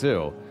healing,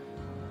 too.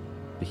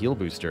 The heal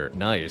booster.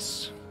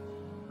 Nice.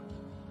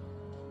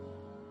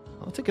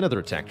 I'll take another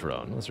attack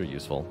drone. Those are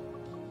useful.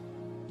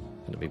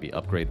 Gonna maybe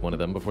upgrade one of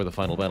them before the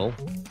final battle.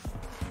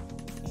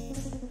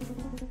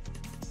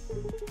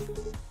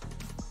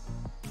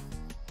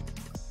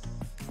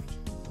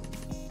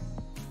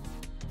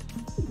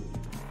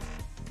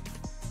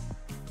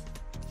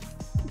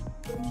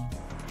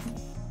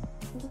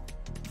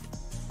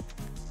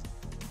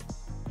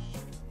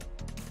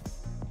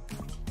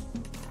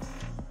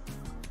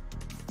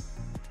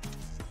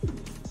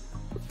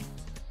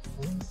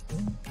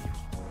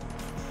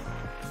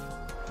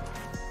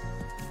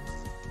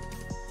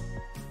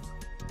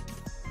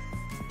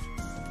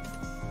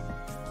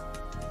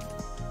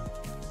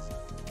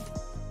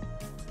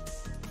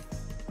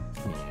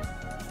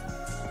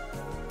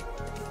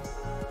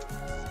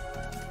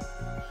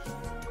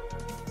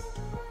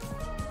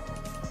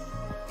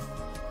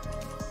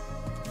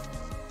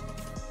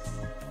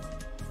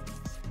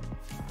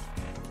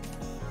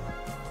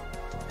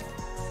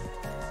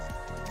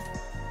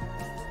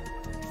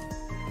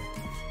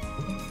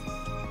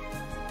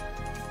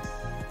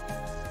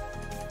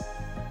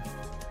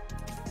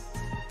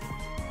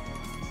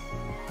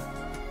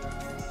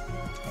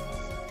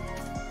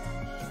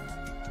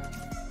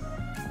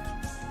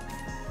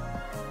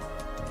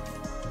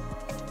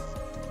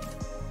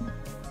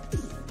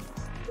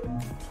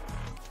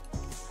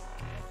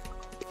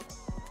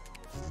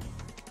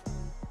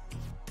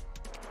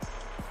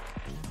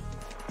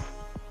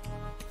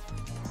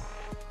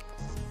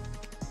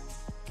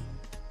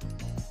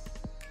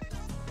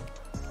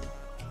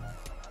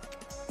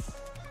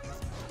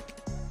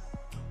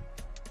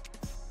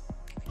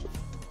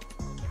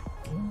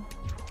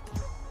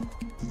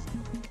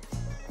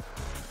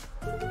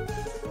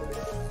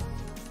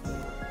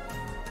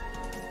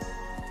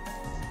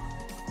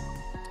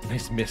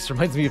 Nice miss.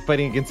 Reminds me of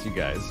fighting against you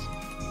guys.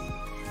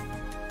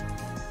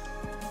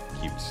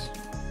 Cute.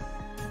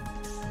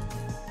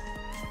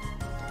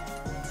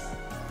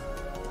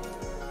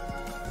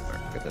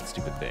 Alright, got that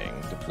stupid thing.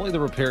 Deploy the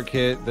repair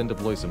kit, then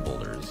deploy some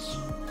boulders.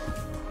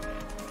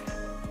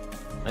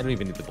 I don't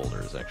even need the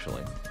boulders,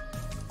 actually.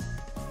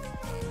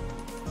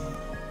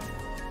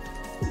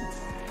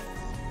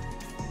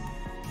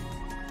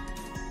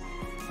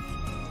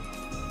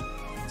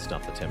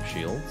 Stop the temp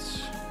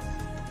shields.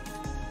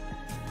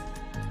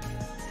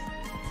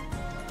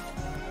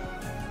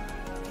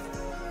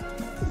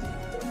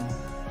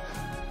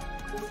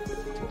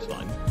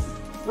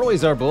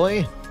 Roy's our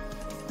boy.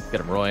 Get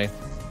him, Roy.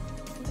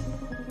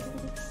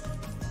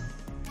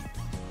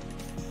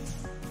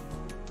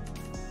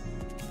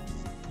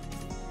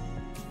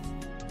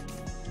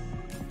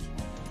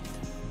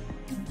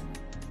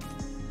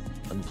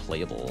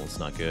 Unplayable. It's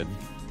not good.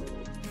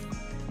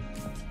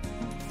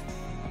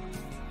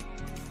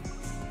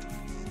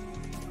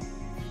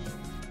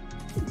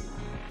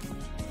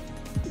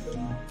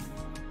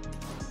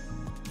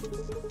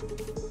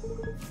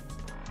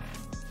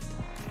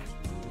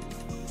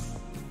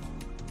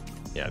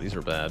 Yeah, these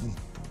are bad.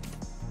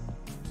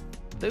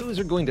 Those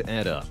are going to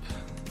add up.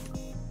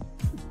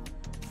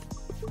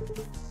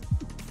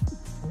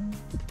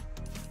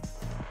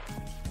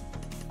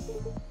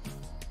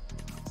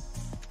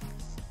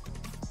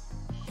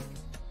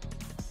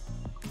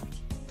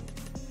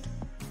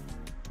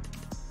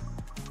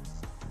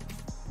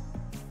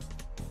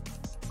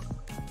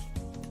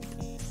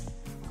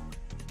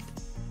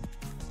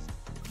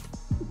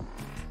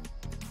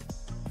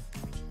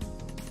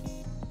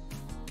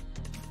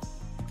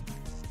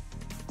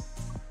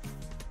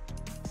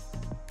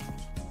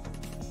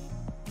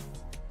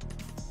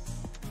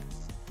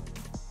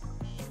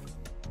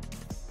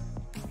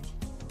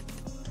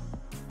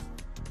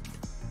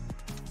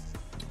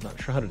 Not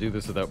sure how to do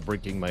this without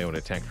breaking my own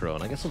attack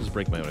drone. I guess I'll just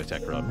break my own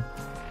attack drone.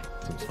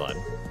 Seems fun.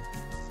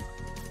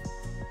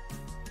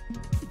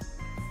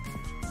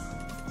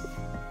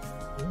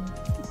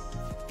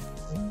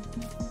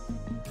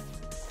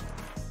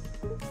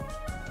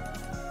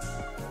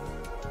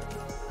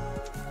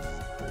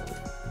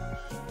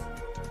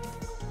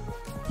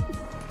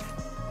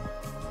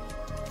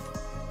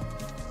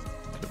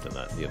 Could have done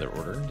that in the other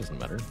order. Doesn't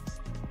matter.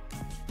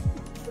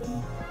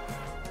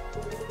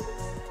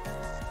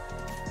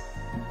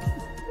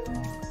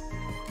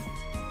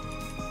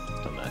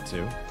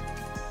 Too.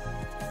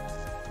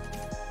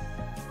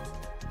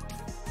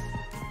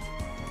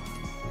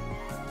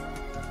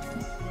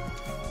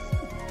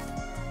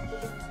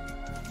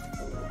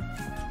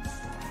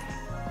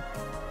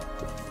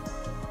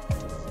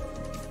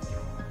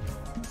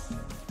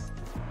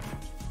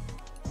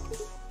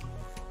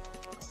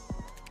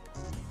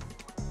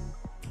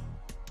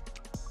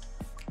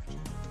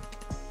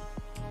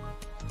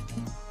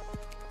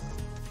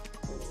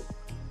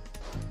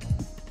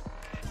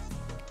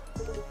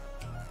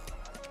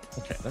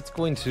 Okay, that's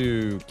going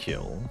to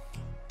kill.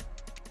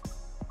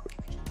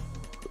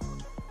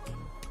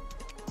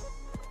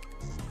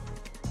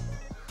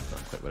 Not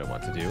quite what I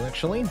want to do,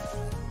 actually.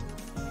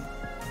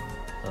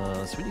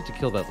 So we need to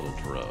kill that little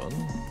drone.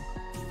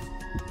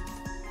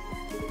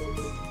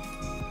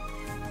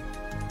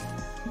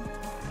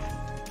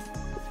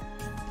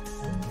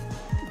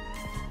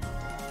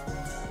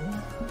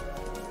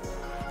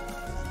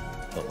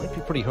 Well, it might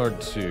be pretty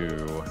hard to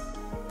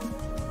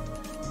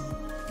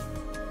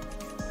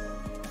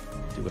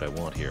do what I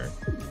want here.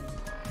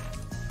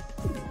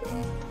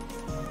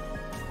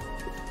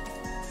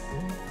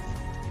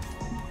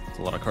 It's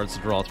a lot of cards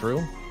to draw through.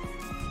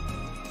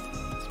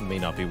 This may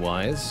not be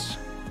wise.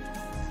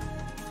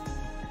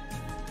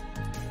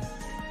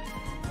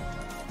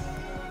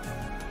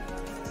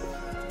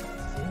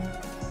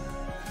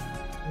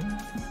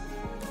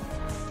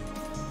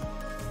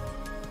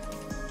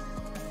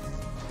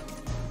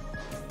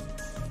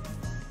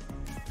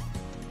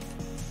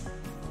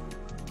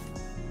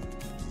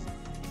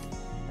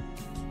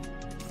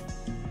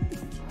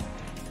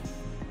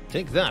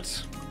 Take that.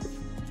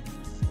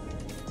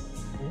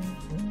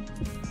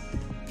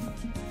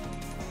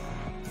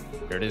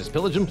 Here it is,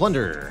 pillage and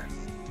plunder.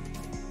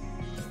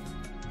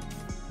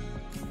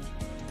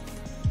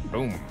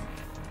 Boom.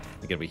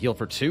 Again, we heal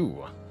for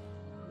 2.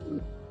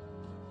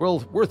 Well,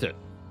 worth it.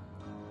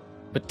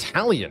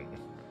 Battalion.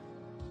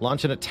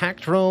 Launch an attack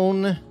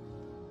drone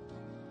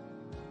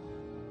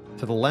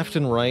to the left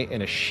and right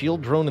and a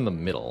shield drone in the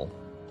middle.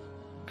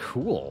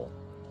 Cool.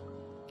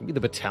 Give me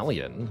the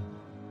battalion.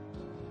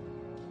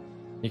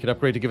 You can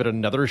upgrade to give it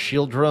another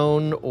shield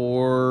drone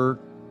or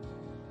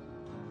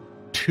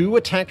 2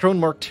 attack drone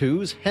Mark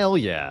IIs? Hell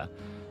yeah.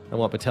 I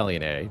want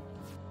Battalion A.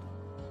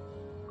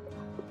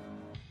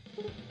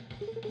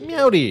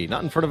 Meowdy!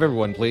 Not in front of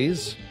everyone,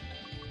 please.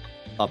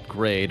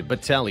 Upgrade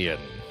Battalion.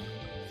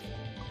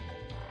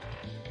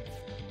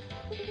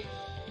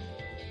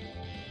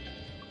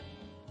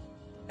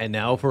 And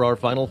now for our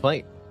final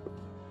fight.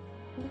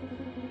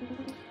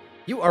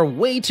 You are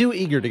way too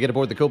eager to get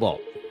aboard the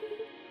Cobalt.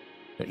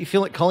 Don't you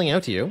feel it calling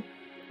out to you?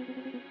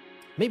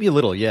 Maybe a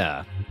little,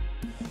 yeah.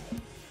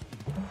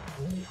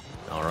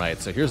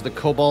 Alright, so here's the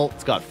Cobalt.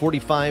 It's got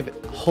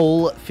 45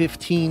 hull,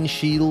 15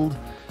 shield,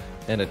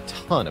 and a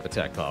ton of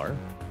attack power.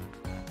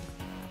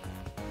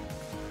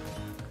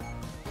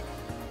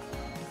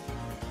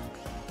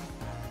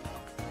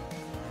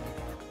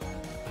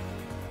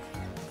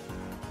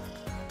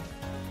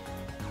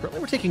 Currently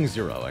we're taking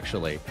 0,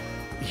 actually.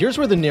 Here's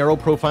where the narrow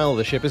profile of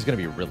the ship is going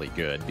to be really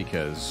good,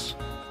 because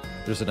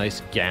there's a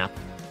nice gap.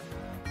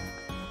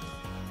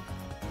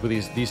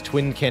 With these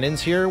twin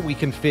cannons here, we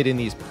can fit in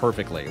these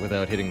perfectly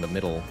without hitting the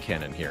middle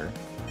cannon here.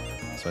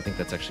 So I think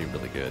that's actually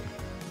really good.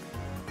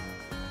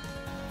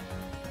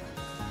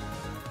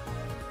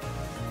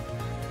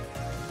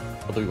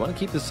 Although we want to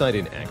keep this side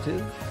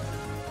inactive.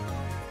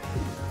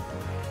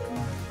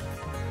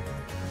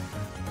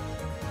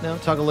 Now,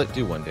 toggle it,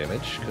 do 1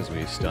 damage, because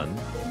we stun.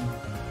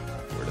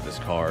 Get rid of this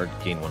card,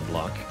 gain 1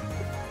 block.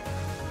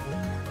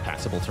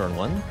 Passable turn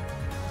 1.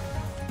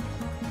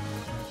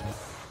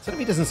 This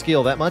enemy doesn't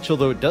scale that much,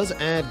 although it does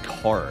add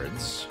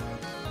cards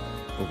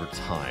over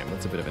time.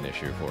 That's a bit of an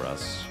issue for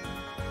us.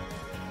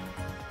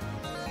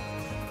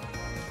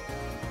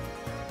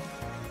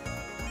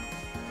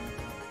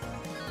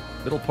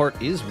 Middle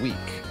part is weak.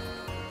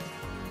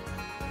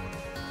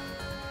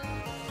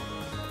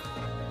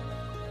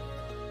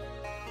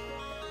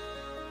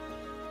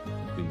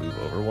 We move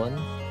over 1.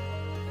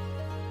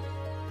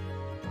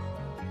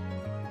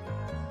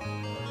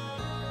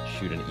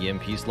 Shoot an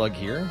EMP slug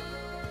here.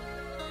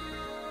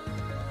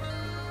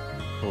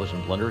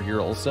 Collision blunder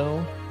here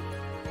also.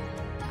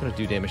 It's going to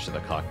do damage to the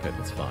cockpit,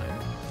 that's fine.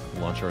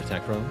 Launch our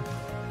attack drone.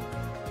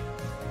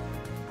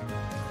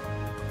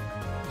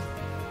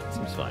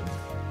 Seems fine.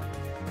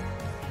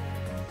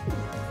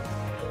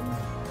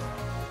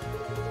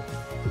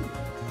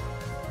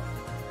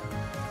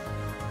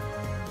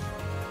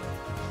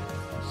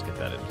 Just get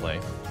that in play.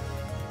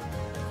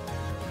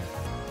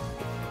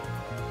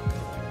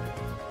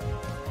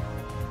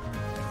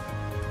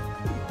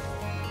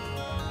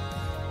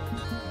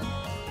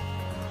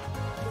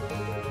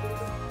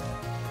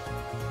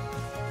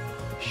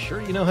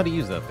 Sure you know how to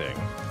use that thing.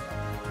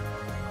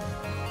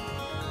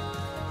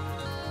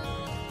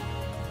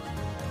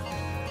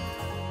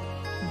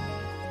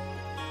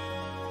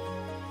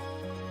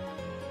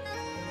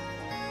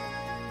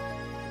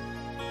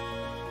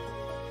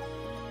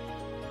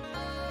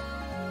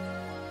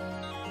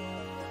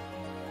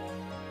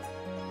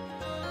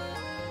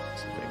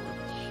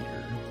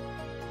 Here.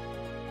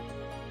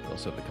 We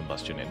also have the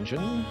combustion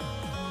engine.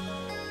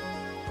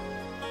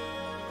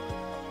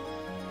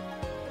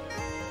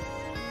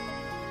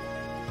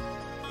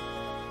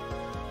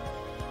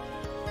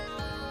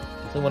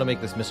 I want to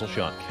make this missile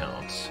shot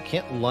count.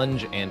 Can't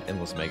lunge and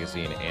endless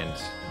magazine and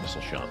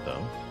missile shot,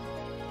 though.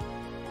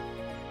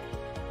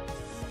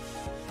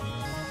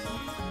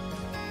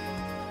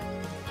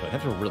 So I'd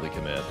have to really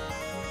commit.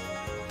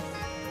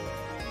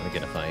 And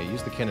again, if I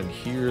use the cannon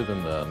here,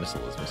 then the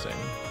missile is missing.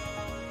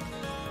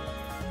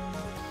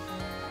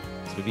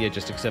 So maybe I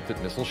just accept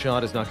that missile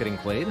shot is not getting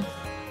played.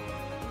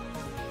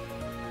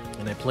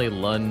 And I play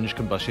lunge,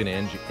 combustion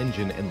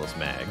engine, endless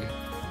mag.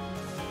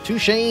 2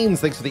 Shanes,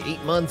 thanks for the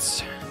 8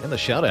 months. And the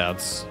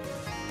shoutouts.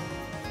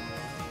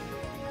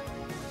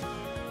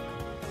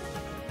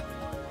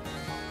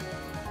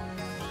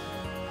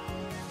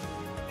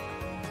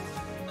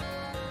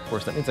 Of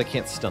course, that means I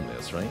can't stun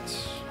this, right?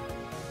 Which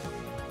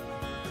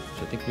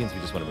I think means we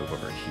just want to move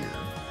over here.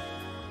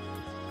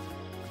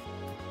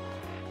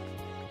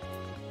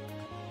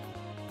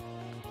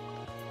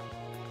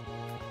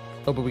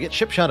 Oh, but we get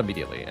chip shot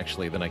immediately.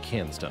 Actually, then I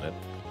can stun it.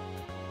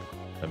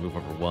 I move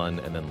over 1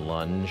 and then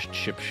lunge,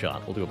 chip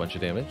shot. We'll do a bunch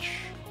of damage.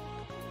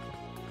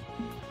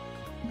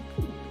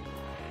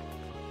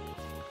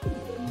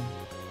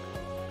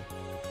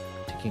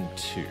 Taking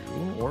 2,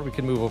 or we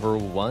can move over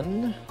 1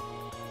 and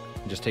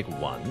just take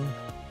 1.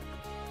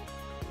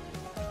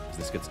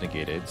 This gets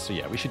negated, so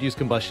yeah, we should use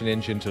combustion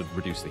engine to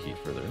reduce the heat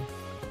further.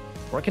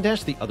 Or I can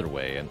dash the other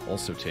way and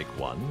also take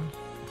 1.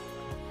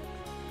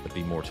 That'd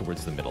be more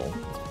towards the middle.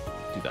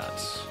 Let's do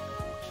that.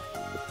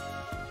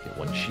 Get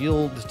 1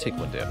 shield, take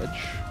 1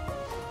 damage.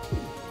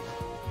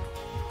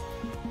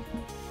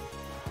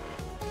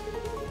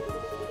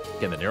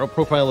 Again, the narrow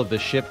profile of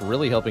this ship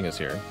really helping us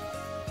here.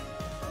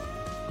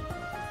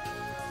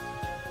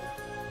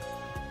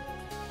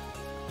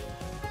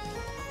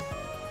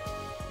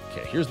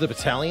 Okay, here's the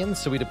battalion.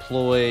 So we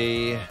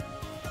deploy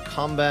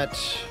combat,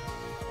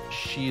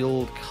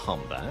 shield,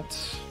 combat.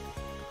 So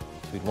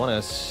we'd want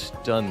to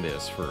stun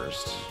this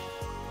first.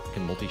 We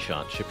can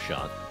multi-shot, chip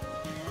shot.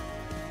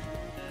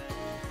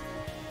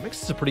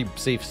 Makes this a pretty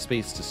safe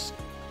space to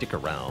stick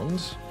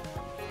around.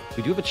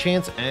 We do have a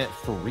chance at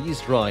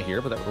freeze draw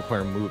here, but that would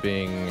require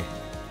moving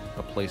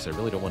a place I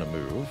really don't want to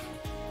move.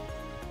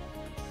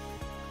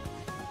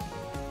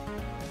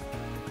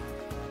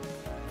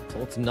 So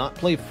let's not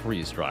play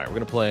freeze draw. We're going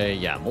to play,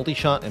 yeah,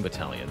 multi-shot and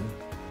battalion.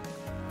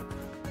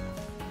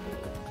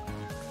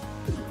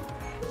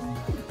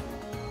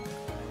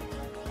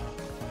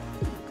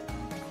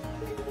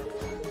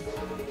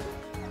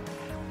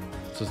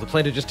 So is the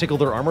plan to just tickle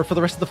their armor for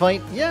the rest of the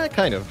fight? Yeah,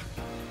 kind of.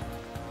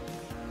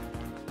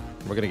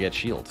 We're going to get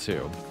shield,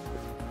 too.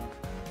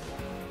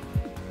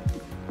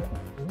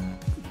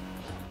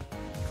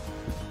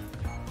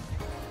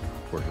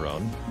 Poor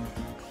drone.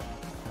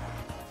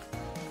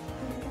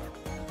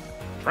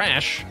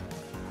 Trash!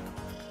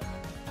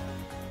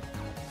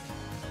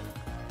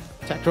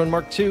 Attack drone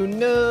Mark II,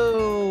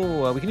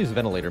 no! We can use a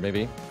ventilator,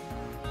 maybe.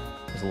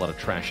 There's a lot of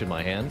trash in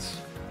my hands.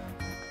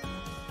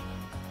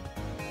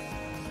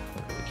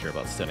 Don't really care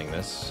about sending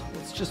this.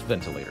 Let's just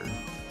ventilator.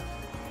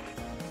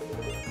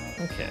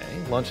 Okay,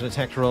 launch an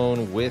attack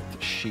drone with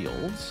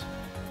shields.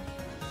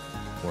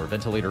 Or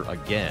ventilator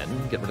again.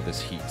 Get rid of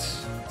this heat.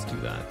 Let's do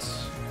that.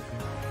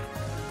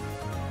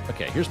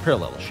 Okay, here's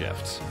parallel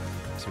shift.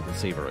 So we can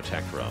save our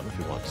attack drone if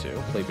we want to.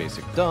 Play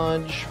basic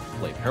dodge,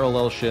 play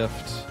parallel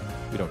shift.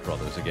 We don't draw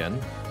those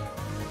again.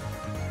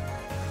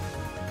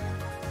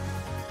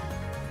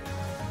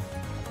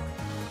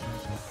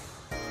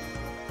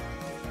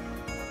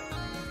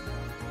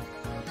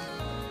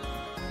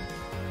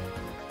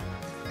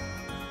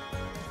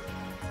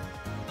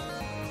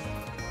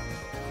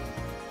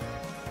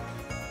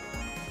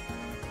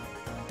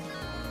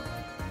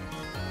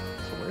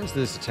 Where's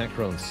this attack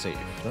drone safe?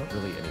 Not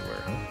really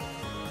anywhere, huh?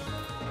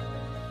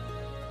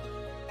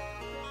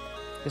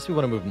 Guess we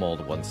want to move them all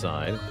to one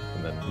side,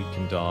 and then we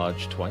can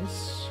dodge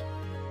twice.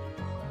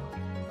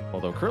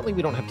 Although currently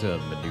we don't have to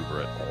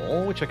maneuver at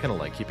all, which I kind of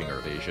like, keeping our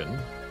evasion.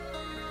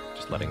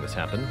 Just letting this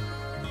happen.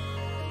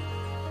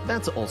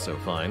 That's also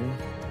fine.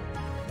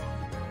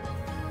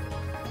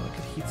 Look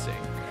at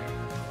heatsink.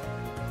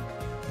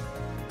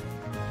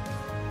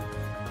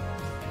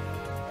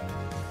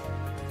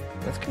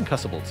 That's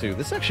concussable too.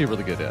 This is actually a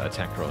really good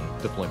attack drone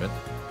deployment.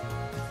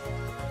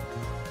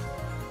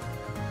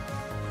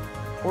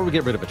 Or we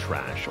get rid of a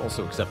trash,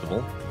 also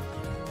acceptable.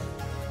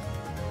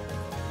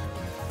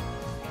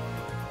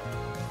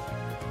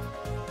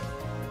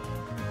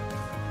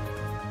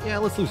 Yeah,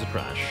 let's lose a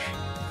trash.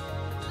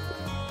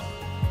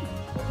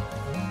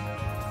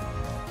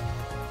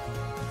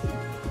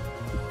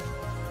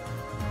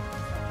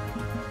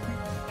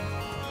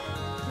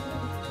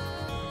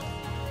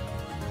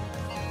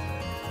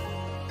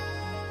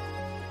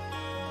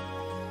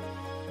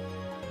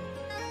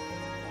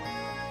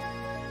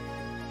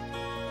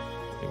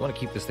 We want to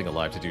keep this thing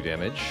alive to do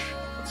damage.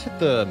 Let's hit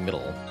the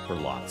middle for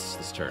lots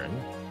this turn.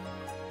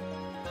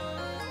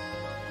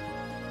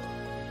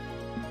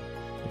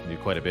 We can do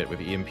quite a bit with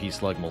the EMP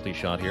slug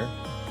multi-shot here.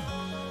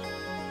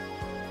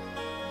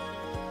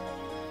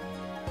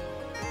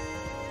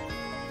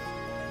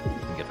 We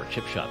can get our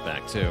chip shot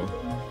back too.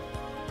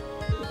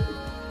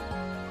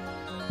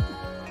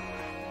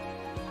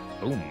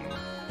 Boom.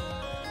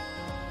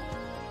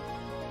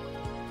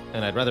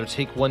 And I'd rather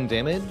take 1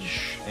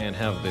 damage and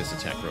have this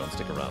attack drone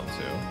stick around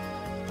too.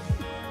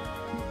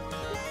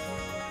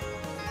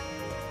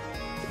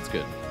 It's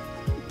good.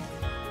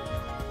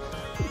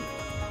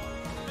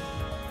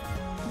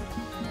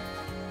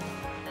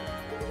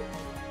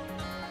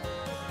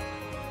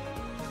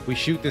 We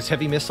shoot this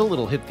heavy missile,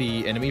 it'll hit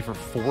the enemy for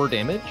 4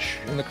 damage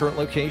in the current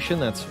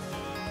location. That's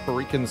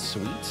freaking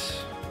sweet.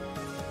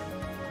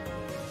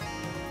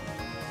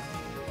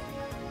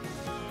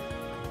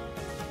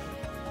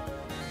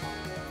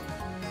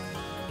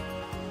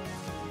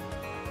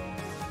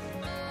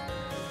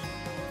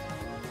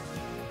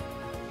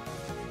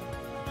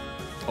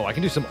 Oh, I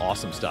can do some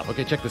awesome stuff.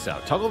 Okay, check this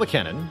out. Toggle the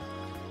cannon.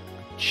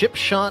 Chip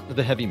shot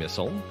the heavy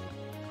missile.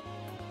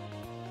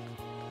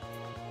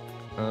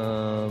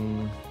 No,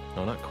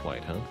 not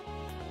quite, huh?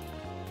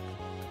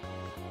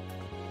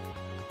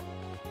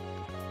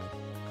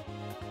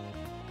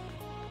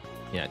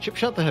 Yeah, chip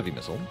shot the heavy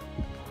missile.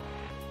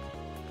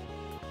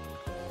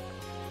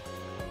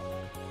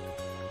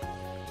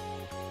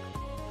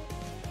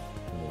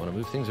 And we want to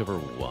move things over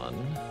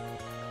 1.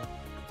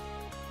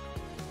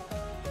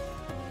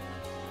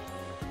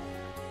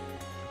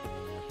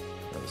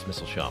 This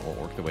missile shot won't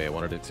work the way I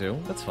wanted it to.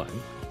 That's fine.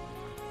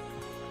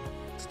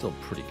 It's still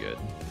pretty good.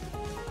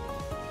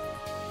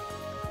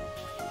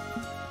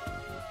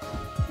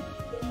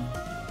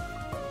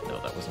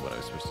 No, that wasn't what I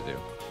was supposed to do.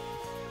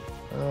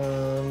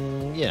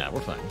 Yeah,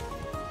 we're fine.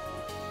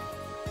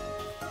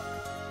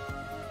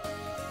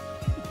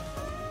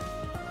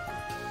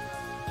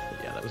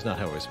 But yeah, that was not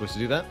how I was supposed to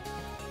do that.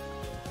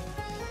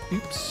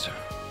 Oops.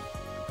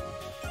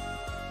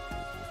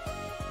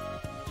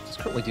 It's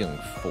currently dealing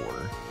 4.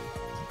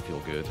 Feel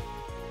good.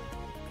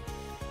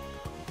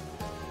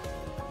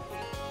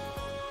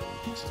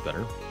 This is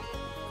better.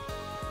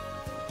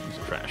 Use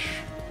a trash.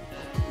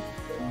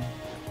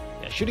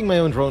 Yeah, shooting my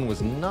own drone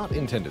was not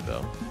intended,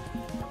 though.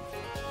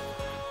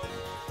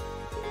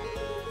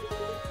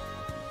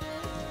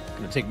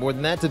 Gonna take more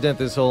than that to dent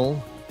this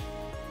hole.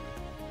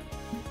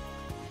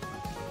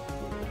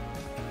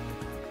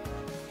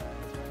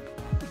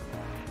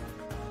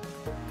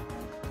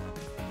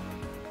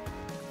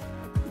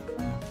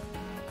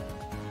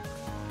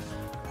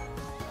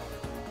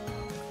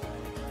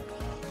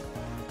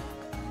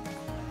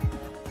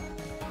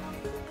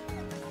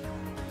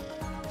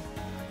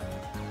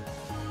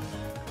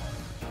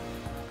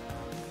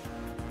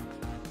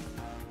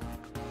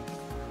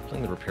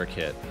 Playing the repair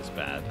kit is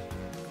bad.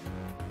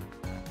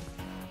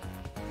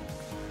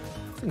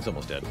 This thing's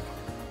almost dead.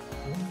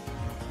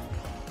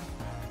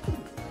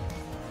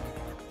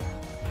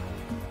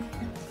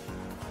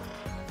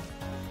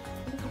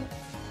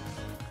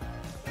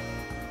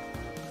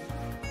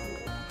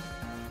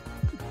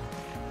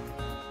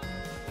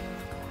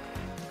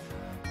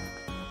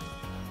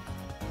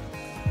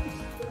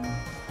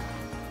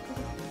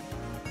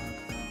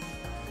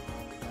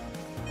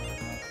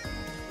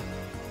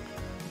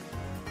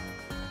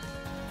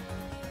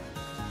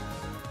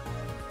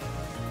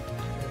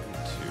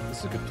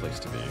 This is a good place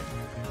to be.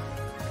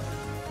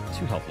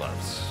 2 health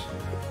left.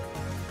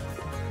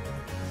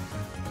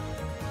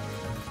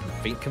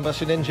 faint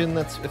combustion engine,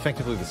 that's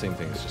effectively the same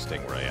thing as just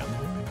staying where I am.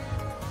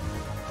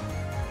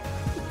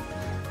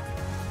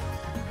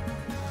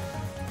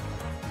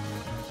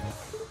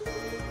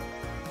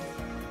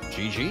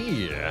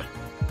 GG.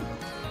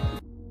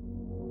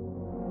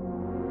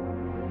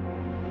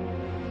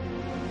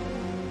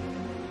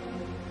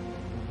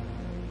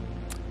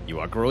 You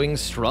are growing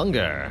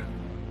stronger.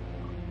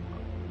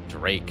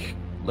 Drake,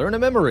 learn a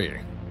memory.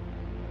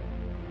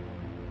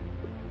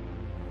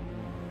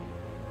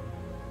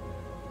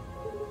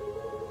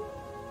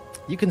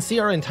 You can see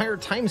our entire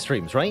time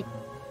streams, right?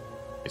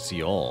 I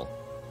see all.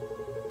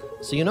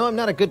 So you know I'm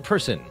not a good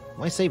person.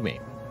 Why save me?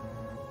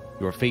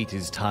 Your fate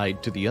is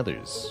tied to the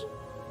others.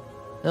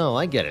 Oh,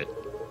 I get it.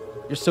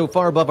 You're so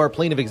far above our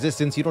plane of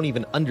existence you don't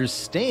even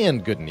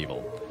understand good and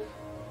evil.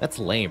 That's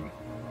lame.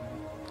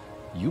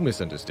 You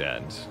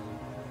misunderstand.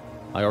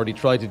 I already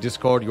tried to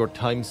discard your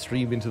time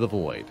stream into the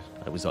void.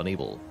 I was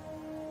unable.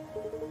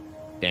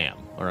 Damn,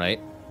 alright.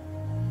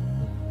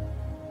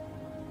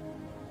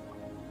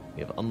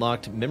 We have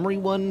unlocked Memory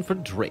 1 for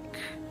Drake.